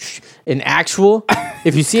an actual,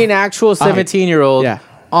 if you see an actual 17-year-old Yeah.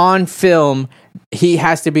 on film, he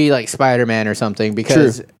has to be like Spider-Man or something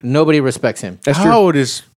because nobody respects him. That's How true. old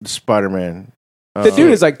is Spider-Man? The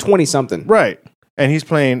dude is like 20 something. right, and he's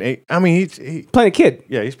playing. I mean, he Playing a kid.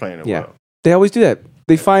 yeah, he's playing it Yeah. well. They always do that.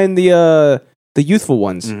 They find the youthful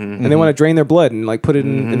ones Mhm. and they want to drain their blood and like put it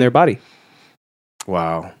in Mhm. their body.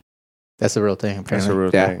 Wow, That's a real thing. that's Apparently, a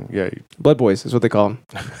real Yeah. thing. Yeah, Blood boys is what they call them.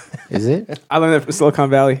 is it? I learned that from Silicon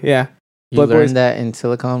Valley. Yeah. You Blood learned Boys. that in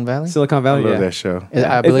Silicon Valley. Silicon I Valley. love Yeah. that show. I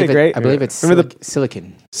Isn't believe it great? I believe it's Remember the-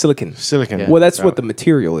 silicon. Silicon. Silicon. Yeah. Well, that's Yeah. what the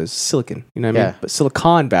material is. Silicon. You know what I mean? Yeah. But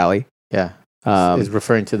Silicon Valley. Yeah, is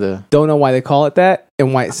referring to the Don't know why they call it that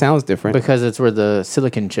and why it sounds different. because it's where the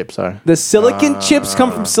silicon chips are. The silicon chips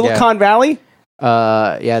come from Silicon Valley.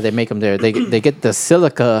 Yeah, they make them there. They get the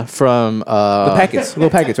silica from The packets, little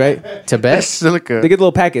packets, right? Tibet. Silica. They get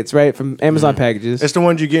little packets, right, from Amazon packages. It's the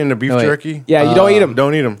ones you get in the beef No, wait. jerky. Yeah, you don't eat them.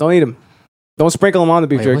 Don't eat them. Don't eat them. Don't sprinkle them on the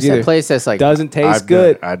beef Wait, jerky what's either. that place that's like? Doesn't taste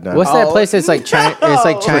good. I've done. What's that Oh, place that's like China? It's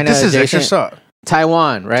like China. This is extra adjacent? salt.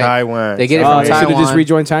 Taiwan, right? Taiwan. They get it Oh, from you should have Taiwan. just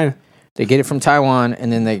rejoined China. They get it from Taiwan,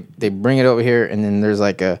 and then they bring it over here, and then there's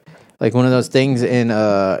like one of those things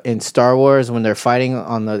in Star Wars when they're fighting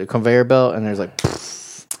on the conveyor belt, and there's like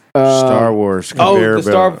Star Wars. Oh, conveyor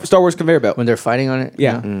the belt. Star Wars conveyor belt. when they're fighting on it.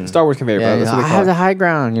 Yeah, Star Wars conveyor yeah. belt. You That's know, what I they call have the it. high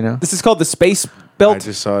ground, you know. This is called the space I belt.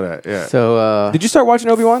 just saw that. Yeah. So Did you start watching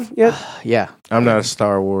Obi-Wan yet? yeah. I'm not a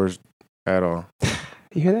Star Wars at all.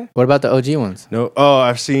 You hear that? What about the OG ones? No. Oh,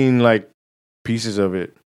 I've seen like pieces of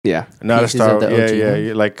it. Yeah, Not Pieces a Star. of the Yeah, OG, yeah, huh?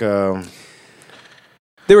 yeah. Like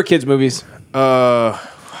they were kids' movies. What I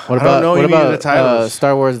don't about know what any of the about titles.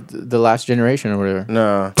 Star Wars: The Last Generation or whatever?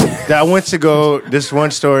 No. I went to go. This one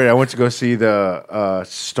story. I went to go see the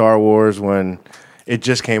Star Wars when it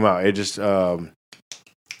just came out. It just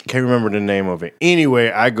can't remember the name of it. Anyway,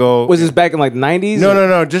 I go. Was this back in like 90s?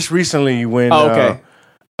 No. Just recently when. Oh,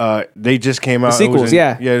 okay. They just came out. The It was sequels,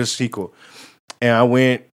 yeah. the sequel. And I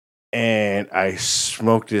went and I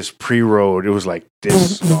smoked this pre-roll. It was like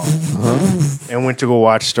this long, and went to go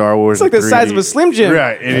watch Star Wars. It's like the size of a Slim Jim.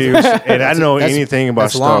 Right. And, and I know anything about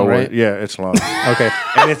that's Star long, Wars. right? Yeah, it's long. Okay.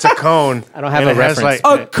 And it's a cone. I don't have and a it has reference.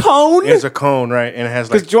 like A cone? It's a cone, right? And it has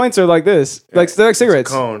Because like joints are like this. Like they're like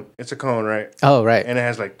cigarettes. It's a cone, right? Oh, right. And it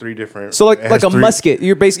has like 3 different. So it like has a 3 musket.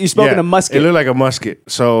 You're smoking a musket. It looked like a musket.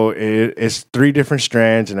 So it's 3 different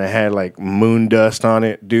strands, and it had like moon dust on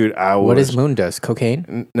it, dude. What is moon dust?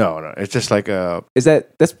 Cocaine? No, it's just like a. Is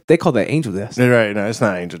that's they call that angel dust? Right? No, it's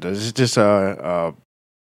not angel dust. It's just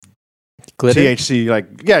Glitter? THC,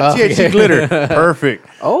 THC glitter. Perfect.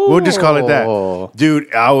 Oh. We'll just call it that. Dude,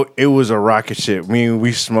 it was a rocket ship.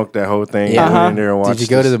 We smoked that whole thing. Yeah. We went in there and watched. Did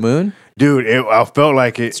you go to the moon? Dude, I felt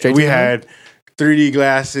like it. Straight to we the moon? had 3D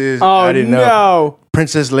glasses. Oh, I didn't know. no.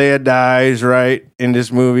 Princess Leia dies, right, in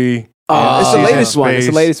this movie. It's the She's in latest one. It's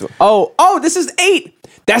the space. latest one. Oh, this is 8.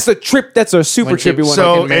 That's a trip. That's a super When she- trippy one.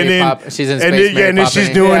 So Fucking Mary and then Pop- she's in and space, then, Mary and then Poppins.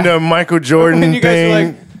 she's doing Yeah. the Michael Jordan And you guys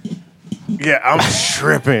are thing. Yeah, I'm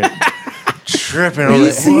tripping. Tripping. Are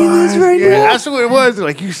you seeing this right yeah, now? that's what it was.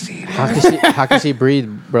 Like you see that. How can she breathe,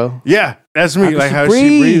 bro? Yeah, that's me. can Like she how breathe?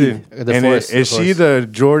 she breathing. The and force, is the she force. the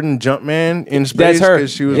Jordan Jumpman in space? That's her.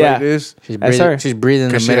 'Cause she was Yeah. like this. She's That's breathing. her. She's breathing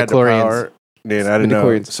the 'Cause she had the midichlorians. power. Then I didn't know.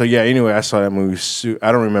 Midichlorians. So yeah. Anyway, I saw that movie.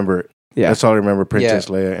 I don't remember it. Yeah. That's all I remember. Princess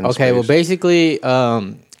Leia. In Okay, space. well, basically,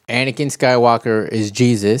 Anakin Skywalker is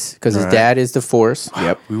Jesus because his Right. dad is the Force.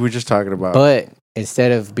 Yep. We were just talking about. But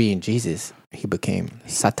instead of being Jesus, he became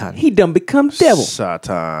Satan. He done become devil.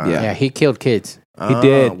 Satan. Yeah. He killed kids. He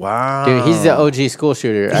did. Wow. Dude, he's the OG school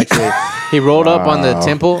shooter, actually. He rolled up on the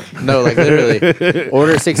temple. No, like literally.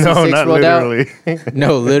 Order 66 No, not rolled literally. out.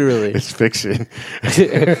 No, literally. It's fiction.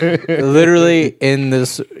 Literally in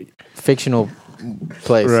this fictional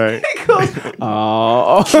place. Right.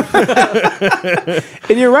 Oh.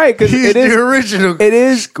 And you're right, because He's it is. the original. It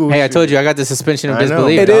is. school Hey, I shooter. told you, I got the suspension of I know.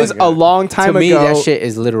 disbelief. It dog. is a long time To me, ago. that shit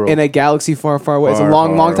is literal. in a galaxy far, far away. It's a Far, long,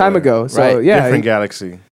 far long time away. ago. So Right. yeah, Different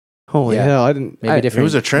galaxy. holy Yeah. hell, I didn't. Maybe I, different. He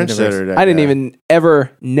was a trendsetter. That I didn't guy. even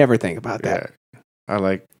never think about that. Yeah. I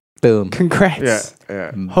like. Boom. Congrats.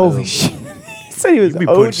 Yeah. Holy Boom. shit. He said he was You be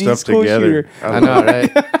OG putting stuff school together. shooter. I know,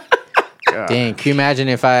 right? God. Dang, can you imagine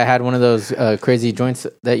if I had one of those crazy joints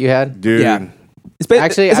that you had? Dude. Yeah. It's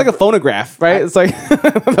Actually, it's like a phonograph, right? It's like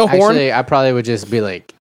the horn. Actually, I probably would just be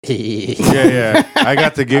like, Yeah. I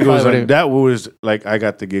got the giggles probably on that. Was like I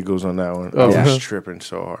got the giggles on that one. Oh, I was yeah. tripping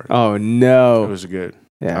so hard. Oh no! It was good.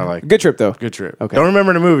 Yeah, I like good trip though. Good trip. Okay. Don't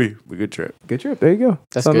remember the movie, but good trip. Good trip. There you go.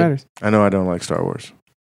 That's all that good. matters. I know I don't like Star Wars.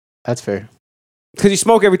 That's fair. Because you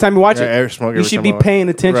smoke every time you watch I it. smoke You every should time be I watch- paying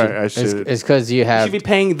attention. Right, I should. It's because you You have should be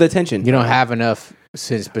paying the attention. you don't have enough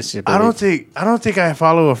specific. I don't think I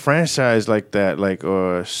follow a franchise like that, like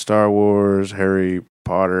Star Wars, Harry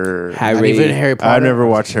Potter. Not even Harry Potter. I've never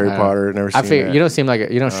watched Harry I don't know. Potter. Never seen I figure that. you don't seem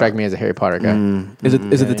like you don't strike me as a Harry Potter guy. Is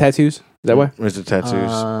it the tattoos? Is that why? It's the tattoos.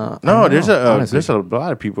 I No, don't there's know, honestly. a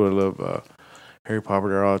lot of people that love Harry Potter.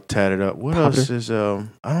 They're all tatted up. What else is I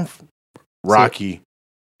don't Rocky.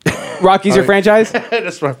 Rocky's your franchise?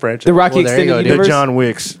 That's my franchise. The Rocky Well, there you Extended go, dude. The Universe? John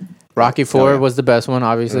Wicks. Rocky 4 was the best one,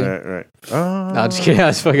 obviously. Right. No, I'm just kidding. I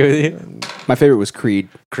was fucking with you. My favorite was Creed.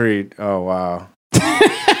 Creed. Oh wow.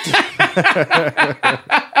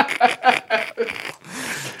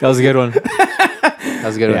 That was a good one. That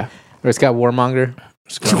was a good Yeah. one. Where it's got Warmonger.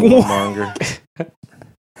 Warmonger.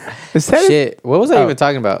 Is that it? Shit. What was I even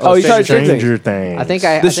talking about? Oh, you started Stranger Stranger Things. Stranger Things. I think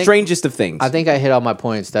I The think, strangest of things. I think I hit all my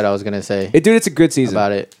points that I was gonna say Dude, it's a good season.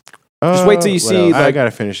 about it. Just wait till you What see, else? I like- gotta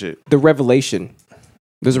finish it. The revelation.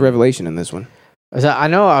 There's a revelation in this one. So I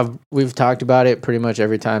know we've talked about it pretty much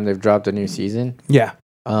every time they've dropped a new season. Yeah.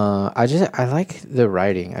 I like the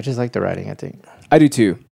writing. I just like the writing. I think. I do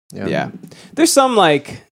too. Yeah. There's some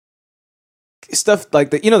like stuff like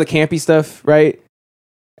the the campy stuff, right?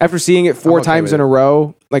 After seeing it four okay times with in a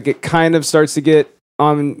row, like it kind of starts to get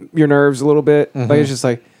on your nerves a little bit. Like it's just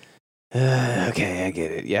like okay, I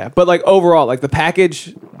get it. Yeah. But like overall, like the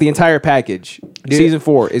entire package, Dude, season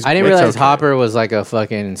 4 is I didn't It's realize okay. Hopper was like a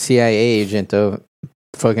fucking CIA agent though,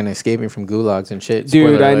 fucking escaping from gulags and shit. Dude,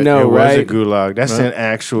 Spoiler I alert. know. it was a right? gulag. That's Right. an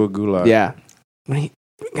actual gulag. Yeah. When he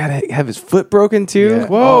gotta have his foot broken too. Yeah.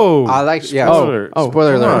 Whoa. I like yeah. Spoiler.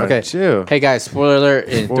 Spoiler Come alert. on, Okay. Chill. Hey guys, spoiler alert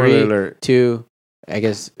in Spoiler 3, alert. 2. I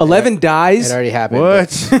guess 11 It dies. already happened.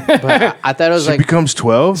 What? But I thought it was She like becomes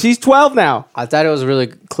 12? She's 12 now. I thought it was really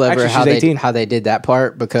clever Actually, she's 18. how they did that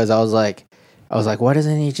part because I was like, why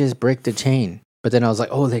doesn't he just break the chain? But then I was like,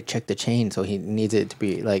 oh, they checked the chain, so he needs it to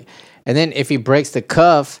be like. And then if he breaks the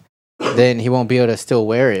cuff, then he won't be able to still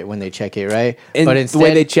wear it when they check it, right? And but the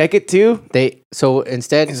way they check it too. so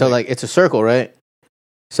like it's a circle, right?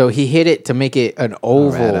 So he hit it to make it an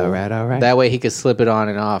oval. All right. That way he could slip it on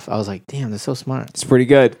and off. I was like, damn, that's so smart. It's pretty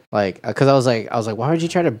good. Like, because I was like, why would you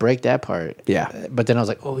try to break that part? Yeah. But then I was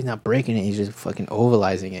like, oh, he's not breaking it. He's just fucking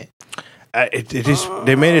ovalizing it.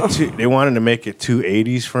 They made it they wanted to make it too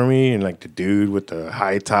 80s for me, and like the dude with the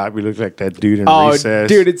high top, he looked like that dude in Recess.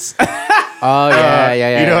 Dude, it's Oh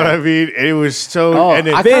yeah. You know what I mean? It was so. Oh, and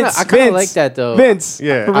then, I kind of like that though. Vince.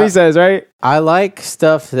 Yeah. From Recess, right? I like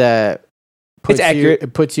stuff that puts accurate.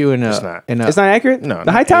 It puts you in a. It's not. It's not accurate. no,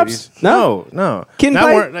 the high not tops. 80s. No. Not Play?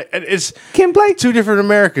 more- It's Ken play. two different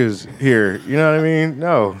Americas here. You know what I mean?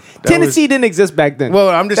 No. That Tennessee didn't exist back then. Well,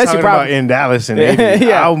 I'm just That's your talking about problem. in Dallas in the 80s.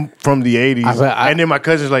 Yeah. I'm from the 80s. And then my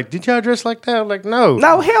cousin's like, did y'all dress like that? I'm like, no.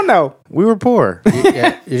 No, hell no. We were poor.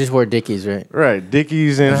 Yeah, you just wore Dickies, right? Right.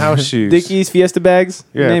 Dickies and house shoes. Dickies, Fiesta bags.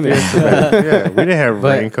 Yeah. Name it. Yeah. We didn't have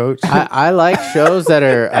But raincoats. I like shows that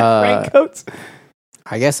are, Raincoats.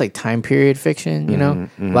 I guess, like time period fiction. You know,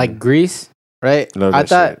 mhm. like Grease, right? Love I that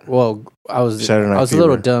thought. shit. Well, I was Saturday Night a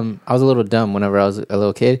little Fever. dumb. I was a little dumb whenever I was a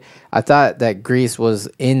little kid. I thought that Grease was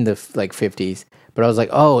in the 50s, but I was like,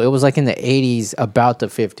 oh, it was like in the 80s, about the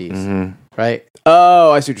 50s, Mhm. right?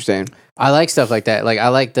 Oh, I see what you're saying. I like stuff like that. Like I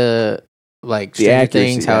like the Stranger accuracy,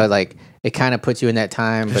 Things. How yeah. it kind of puts you in that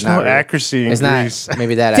time, There's but not no really. accuracy in It's Greece. not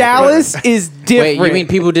maybe that Dallas is accurate. different. Wait, you mean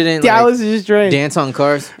people didn't Dallas is strange. dance on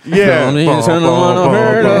cars? Yeah.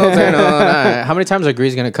 How many times are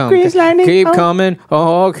Grease gonna come? Grease lightning, Keep oh. coming.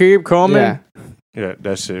 Oh, keep coming. Yeah. Yeah,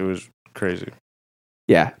 that shit was crazy.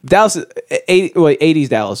 Yeah. Dallas, 80s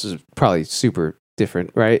Dallas is probably super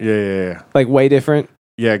different, right? Yeah. Like way different.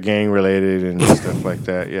 Yeah, gang related and stuff like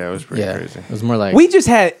that. Yeah, it was pretty Yeah, crazy. it was more like We just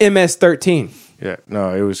had MS-13. Yeah,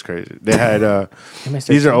 no, it was crazy. They had MS-13.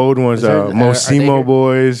 these are old ones. Is there- are they Mosimo here?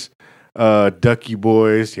 Boys, Ducky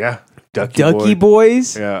Boys. Yeah, Ducky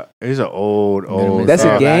Boys. Yeah, these are old. That's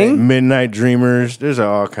a gang? Midnight Dreamers. There's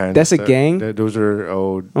all kinds. That's of a stuff. gang? Those are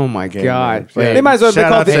old. Oh my gang God. names. Yeah. They might as well have been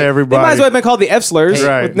Shout called out to They everybody. might as well have been called the F-slurs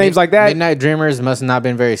Right. with names like that. Midnight Dreamers must not have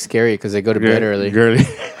been very scary because they go to bed early. Girly.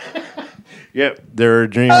 Yep, they're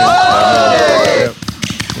dreamers. Yep.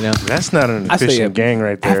 You know? That's not an I say, efficient gang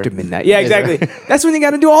right there. After midnight. Yeah, exactly. That's when you got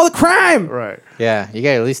to do all the crime. Right. Yeah, you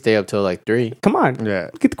gotta at least stay up till like 3. Come on. Yeah.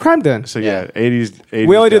 Get the crime done. So yeah, 80s.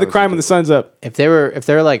 We only do the Dallas crime when the was- sun's up. If they were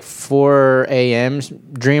like 4 a.m.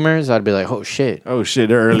 dreamers, I'd be like, oh shit, Oh shit,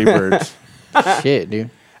 they're early birds. shit, dude.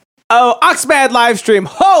 Oh, Oxbad live stream.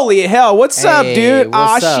 Holy hell. What's up, Hey, dude?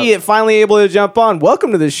 what's up? Shit. Finally able to jump on.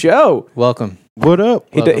 Welcome to the show. Welcome. What up?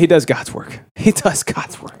 He does God's work. He does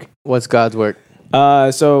God's work. What's God's work?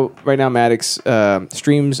 So right now Maddox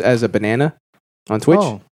streams as a banana on Twitch.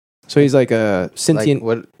 Oh, So he's like a like sentient.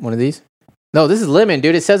 what? One of these? No, this is lemon,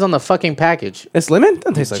 dude. It says on the fucking package. It's lemon?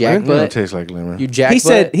 Doesn't taste like Jack lemon. It don't But- taste like lemon. You jack. He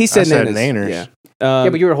said I said naners. naners. Yeah. yeah,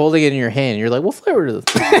 but you were holding it in your hand. You're like, what flavor is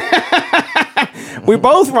this? We're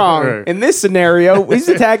both wrong Right. in this scenario. He's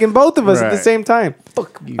attacking both of us at the Right. same time.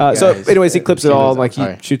 Fuck you So, guys. anyways, he clips it all. Like he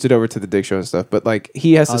Sorry. shoots it over to the Dick Show and stuff. But like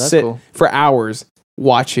he has Oh, to that's sit cool. for hours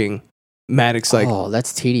watching Maddox like oh,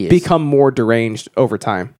 that's tedious. become more deranged over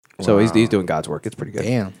time. So he's doing God's work. It's pretty good.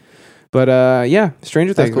 Damn. But yeah,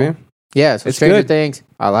 Stranger That's Things, cool. man, Yeah, so It's Stranger good. Things.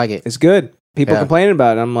 I like it. it's good. People Yeah. complaining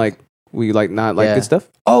about it. I'm like, we like not like Yeah. good stuff.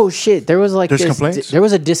 Oh shit! There was like There's this. complaints? There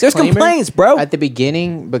was a There's disclaimer complaints, bro. at the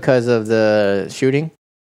beginning because of the shooting.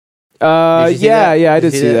 Did you see Yeah, that? yeah, I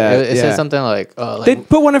did see that. It yeah. said something like, They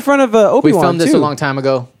put one in front of "We Obi-Wan filmed this too. a long time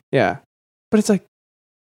ago." Yeah, but it's like,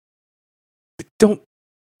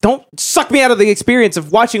 don't suck me out of the experience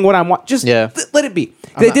of watching what I'm watching. Just Yeah. let it be.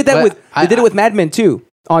 I'm They not- did that but with I- they did it with Mad Men too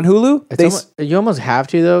on Hulu. It's They you almost have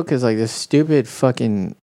to though, because like this stupid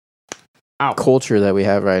fucking culture that we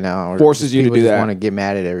have right now where Forces just you to people do just that. Want to get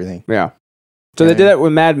mad at everything? yeah. So they did that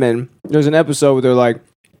with Mad Men. There's an episode where they're like,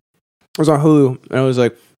 it was on Hulu, and it was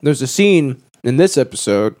like, there's a scene in this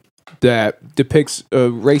episode that depicts a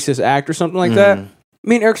racist act or something like that.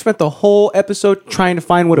 Me and Eric spent the whole episode trying to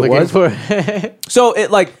find what it Looking was. for So it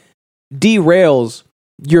like derails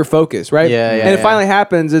your focus, right? Yeah, yeah, And it yeah. finally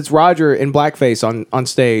happens. It's Roger in blackface on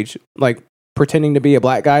stage, like pretending to be a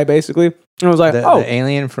black guy, basically. And I was like, the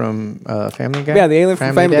alien from Family Guy. yeah, the alien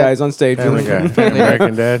from Family Dad? Guy is on stage. Family Guy. Family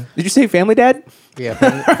American Dad. Did you say Family Dad? Yeah,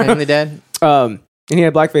 Family Dad. And he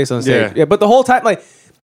had blackface on stage. Yeah. Yeah, but the whole time, like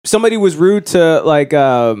somebody was rude to like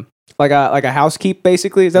a housekeep,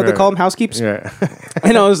 basically. Is that what they Right. call them, housekeeps? Yeah.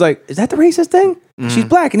 And I was like, is that the racist thing? She's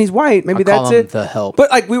black and he's white. Maybe I call that's them it. The help. But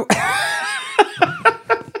like we were.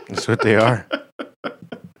 That's what they are.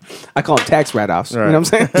 I call them tax write-offs. Right. You know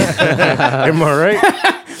what I'm saying? Am I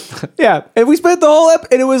right? Yeah. And we spent the whole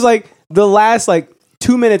and it was like the last like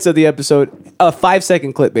 2 minutes of the episode, a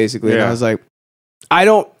 5-second clip basically. And Yeah. I was like, I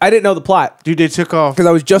didn't know the plot. Dude, they took off. Because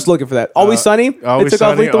I was just looking for that. Always Sunny? Always they took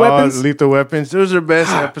Sunny, off Lethal Weapons? Lethal Weapons. Those are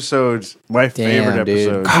best episodes. My favorite dude.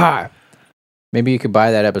 episodes. God. Maybe you could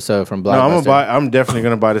buy that episode from Blockbuster. No, I'm definitely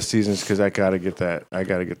gonna buy the seasons because I gotta get that. I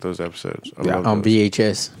gotta get those episodes. I love on those.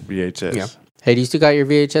 VHS. VHS. Yeah. Hey, do you still got your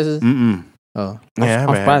VHSs? Mm-mm. Oh, Yeah,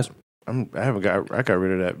 I'm surprised. I got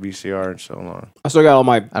rid of that VCR in so long. I still got all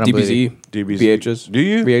my I don't believe DBZ, DBZ. VHS. Do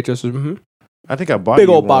you? VHSs. Mm-hmm. I think I bought Big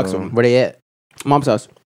you old box one. of them. where they at? Mom's house.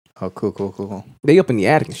 Oh, cool. They up in the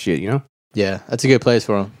attic and shit, you know? Yeah, that's a good place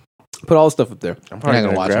for them. Put all the stuff up there. I'm probably You're not gonna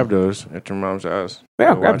gonna watch grab those at your mom's house.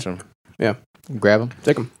 Yeah, Go grab watch them. Grab them.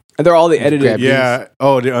 Take them. And they're all the edited. Grab Yeah.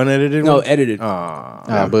 Oh, the unedited No, ones? edited.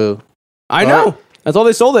 Aw. Boo. I know. That's all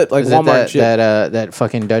they sold at like Is Walmart it and shit. that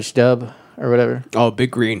fucking Dutch dub or whatever? Oh,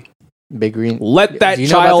 Big Green. Big Green. Let that Do you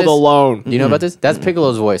know about child this? alone. Do you know about this? That's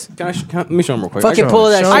Piccolo's voice. Let me show him real quick. Fucking pull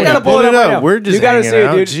that Show shit I gotta up. pull it up. Right now. We're just you gotta hanging see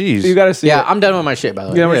out. it, dude. Jeez. You gotta see Yeah, it. I'm done with my shit, by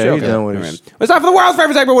the way. Yeah, we're Yeah, he's sure. done with Okay. his- It's time for the world's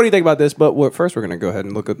favorite segment. What do you think about this? But first, we're gonna go ahead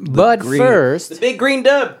and look at the But green. first, the Big Green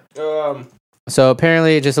dub. so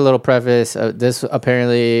apparently, just a little preface. This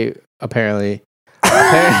apparently, Apparently.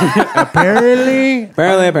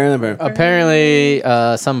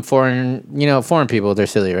 some foreign people, they're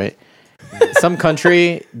silly, right? Some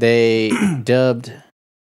country they dubbed.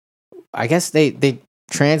 I guess they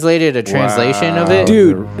translated a translation of it,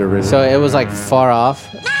 Dude. So it was like far off.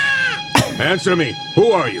 Answer me.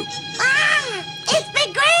 Who are you? It's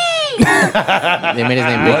Big Green! They made his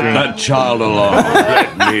name Big Let Green. that child alone.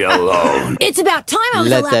 Let me alone. It's about time I was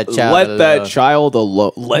Let allowed. that child. Let that alone. child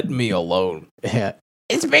alone. Let me alone. Yeah.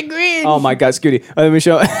 It's Big Green. Oh my God, Scooty. Let me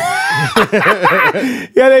show.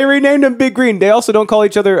 Yeah, they renamed them Big Green. They also don't call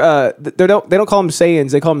each other. They don't call them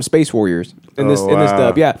Saiyans. They call them Space Warriors in this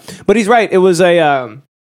dub. Yeah, but he's right. It was a.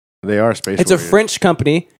 They are space It's a warriors. French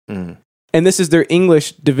company, Mm. and this is their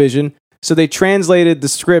English division. So they translated the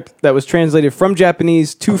script that was translated from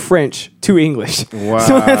Japanese to French to English. Wow.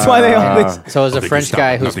 So that's why they all mix. So it was a French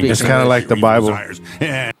guy who speaks. It's kind of like the Bible.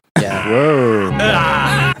 Yeah.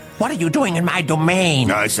 Whoa. What are you doing in my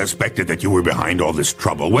domain? I suspected that you were behind all this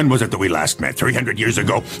trouble. When was it that we last met? 300 years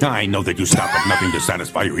ago? I know that you stopped at nothing to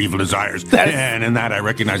satisfy your evil desires. And in that, I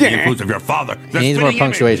recognize the influence of your father. He needs more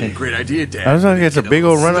punctuation. Great idea, Dad. I was like, it's a big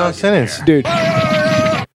old run-on sentence. Dude,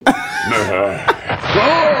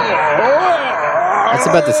 That's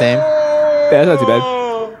about the same. yeah, that's not too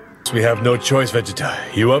bad. We have no choice,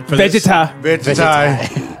 Vegeta. You up for this?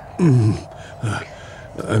 Vegeta.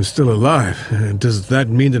 I'm still alive. Does that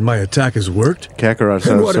mean that my attack has worked? Kakarot And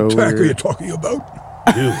sounds what so attack are you weird. talking about?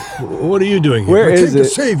 You, what are you doing here? Where I is came to it?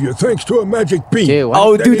 save you thanks to a magic beam. Dude, why-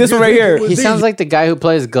 Oh, dude, this one right here. He sounds like the guy who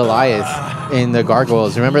plays Goliath in the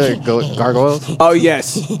Gargoyles. Remember the Gargoyles? Oh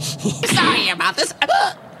yes. Sorry about this.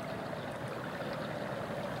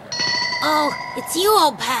 Oh, it's you,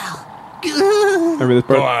 old pal. Remember this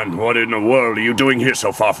Go part? on. What in the world are you doing here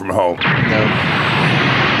so far from home? No.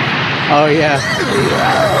 Oh yeah.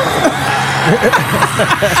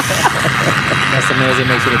 That's amazing.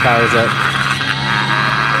 Makes sure he powers up.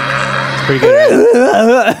 It's pretty good,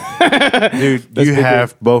 right? Dude,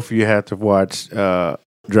 both of you have to watch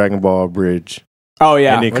Dragon Ball Bridge. Oh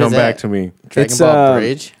yeah. And then What come is back that? to me. Dragon It's, Ball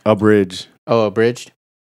Bridge. Abridged. Oh, abridged.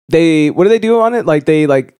 What do they do on it? Like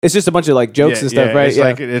it's just a bunch of like jokes and stuff, right? It's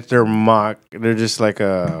like it's their mock. They're just like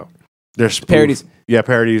they're spoof. Parodies. Yeah,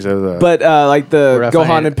 parodies of the. But like the Rough Gohan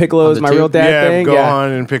Hand and Piccolo's on My the Real tube? Dad thing.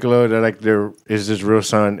 Gohan and Piccolo, they're like is his real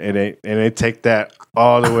son, and they take that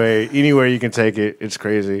all the way anywhere you can take it. It's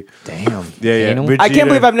crazy. Damn. Yeah. Anal? I can't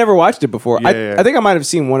believe I've never watched it before. Yeah. I think I might have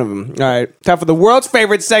seen one of them. All right, time for the world's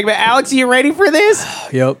favorite segment. Alex, are you ready for this?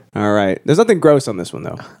 Yep. All right. There's nothing gross on this one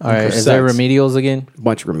though. All right. Is there remedials again? A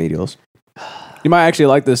bunch of remedials. You might actually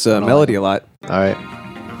like this melody a lot. All right.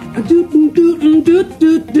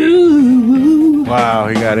 Wow,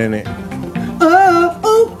 he got in it. Hey,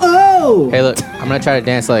 look. I'm gonna try to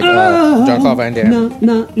dance like John Carver and Dare.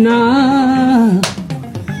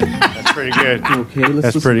 That's pretty good. Okay, let's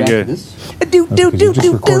That's listen pretty back good. to this. You just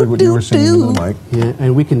recorded what you were singing into the mic. Yeah,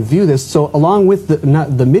 and we can view this. So along with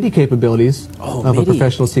the MIDI capabilities of a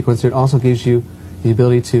professional sequencer, it also gives you the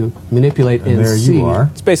ability to manipulate and there see. you are.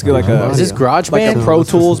 It's basically like a Is this Garage like a Band? Pro Let's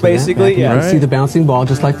listen Tools, to that. basically. Back and Yeah. you can see the bouncing ball,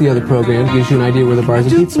 just like the other program. Gives you an idea where the bars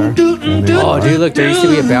and beats are. Oh, dude, look. There used to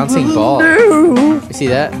be a bouncing ball. You see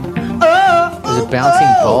that? There's a bouncing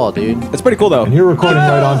ball, dude. It's pretty cool though. And you're recording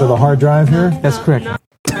right onto the hard drive here? That's correct.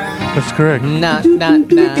 That's correct. Nah.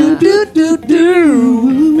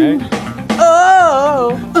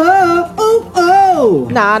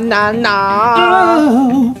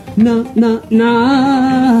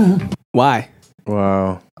 Why?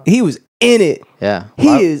 Wow. He was in it. Yeah. He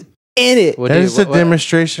is in it. What That do you- is a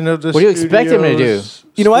demonstration of the. What do you expect him to do?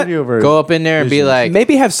 You know what? Go up in there and be like,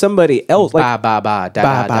 Maybe have somebody else like ba ba ba da ba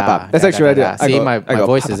da ba ba. da. That's da, actually da, what I da. do. See, I my go,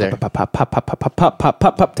 voice is there. pop, pop, pop, pop, pop, pop, pop,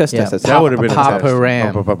 pop, pop, test, Yeah, test. That would have been a Papa test.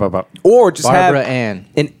 Ram. Or just Barbara have Ann.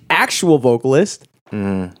 an actual vocalist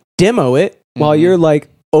demo it while you're like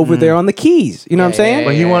over there on the keys. You know what I'm saying?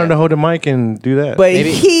 But he wanted to hold the mic and do that. But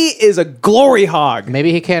he is a glory hog.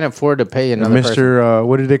 Maybe he can't afford to pay another person. Mr.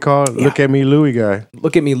 What did they call it? Look at me, Louie guy.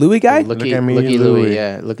 Look at me, Louie guy. Looky, at me, looky Louie. Louie.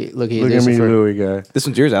 Yeah, looky Look at me, Lucifer. Louie guy. This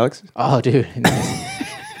one's yours, Alex. Oh, dude.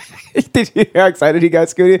 Did you hear how excited he got,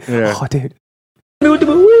 Scooty? Yeah. Oh, dude.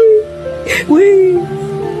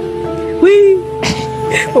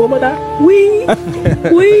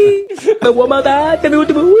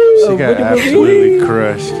 She got absolutely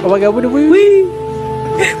crushed. Oh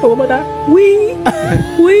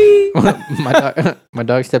my god, my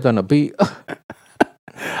dog stepped on a beat.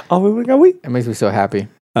 Oh my god, It makes me so happy.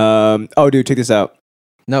 Oh, dude, check this out.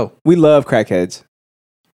 No, We love crackheads.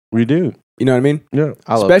 We do. You know what I mean? Yeah.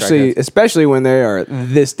 I love Especially when they are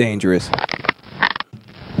this dangerous.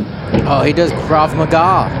 Oh, he does Krav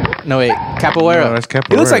Maga. No, wait, Capoeira. No, that's Capoeira.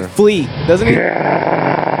 He looks like Flea, doesn't he?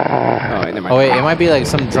 Oh, wait, never mind. Oh, wait, it might be like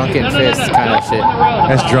some drunken fist kind of shit.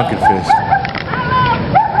 That's Drunken Fist.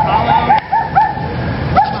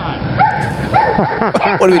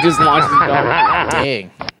 What do we just launched this dog?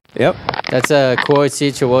 Dang. Yep. That's a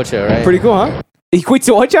Coachichihuacha, right? Pretty cool, huh?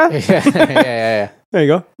 yeah, yeah. There you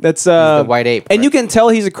go. That's The white ape. and you can tell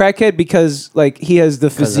he's a crackhead because like he has the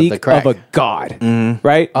of the physique crack. of a god,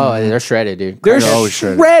 right? Oh, they're shredded, dude. They're always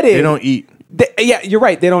shredded. shredded. They don't eat Yeah, you're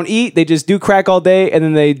right. They don't eat. They just do crack all day, and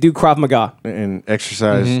then they do Krav Maga. and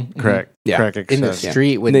exercise, crack, Yeah. crack In the exercise.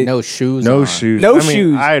 street with They- no shoes No on. shoes. No I mean,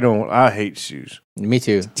 shoes. I hate shoes. Me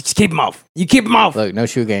too. Just keep them off. You keep them off. Look, no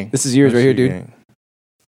shoe gang. This is yours right here, dude. Gang.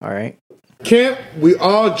 All right. Can't we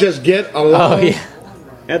all just get along? Oh, yeah.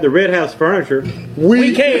 At the Red House Furniture,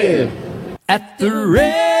 We can. At the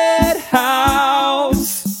Red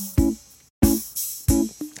House.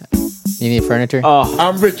 You need furniture? Oh,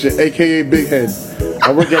 I'm Richard, a.k.a. Big Head.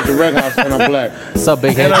 I work at the Red House and I'm black. What's up,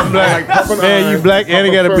 big head? And I'm black. Man, you black and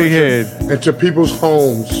you got a big head. Into people's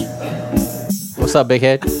homes. What's up, big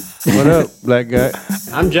head? What up, black guy?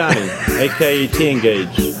 I'm Johnny, aka 10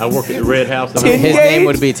 Gauge. I work at the Red House. His name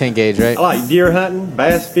would be 10 Gauge, right? I like deer hunting,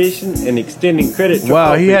 bass fishing, and extending credit. To Wow,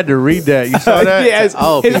 all he people. had to read that. You saw that? yes,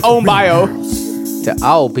 Oh, his people. own bio. To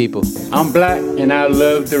all people. I'm black and I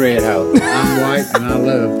love the Red House. I'm white and I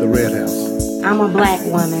love the Red House. I'm a black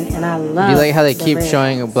woman and I love. Do you like how they the keep red.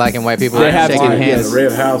 showing black and white people They have shaking to, hands The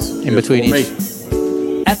Red House in between each?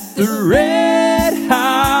 At the Red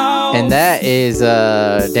House. And that is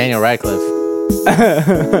Daniel Radcliffe.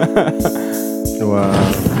 Wow.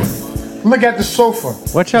 Look at the sofa.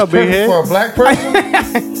 Watch out, It's big perfect head. for a black person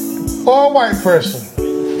or a white person.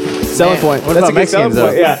 Selling Man, point. what That's about a good selling Mexicans, though?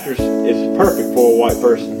 point. Yeah. Mattress is perfect for a white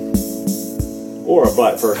person or a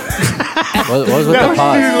black person. What was with That the was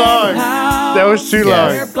pause? too long. That was too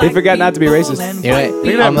long. He forgot not to be racist. You know,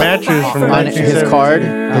 Look at that mattress from on his 1970. card,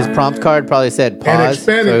 his prompt card probably said And pause.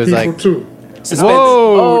 So it Hispanic was people like, too. Suspense.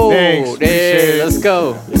 Whoa, oh, thanks. dude, Appreciate it. let's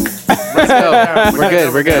go. Let's go. We're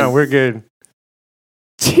good. We're Yeah, good. we're good.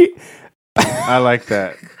 I like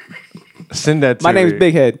that. Send that to My me. name's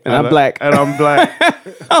Big Head, and I'm black. And I'm black.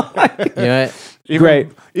 You know what? Even, Great.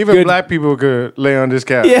 Even Good. black people could lay on this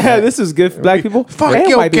couch. Yeah, this is good for black people. Fuck and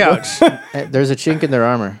your white people. couch. Hey, there's a chink in their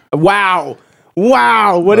armor. Wow.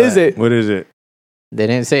 Wow. What is it? What is it? They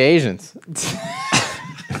didn't say Asians.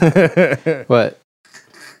 What?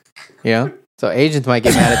 You know? So Asians might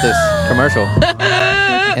get mad at this commercial.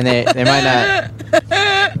 And they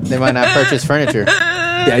might not purchase furniture.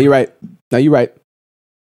 Yeah, you're right. No, you're right.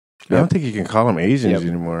 I don't think you can call them Asians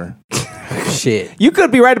anymore. Shit. You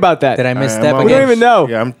could be right about that. Did I misstep I'm We don't again? even know.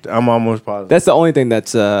 Yeah, I'm almost positive. That's the only thing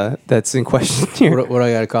that's in question here. What do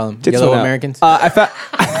I gotta call them? Check this Yellow one out. Americans? I found.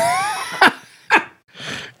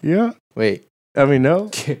 Yeah. Wait. I mean, no.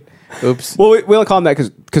 Oops. Well, we don't call them that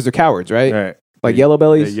because they're cowards, right? Right. Like yellow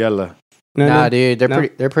bellies. They're yellow. No, Nah, no. dude, they're No?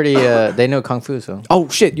 pretty. They know kung fu, so. Oh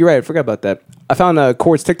shit, you're right. I forgot about that. I found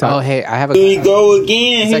Chord's TikTok. Oh, hey, I have a. Here we go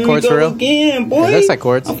again. Is that Here we chords for go real? again, boy. It looks like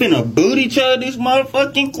chords. I'm finna booty chug this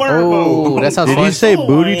motherfucking Cuervo. Oh, that sounds Did fun. you say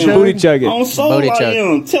booty chug? Booty chug it. On soul Booty I chug.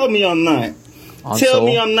 am. Tell me I'm not. On Tell soul?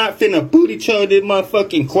 me I'm not finna booty chug this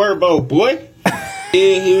motherfucking Cuervo, boy.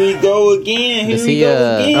 Yeah, here we go again. Here Does we he,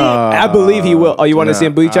 go again. I believe he will. Oh, you want to see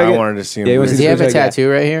him booty chug I it? wanted to see him. Yeah, he booty wants Does he to have a chug it. tattoo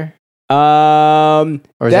right here? Or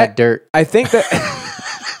Or is that dirt? I think that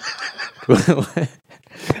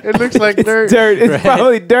It looks like dirt. dirt. It's Right.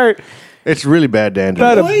 probably dirt. It's really bad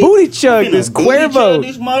dandruff. About a booty chug, this Cuervo.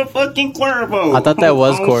 This motherfucking Cuervo. I thought that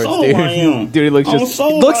was cords, dude. Dude, it looks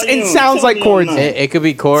looks and sounds like cords. It could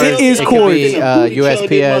be cords. It is cords. Could be,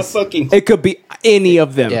 USPS. It could be any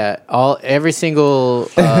of them. Yeah, every single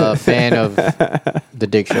fan of the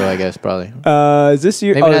Dick Show, I guess, probably. Is this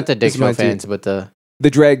your? Maybe not the Dick Show fans, but the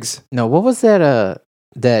dregs. No, what was that?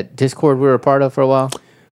 That Discord we were a part of for a while.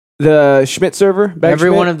 The Schmidt server.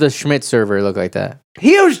 Every one of the Schmidt server looked like that.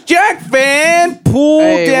 Huge Jack fan, pull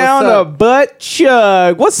down a butt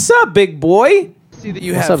chug. What's up, big boy? See that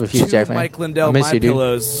you have two Mike Lindell My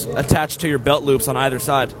Pillows attached to your belt loops on either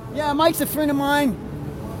side. Yeah, Mike's a friend of mine.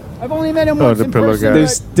 I've only met him once in person. They're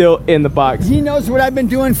still in the box. He knows what I've been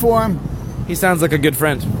doing for him. He sounds like a good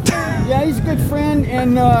friend. Yeah, he's a good friend,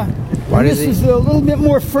 and this is a little bit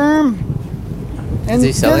more firm. And is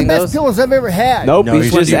he selling they're the those? best pillows I've ever had. Nope,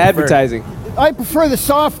 he's just advertising. I prefer the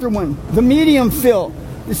softer one, the medium fill.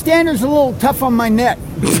 The standard's a little tough on my neck.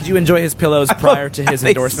 Did you enjoy his pillows prior to his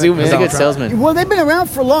endorsement? He's a good salesman. Well, they've been around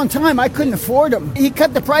for a long time. I couldn't afford them. He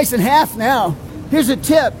cut the price in half now. Here's a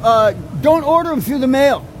tip. Don't order them through the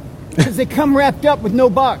mail because they come wrapped up with no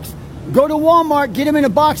box. Go to Walmart, get them in a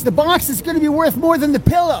box. The box is going to be worth more than the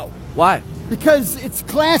pillow. Why? Because it's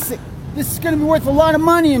classic. This is going to be worth a lot of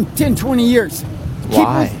money in 10, 20 years.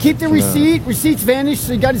 Why? Keep the receipt. Receipts vanish,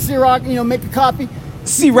 so you got to Xerox, make a copy.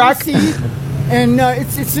 Xerox. And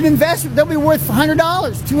it's an investment. They'll be worth $100,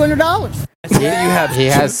 $200. He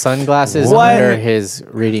has sunglasses under his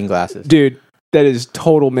reading glasses. Dude, that is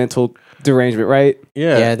total mental derangement, right?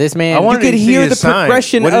 Yeah, this man. You could hear the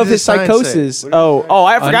progression of his psychosis. I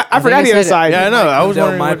forgot he had a sign. Yeah, I know. I was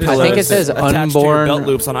wondering. I think it says unborn belt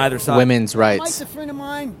loops on either side. women's rights. Mike's a friend of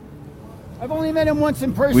mine. I've only met him once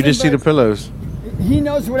in person. We just see the pillows. He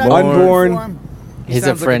knows what I've been doing for him. He's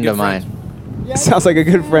a friend of mine. Yeah, Sounds like a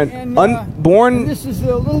good friend. Unborn. This is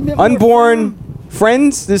a little bit more Unborn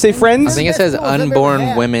friends. Did it say friends? I think it says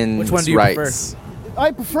unborn women's Which one do you rights.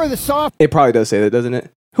 I prefer the soft. It probably does say that, doesn't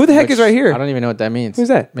it? Who the heck is right here? I don't even know what that means. Who's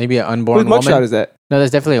that? Maybe an unborn Whose woman. mugshot is that? No,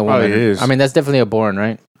 that's definitely a woman. Probably is. I mean, that's definitely a born,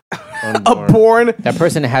 right? A born. That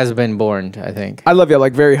person has been born, I think. I love you.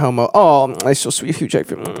 Like very homo. Oh, that's so sweet. Huge Jack.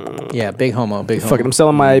 Yeah, big homo. Big homo. Fucking, I'm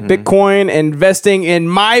selling my Bitcoin, investing in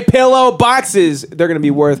my pillow boxes. They're gonna be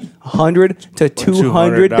worth $100 to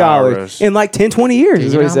 $200 in like 10, 20 years. Dude,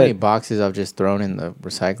 is you what know he how many said. boxes I've just thrown in the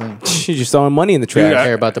recycling? She's just throwing money in the trash. Dude, I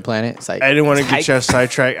care about the planet. It's like, I didn't want to get you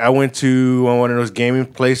sidetracked. I went to one of those gaming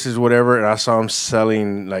places, whatever, and I saw them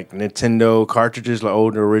selling like Nintendo cartridges, like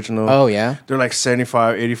old original. Oh yeah, they're like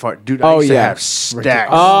 75, 85. Dude, I used to have stacks.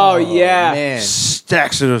 Oh yeah, man,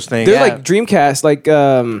 stacks of those things. They're like Dreamcast, like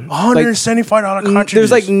 $175 cartridges.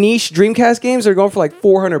 There's like niche Dreamcast games that are going for like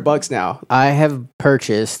 $400 now. I have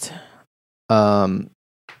purchased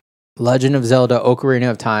Legend of Zelda Ocarina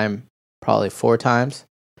of Time probably 4 times,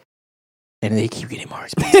 and they keep getting more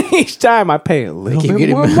expensive. Each time I pay a little bit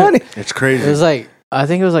more money. It's crazy. It was like, I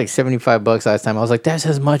think it was like $75 last time. I was like, that's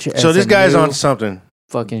as much as so this guy's on something.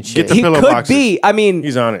 Fucking shit. Get the He pillow could boxes. be. I mean,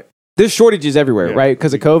 He's on it. there's shortages everywhere, right?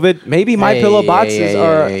 Because of COVID. Maybe my pillow boxes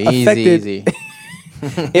are affected. Easy.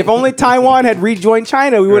 If only Taiwan had rejoined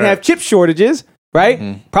China, we wouldn't have chip shortages,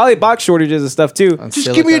 right? Probably box shortages and stuff too.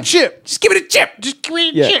 Just give me a chip. Just give it a chip. Just give me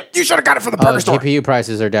a chip. You should have got it from the Oh, burger store. GPU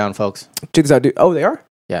prices are down, folks. Check this out, dude. Oh, they are?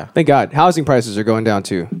 Yeah. Thank God. Housing prices are going down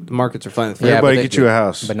too. The markets are flying. Yeah, Everybody but get you a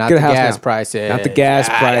house. But not Get the a house gas now. prices. Not the gas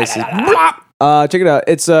prices. Blop. Check it out.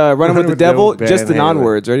 It's Running with the Devil. Just the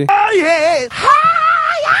non-words. Ready? Oh, yeah.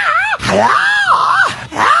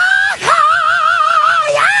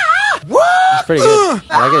 It's pretty good.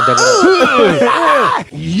 I like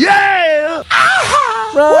it. Yeah.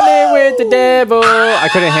 Running with the devil. I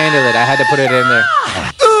couldn't handle it. I had to put it in there.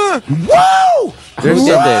 Whoa. Who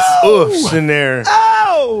did this? Oofs in there.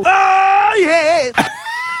 Oh. Oh, yeah.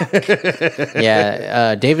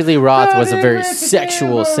 Yeah, David Lee Roth was a very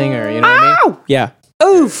sexual singer. You know what I mean? Yeah.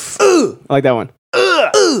 Oof. I like that one.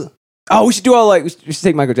 Oh, we should do all like we should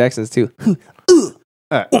take Michael Jackson's too.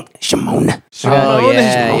 Shimon. Oh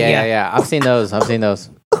yeah. I've seen those.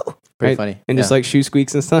 Pretty funny. And just like shoe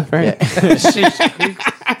squeaks and stuff, right? Yeah.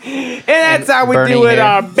 And that's how we burning do it. hair.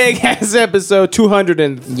 Our big ass episode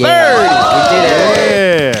 230. Yeah, we did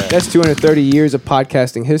it. Yeah. That's 230 years of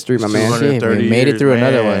podcasting history, my man. Shit, we made it through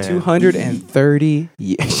another one. 230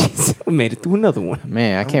 years. We made it through another one.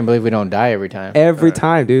 Man, I can't believe we don't die every time. Every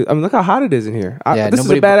time, dude. I mean, look how hot it is in here. Yeah, this is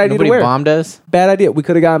a bad idea to nobody wear. bombed us. Bad idea. We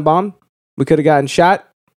could have gotten bombed. We could have gotten shot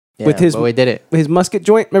with his. But we did it. His musket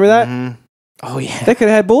joint. Remember that? Mm-hmm. Oh yeah. That could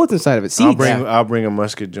have had bullets inside of it. Seeds. I'll bring a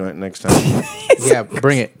musket joint next time. Yeah,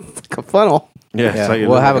 bring it. Like a funnel. Yeah, it's like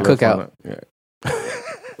we'll have a cookout. Yeah.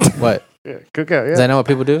 What? Cookout. Yeah. Does that know what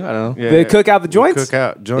people do? I don't know. Yeah, They cook out the joints. Cook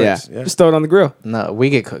out joints. Yeah. Just throw it on the grill. No, we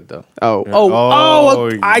get cooked though.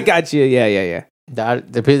 Oh, I got you. Yeah.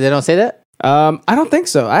 They don't say that. I don't think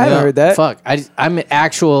so. I haven't heard that. Fuck. I'm an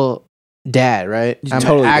actual dad, right? You're I'm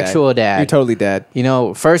totally an actual dad. You're totally dad. You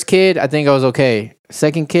know, first kid, I think I was okay.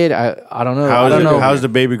 Second kid, I don't know. I don't know. How's the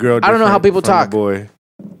baby girl? I don't know how people talk. Boy.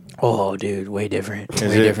 Oh, dude, way different. Is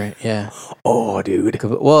way it? different. Yeah. Oh, dude.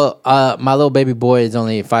 Well, my little baby boy is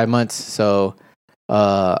only 5 months, so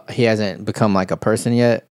he hasn't become like a person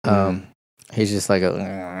yet. He's just like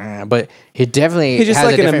but he definitely He's just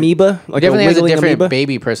has like a an amoeba. Like definitely a has a wiggling different amoeba?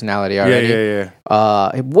 baby personality already.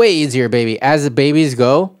 Yeah. Way easier baby. As the babies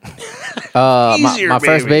go, my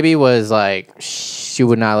first baby was like she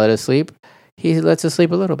would not let us sleep. He lets us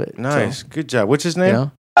sleep a little bit. Nice. So, Good job. What's his name? you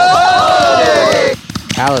know?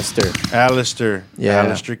 Alistair. Yeah.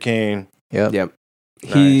 Alistair Kane. Yep. Yep.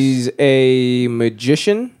 He's a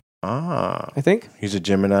magician, I think. He's a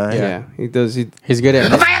Gemini. Yeah. He does. He's good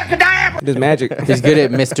at He does magic. he's good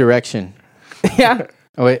at misdirection. Yeah.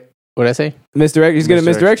 Oh wait, what did I say? Misdirect. He's good at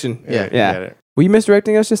misdirection. Yeah. Yeah. Were you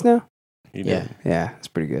misdirecting us just now? Yeah. Yeah. That's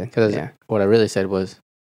pretty good. Because Yeah. what I really said was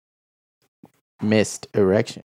missed erection.